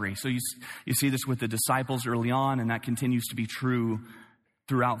discovery. So you see this with the disciples early on, and that continues to be true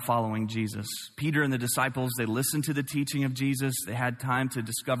throughout following Jesus. Peter and the disciples, they listened to the teaching of Jesus. They had time to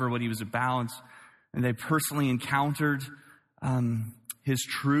discover what he was about, and they personally encountered his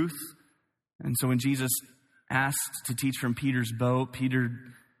truth. And so when Jesus asked to teach from Peter's boat, Peter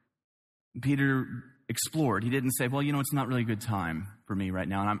explored. He didn't say, well, it's not really a good time for me right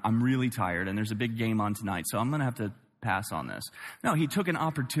now, and I'm really tired, and there's a big game on tonight, so I'm going to have to pass on this. No, he took an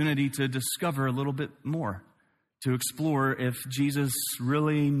opportunity to discover a little bit more, to explore if Jesus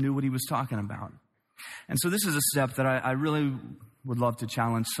really knew what he was talking about. And so this is a step that I really would love to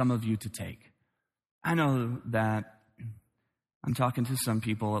challenge some of you to take. I know that I'm talking to some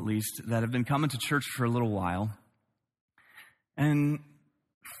people, at least, that have been coming to church for a little while, and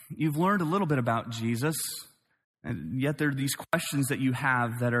you've learned a little bit about Jesus, and yet there are these questions that you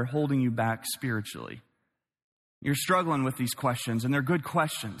have that are holding you back spiritually. You're struggling with these questions, and they're good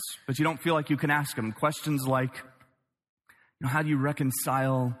questions, but you don't feel like you can ask them. Questions like, how do you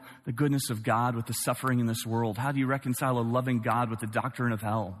reconcile the goodness of God with the suffering in this world? How do you reconcile a loving God with the doctrine of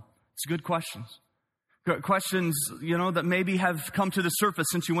hell? It's good questions. Questions, that maybe have come to the surface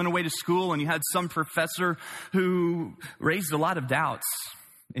since you went away to school and you had some professor who raised a lot of doubts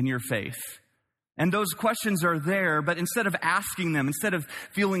in your faith. And those questions are there, but instead of asking them, instead of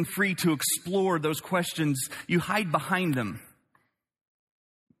feeling free to explore those questions, you hide behind them.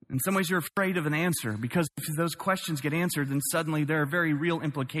 In some ways, you're afraid of an answer, because if those questions get answered, then suddenly there are very real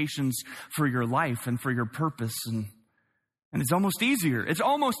implications for your life and for your purpose. And it's almost easier. It's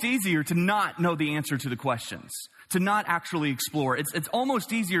almost easier to not know the answer to the questions, to not actually explore. It's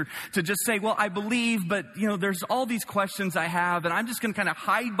almost easier to just say, well, I believe, but, there's all these questions I have, and I'm just going to kind of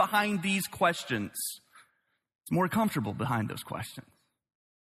hide behind these questions. It's more comfortable behind those questions.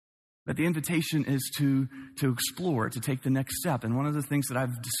 But the invitation is to explore, to take the next step. And one of the things that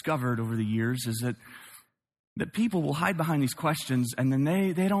I've discovered over the years is that people will hide behind these questions, and then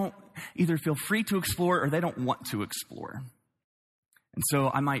they don't either feel free to explore or they don't want to explore. And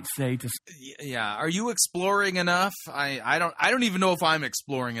so I might say to... Yeah, are you exploring enough? I don't even know if I'm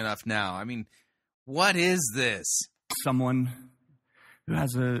exploring enough now. I mean, what is this? Someone who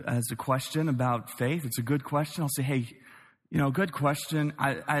has a question about faith, it's a good question. I'll say, hey, good question.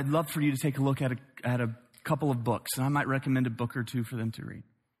 I'd love for you to take a look at a couple of books, and I might recommend a book or two for them to read.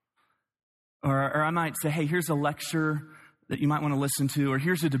 Or I might say, hey, here's a lecture that you might want to listen to, or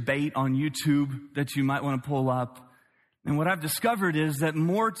here's a debate on YouTube that you might want to pull up. And what I've discovered is that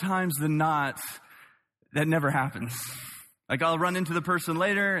more times than not, that never happens. Like I'll run into the person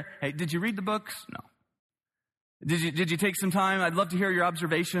later. Hey, did you read the books? No. Did you take some time? I'd love to hear your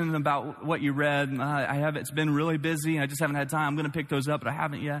observation about what you read. I have. It's been really busy. I just haven't had time. I'm going to pick those up, but I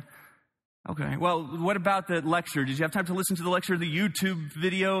haven't yet. Okay. Well, what about the lecture? Did you have time to listen to the lecture, the YouTube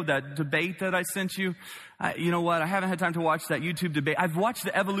video, that debate that I sent you? You know what? I haven't had time to watch that YouTube debate. I've watched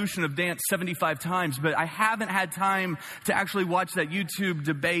The Evolution of Dance 75 times, but I haven't had time to actually watch that YouTube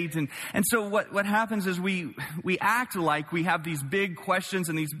debate. And so what happens is we act like we have these big questions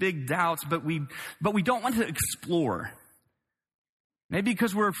and these big doubts, but we don't want to explore. Maybe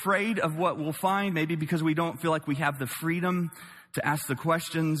because we're afraid of what we'll find, maybe because we don't feel like we have the freedom to ask the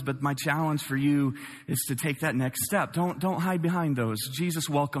questions, but my challenge for you is to take that next step. Don't hide behind those. Jesus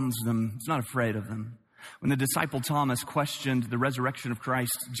welcomes them. He's not afraid of them. When the disciple Thomas questioned the resurrection of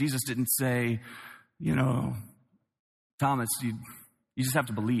Christ, Jesus didn't say, Thomas, you just have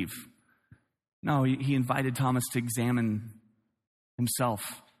to believe. No, he invited Thomas to examine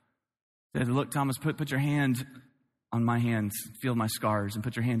himself, He said, look, Thomas, put your hand on my hands, feel my scars, and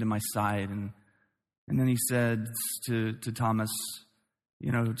put your hand in my side. And then he said to Thomas,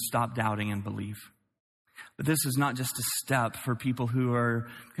 stop doubting and believe. But this is not just a step for people who are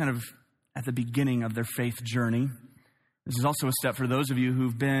kind of at the beginning of their faith journey. This is also a step for those of you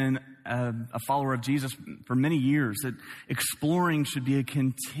who've been a follower of Jesus for many years, that exploring should be a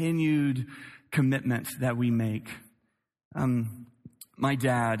continued commitment that we make. My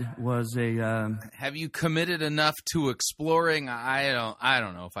dad was a... Have you committed enough to exploring? I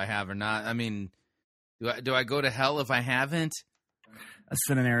don't know if I have or not. I mean, do I go to hell if I haven't? A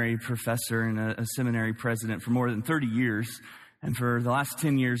seminary professor and a seminary president for more than 30 years. And for the last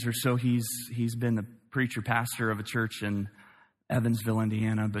 10 years or so, he's been the preacher pastor of a church in Evansville,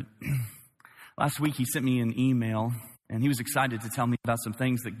 Indiana. But last week he sent me an email, and he was excited to tell me about some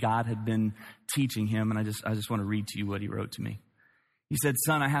things that God had been teaching him. And I just want to read to you what he wrote to me. He said,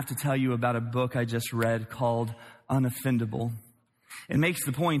 son, I have to tell you about a book I just read called Unoffendable. It makes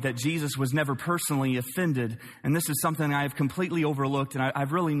the point that Jesus was never personally offended. And this is something I've completely overlooked and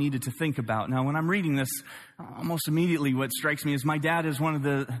I've really needed to think about. Now, when I'm reading this, almost immediately what strikes me is my dad is one of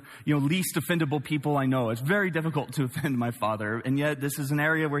the least offendable people I know. It's very difficult to offend my father. And yet this is an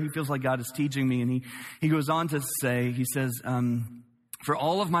area where he feels like God is teaching me. And he goes on to say, he says, for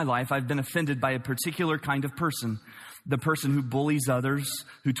all of my life, I've been offended by a particular kind of person. The person who bullies others,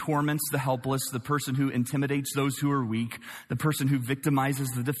 who torments the helpless, the person who intimidates those who are weak, the person who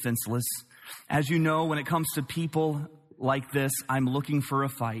victimizes the defenseless. As you know, when it comes to people like this, I'm looking for a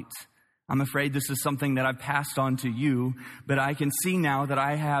fight. I'm afraid this is something that I've passed on to you, but I can see now that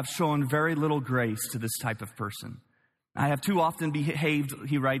I have shown very little grace to this type of person. I have too often behaved,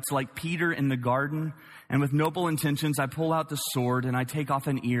 he writes, like Peter in the garden, and with noble intentions, I pull out the sword and I take off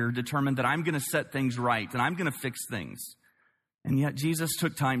an ear, determined that I'm going to set things right and I'm going to fix things. And yet Jesus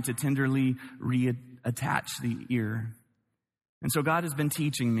took time to tenderly reattach the ear. And so God has been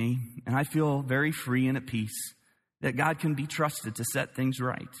teaching me, and I feel very free and at peace, that God can be trusted to set things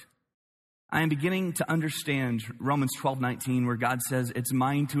right. I am beginning to understand Romans 12:19, where God says, it's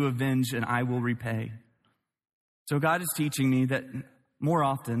mine to avenge and I will repay. So God is teaching me that more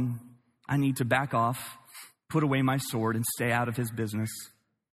often I need to back off, put away my sword, and stay out of his business.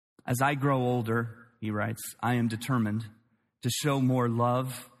 As I grow older, he writes, I am determined to show more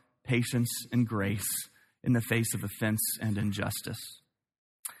love, patience, and grace in the face of offense and injustice.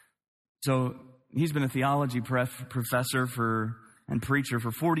 So he's been a theology professor and preacher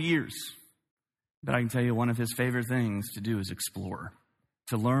for 40 years. But I can tell you one of his favorite things to do is explore,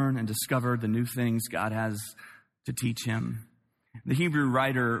 to learn and discover the new things God has to teach him. The Hebrew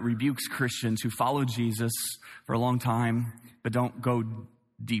writer rebukes Christians who follow Jesus for a long time but don't go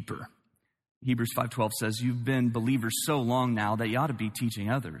deeper. Hebrews 5:12 says, you've been believers so long now that you ought to be teaching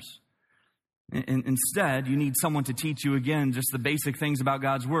others. Instead, you need someone to teach you again just the basic things about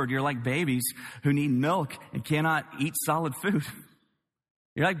God's word. You're like babies who need milk and cannot eat solid food.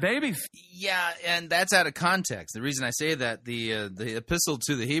 You're like babies. Yeah, and that's out of context. The reason I say that, the epistle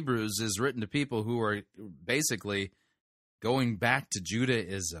to the Hebrews is written to people who are basically going back to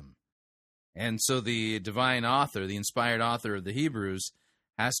Judaism. And so the divine author, the inspired author of the Hebrews,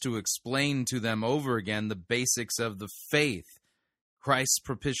 has to explain to them over again the basics of the faith, Christ's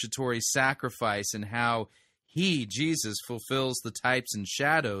propitiatory sacrifice, and how he, Jesus, fulfills the types and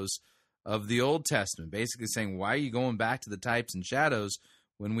shadows of the Old Testament. Basically saying, why are you going back to the types and shadows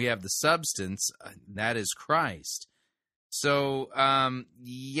when we have the substance, that is Christ? So,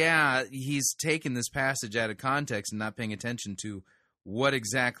 he's taken this passage out of context and not paying attention to what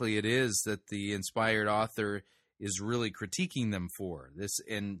exactly it is that the inspired author is really critiquing them for. This,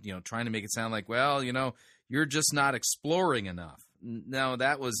 and, trying to make it sound like, well, you're just not exploring enough. No,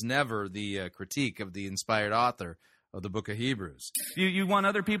 that was never the critique of the inspired author of the book of Hebrews. You want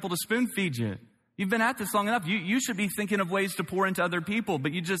other people to spoon feed you. You've been at this long enough. You should be thinking of ways to pour into other people,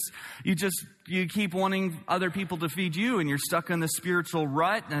 but you keep wanting other people to feed you, and you're stuck in the spiritual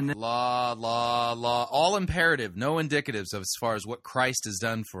rut. And law, all imperative, no indicatives as far as what Christ has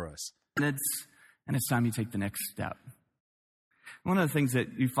done for us. And it's time you take the next step. One of the things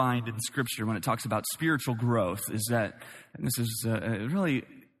that you find in Scripture when it talks about spiritual growth is that, and this is really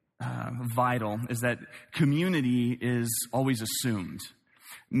vital, is that community is always assumed.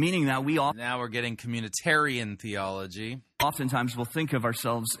 Meaning that now we're getting communitarian theology. Oftentimes we'll think of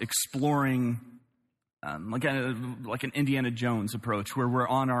ourselves exploring like an Indiana Jones approach where we're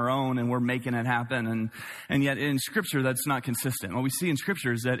on our own and we're making it happen. And yet in Scripture, that's not consistent. What we see in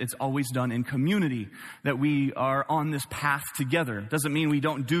Scripture is that it's always done in community, that we are on this path together. Doesn't mean we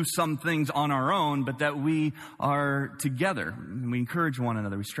don't do some things on our own, but that we are together. And we encourage one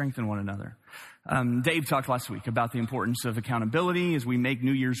another. We strengthen one another. Dave talked last week about the importance of accountability as we make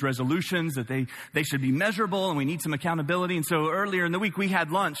New Year's resolutions, that they should be measurable and we need some accountability. And so earlier in the week, we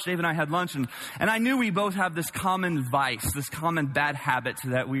had lunch. Dave and I had lunch, and I knew we both have this common vice, this common bad habit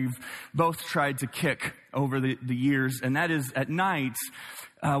that we've both tried to kick over the years. And that is at night,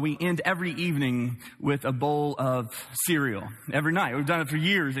 we end every evening with a bowl of cereal. Every night. We've done it for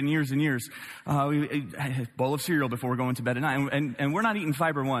years and years and years. A bowl of cereal before we're going to bed at night. And we're not eating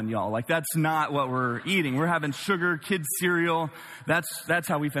Fiber One, y'all. Like, that's not what we're eating. We're having sugar, kids cereal. That's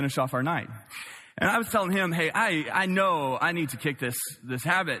how we finish off our night. And I was telling him, hey, I know I need to kick this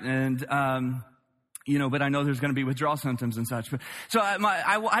habit. And, but I know there's going to be withdrawal symptoms and such. So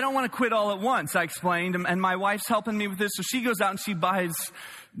I don't want to quit all at once, I explained. And my wife's helping me with this. So she goes out and she buys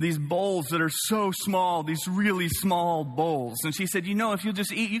these bowls that are so small, these really small bowls. And she said, if you'll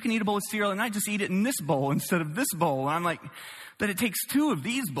just you can eat a bowl of cereal and I just eat it in this bowl instead of this bowl. And I'm like, but it takes 2 of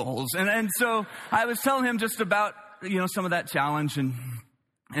these bowls. And so I was telling him just about, some of that challenge and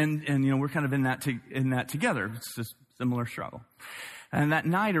we're kind of in that together. It's just a similar struggle. And that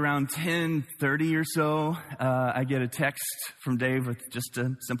night around 10:30 or so, I get a text from Dave with just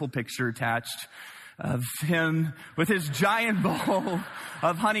a simple picture attached of him with his giant bowl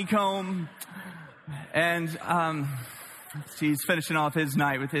of honeycomb. And he's finishing off his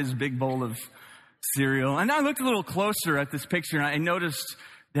night with his big bowl of cereal. And I looked a little closer at this picture and I noticed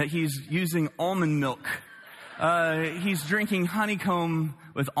that he's using almond milk. He's drinking honeycomb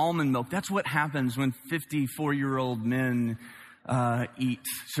with almond milk. That's what happens when 54-year-old men eat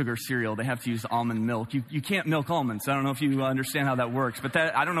sugar cereal. They have to use almond milk. You can't milk almonds. I don't know if you understand how that works, but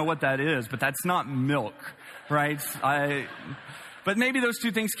I don't know what that is, but that's not milk, right? But maybe those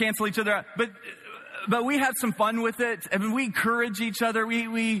two things cancel each other out. But we had some fun with it. I mean, we encourage each other.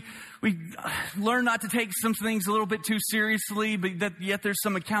 We learn not to take some things a little bit too seriously, but yet there's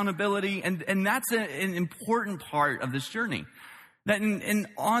some accountability, and that's an important part of this journey. That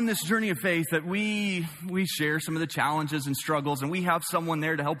on this journey of faith, that we share some of the challenges and struggles, and we have someone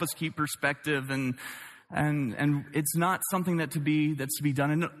there to help us keep perspective, and it's not something that's to be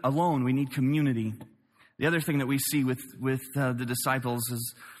done alone. We need community. The other thing that we see with the disciples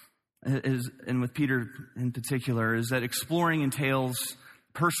is and with Peter in particular, is that exploring entails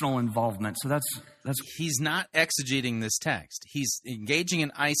personal involvement. So that's he's not exegeting this text. He's engaging in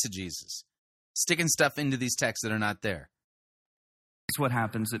eisegesis, sticking stuff into these texts that are not there. That's what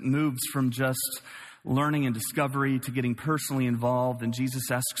happens. It moves from just learning and discovery to getting personally involved. And Jesus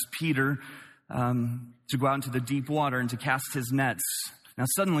asks Peter to go out into the deep water and to cast his nets. Now,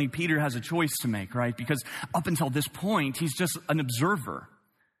 suddenly, Peter has a choice to make, right? Because up until this point, he's just an observer.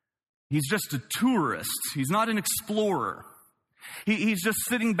 He's just a tourist. He's not an explorer. He's just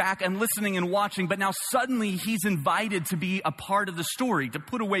sitting back and listening and watching, but now suddenly he's invited to be a part of the story, to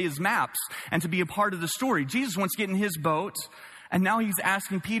put away his maps and to be a part of the story. Jesus wants to get in his boat, and now he's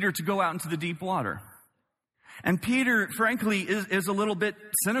asking Peter to go out into the deep water. And Peter, frankly, is a little bit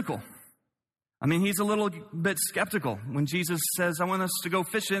cynical. I mean, he's a little bit skeptical when Jesus says, I want us to go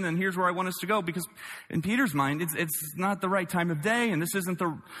fishing, and here's where I want us to go. Because in Peter's mind, it's not the right time of day, and this isn't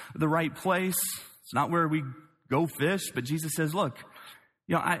the right place. It's not where we go fish. But Jesus says, look,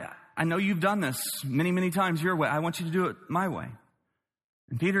 I know you've done this many, many times your way. I want you to do it my way.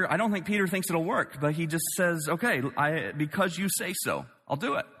 And Peter, I don't think Peter thinks it'll work, but he just says, okay, because you say so, I'll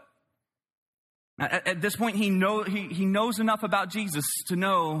do it. At this point, he knows enough about Jesus to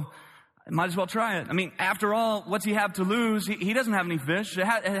know, might as well try it. I mean, after all, what's he have to lose? He doesn't have any fish. It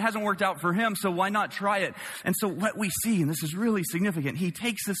hasn't worked out for him, so why not try it? And so what we see, and this is really significant, he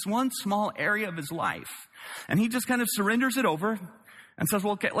takes this one small area of his life, and he just kind of surrenders it over and says,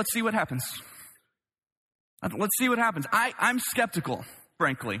 well, okay, let's see what happens. Let's see what happens. I'm skeptical,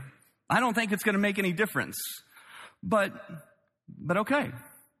 frankly. I don't think it's going to make any difference. But okay,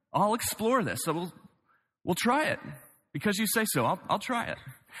 I'll explore this. So we'll try it. Because you say so, I'll try it.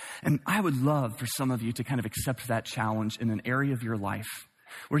 And I would love for some of you to kind of accept that challenge in an area of your life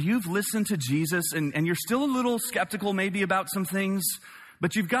where you've listened to Jesus and you're still a little skeptical maybe about some things,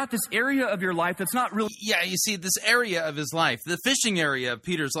 but you've got this area of your life that's not really... Yeah, you see, this area of his life, the fishing area of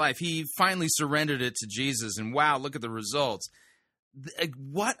Peter's life, he finally surrendered it to Jesus, and wow, look at the results.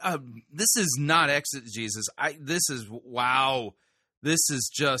 This is not exegesis. Wow, this is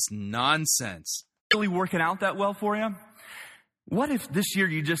just nonsense. Really working out that well for you? What if this year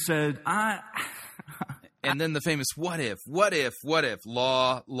you just said, And then the famous what if,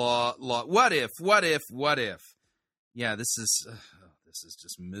 law, what if. Yeah, this is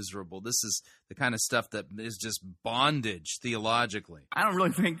just miserable. This is the kind of stuff that is just bondage theologically. I don't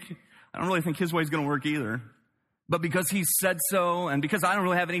really think his way is going to work either. But because he said so, and because I don't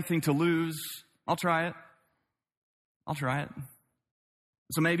really have anything to lose, I'll try it.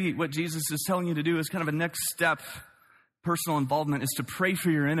 So maybe what Jesus is telling you to do is kind of a next step, personal involvement, is to pray for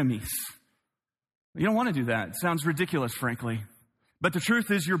your enemies. You don't want to do that. It sounds ridiculous, frankly. But the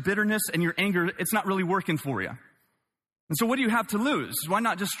truth is your bitterness and your anger, it's not really working for you. And so what do you have to lose? Why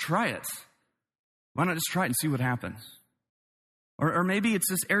not just try it? Why not just try it and see what happens? Or maybe it's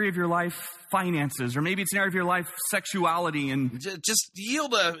this area of your life, finances, or maybe it's an area of your life, sexuality, and just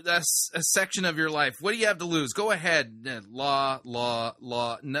yield a section of your life. What do you have to lose? Go ahead.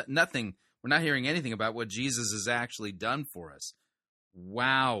 Law. Nothing. We're not hearing anything about what Jesus has actually done for us.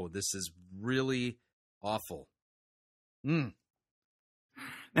 Wow, this is really awful. And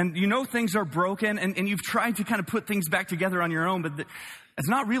you know things are broken, and you've tried to kind of put things back together on your own, but it's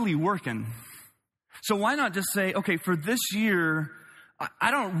not really working. So why not just say, okay, for this year,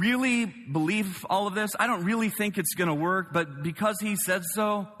 I don't really believe all of this. I don't really think it's going to work, but because he said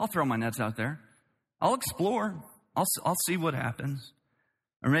so, I'll throw my nets out there. I'll explore. I'll see what happens.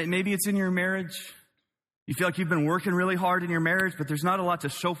 Or maybe it's in your marriage. You feel like you've been working really hard in your marriage, but there's not a lot to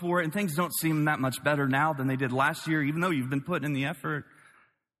show for it, and things don't seem that much better now than they did last year, even though you've been putting in the effort.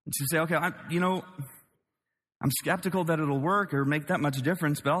 And so you say, okay, I'm skeptical that it'll work or make that much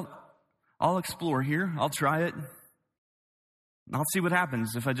difference, but I'll explore here. I'll try it. I'll see what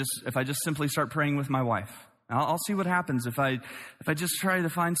happens if I just simply start praying with my wife. I'll see what happens if I just try to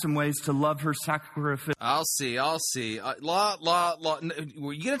find some ways to love her sacrifice. I'll see. Law.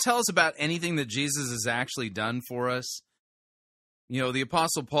 Were you going to tell us about anything that Jesus has actually done for us? You know, the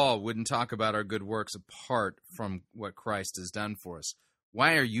Apostle Paul wouldn't talk about our good works apart from what Christ has done for us.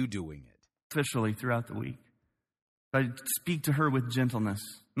 Why are you doing it? Officially throughout the week. I speak to her with gentleness.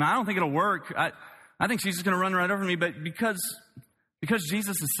 Now, I don't think it'll work. I think she's just going to run right over me, but because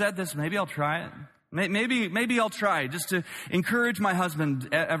Jesus has said this, maybe I'll try it. Maybe I'll try just to encourage my husband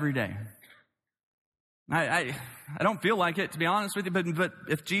every day. I don't feel like it, to be honest with you, but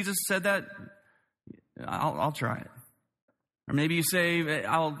if Jesus said that, I'll try it. Or maybe you say,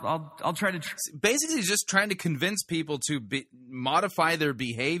 I'll try to... Basically, he's just trying to convince people to modify their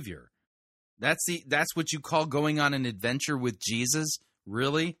behavior. That's what you call going on an adventure with Jesus?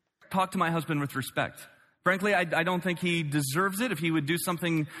 Really? Talk to my husband with respect. Frankly, I don't think he deserves it. If he would do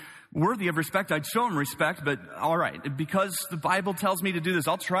something worthy of respect, I'd show him respect, but all right, because the Bible tells me to do this,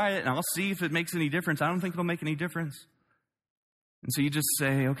 I'll try it and I'll see if it makes any difference. I don't think it'll make any difference. And so you just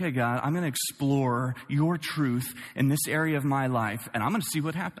say, okay, God, I'm going to explore your truth in this area of my life, and I'm going to see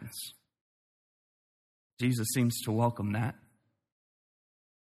what happens. Jesus seems to welcome that.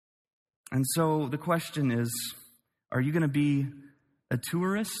 And so the question is, are you going to be a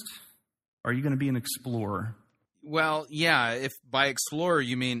tourist? Or are you going to be an explorer? Well, yeah, if by explorer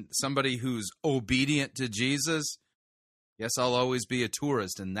you mean somebody who's obedient to Jesus, yes, I'll always be a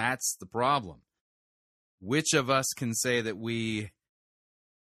tourist, and that's the problem. Which of us can say that we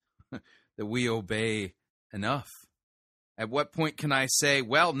obey enough? At what point can I say,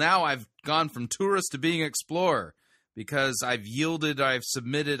 well, now I've gone from tourist to being explorer because I've yielded, I've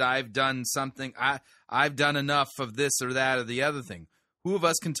submitted, I've done something, I've done enough of this or that or the other thing. Who of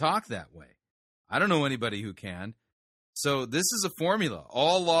us can talk that way? I don't know anybody who can. So this is a formula.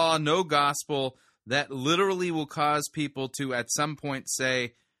 All law, no gospel, that literally will cause people to at some point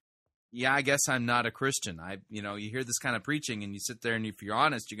say, yeah, I guess I'm not a Christian. You hear this kind of preaching and you sit there and if you're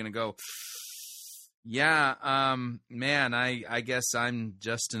honest, you're going to go, yeah, man, I guess I'm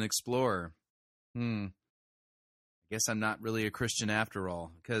just an explorer. I guess I'm not really a Christian after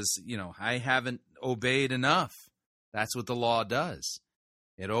all because, I haven't obeyed enough. That's what the law does.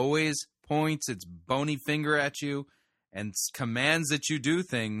 It always points its bony finger at you and commands that you do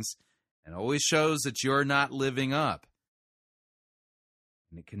things and always shows that you're not living up.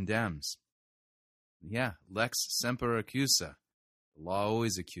 And it condemns. Yeah, lex semper accusa. The law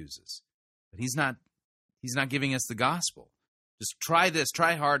always accuses. But he's not giving us the gospel. Just try this,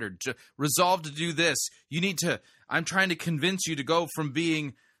 try harder, resolve to do this. I'm trying to convince you to go from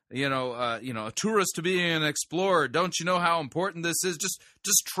being a tourist to being an explorer. Don't you know how important this is? Just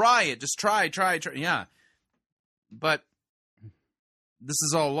try it. Just try. Yeah. But this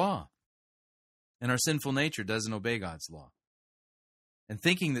is all law. And our sinful nature doesn't obey God's law. And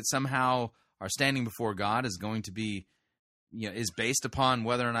thinking that somehow our standing before God is going to be, is based upon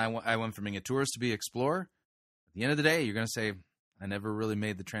whether or not I went from being a tourist to be an explorer. At the end of the day, you're going to say, I never really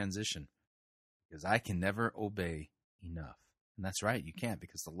made the transition. because I can never obey enough. And that's right, you can't,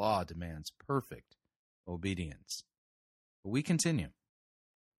 because the law demands perfect obedience. But we continue.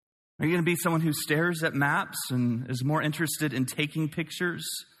 Are you going to be someone who stares at maps and is more interested in taking pictures?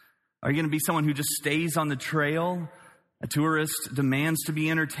 Are you going to be someone who just stays on the trail? A tourist demands to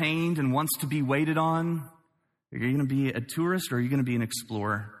be entertained and wants to be waited on? Are you going to be a tourist or are you going to be an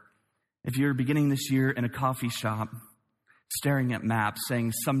explorer? If you're beginning this year in a coffee shop, staring at maps,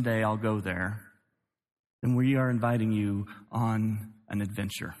 saying, someday I'll go there, then we are inviting you on an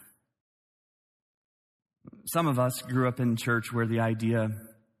adventure. Some of us grew up in church where the idea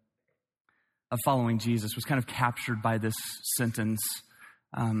of following Jesus was kind of captured by this sentence,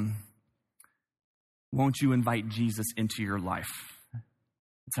 won't you invite Jesus into your life?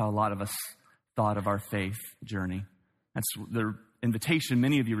 That's how a lot of us thought of our faith journey. That's the invitation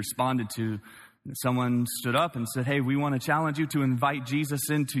many of you responded to. Someone stood up and said, hey, we want to challenge you to invite Jesus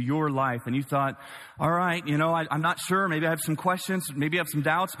into your life. And you thought, all right, I'm not sure. Maybe I have some questions. Maybe I have some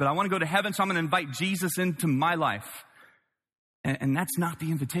doubts, but I want to go to heaven, so I'm going to invite Jesus into my life. And that's not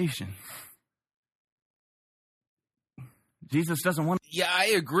the invitation. Jesus doesn't want... Yeah, I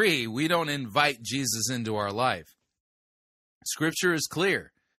agree. We don't invite Jesus into our life. Scripture is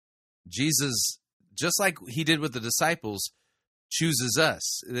clear. Jesus, just like he did with the disciples, chooses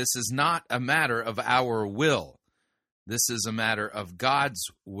us. This is not a matter of our will. This is a matter of God's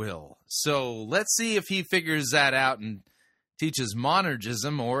will. So let's see if he figures that out and teaches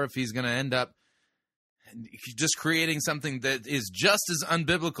monergism, or if he's going to end up just creating something that is just as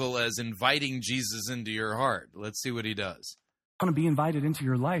unbiblical as inviting Jesus into your heart. Let's see what he does. I want to be invited into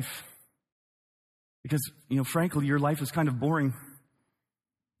your life because, frankly, your life is kind of boring,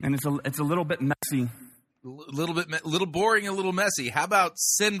 and it's a little bit messy. Little boring, a little messy. How about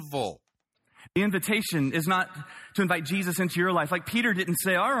sinful? The invitation is not to invite Jesus into your life. Like Peter didn't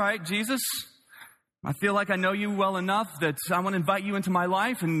say, all right, Jesus, I feel like I know you well enough that I want to invite you into my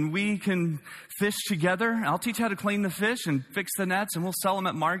life and we can fish together. I'll teach you how to clean the fish and fix the nets and we'll sell them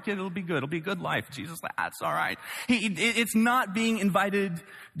at market. It'll be good. It'll be a good life. Jesus, that's all right. It's not being invited,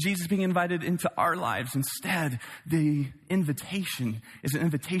 Jesus being invited into our lives. Instead, the invitation is an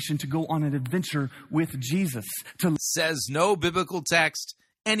invitation to go on an adventure with Jesus. Says no biblical text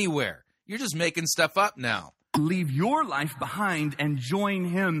anywhere. You're just making stuff up now. Leave your life behind and join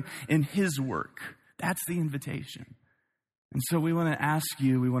him in his work. That's the invitation. And so we want to ask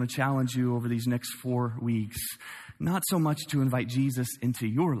you, we want to challenge you over these next 4 weeks, not so much to invite Jesus into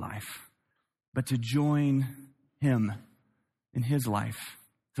your life, but to join him in his life,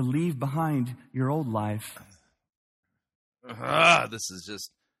 to leave behind your old life. This is just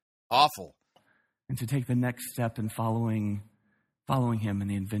awful. And to take the next step in following him in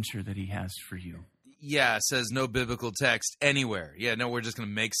the adventure that he has for you. Yeah, it says no biblical text anywhere. Yeah, no, we're just going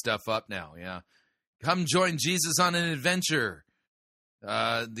to make stuff up now, yeah. Come join Jesus on an adventure.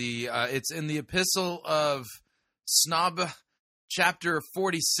 It's in the Epistle of Snob, chapter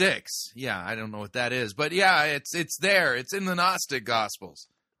 46. Yeah, I don't know what that is, but yeah, it's there. It's in the Gnostic Gospels.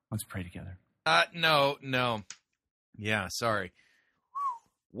 Let's pray together. No. Yeah, sorry.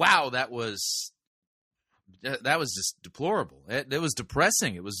 Wow, that was just deplorable. It was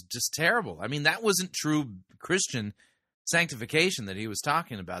depressing. It was just terrible. I mean, that wasn't true Christian sanctification that he was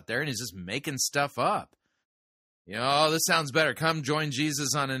talking about there, and he's just making stuff up. This sounds better. Come join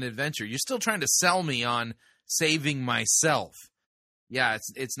Jesus on an adventure. You're still trying to sell me on saving myself. Yeah,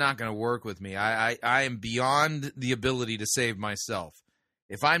 it's not going to work with me. I am beyond the ability to save myself.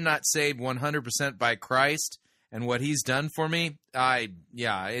 If I'm not saved 100% by Christ and what he's done for me,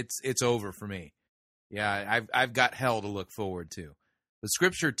 it's over for me. Yeah, I've got hell to look forward to. The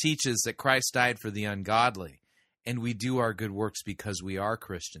Scripture teaches that Christ died for the ungodly, and we do our good works because we are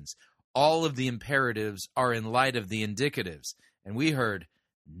Christians. All of the imperatives are in light of the indicatives, and we heard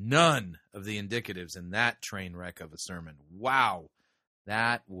none of the indicatives in that train wreck of a sermon. Wow,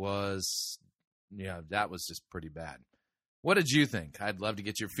 that was just pretty bad. What did you think? I'd love to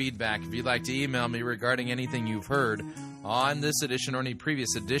get your feedback. If you'd like to email me regarding anything you've heard on this edition or any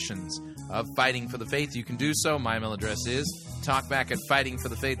previous editions of Fighting for the Faith, you can do so. My email address is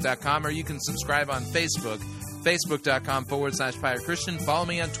talkback@fightingforthefaith.com, or you can subscribe on Facebook, facebook.com/Pirate Christian. Follow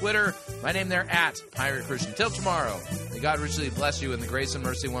me on Twitter. My name there @Pirate Christian. Till tomorrow, may God richly bless you in the grace and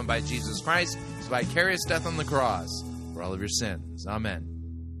mercy won by Jesus Christ, his vicarious death on the cross for all of your sins. Amen.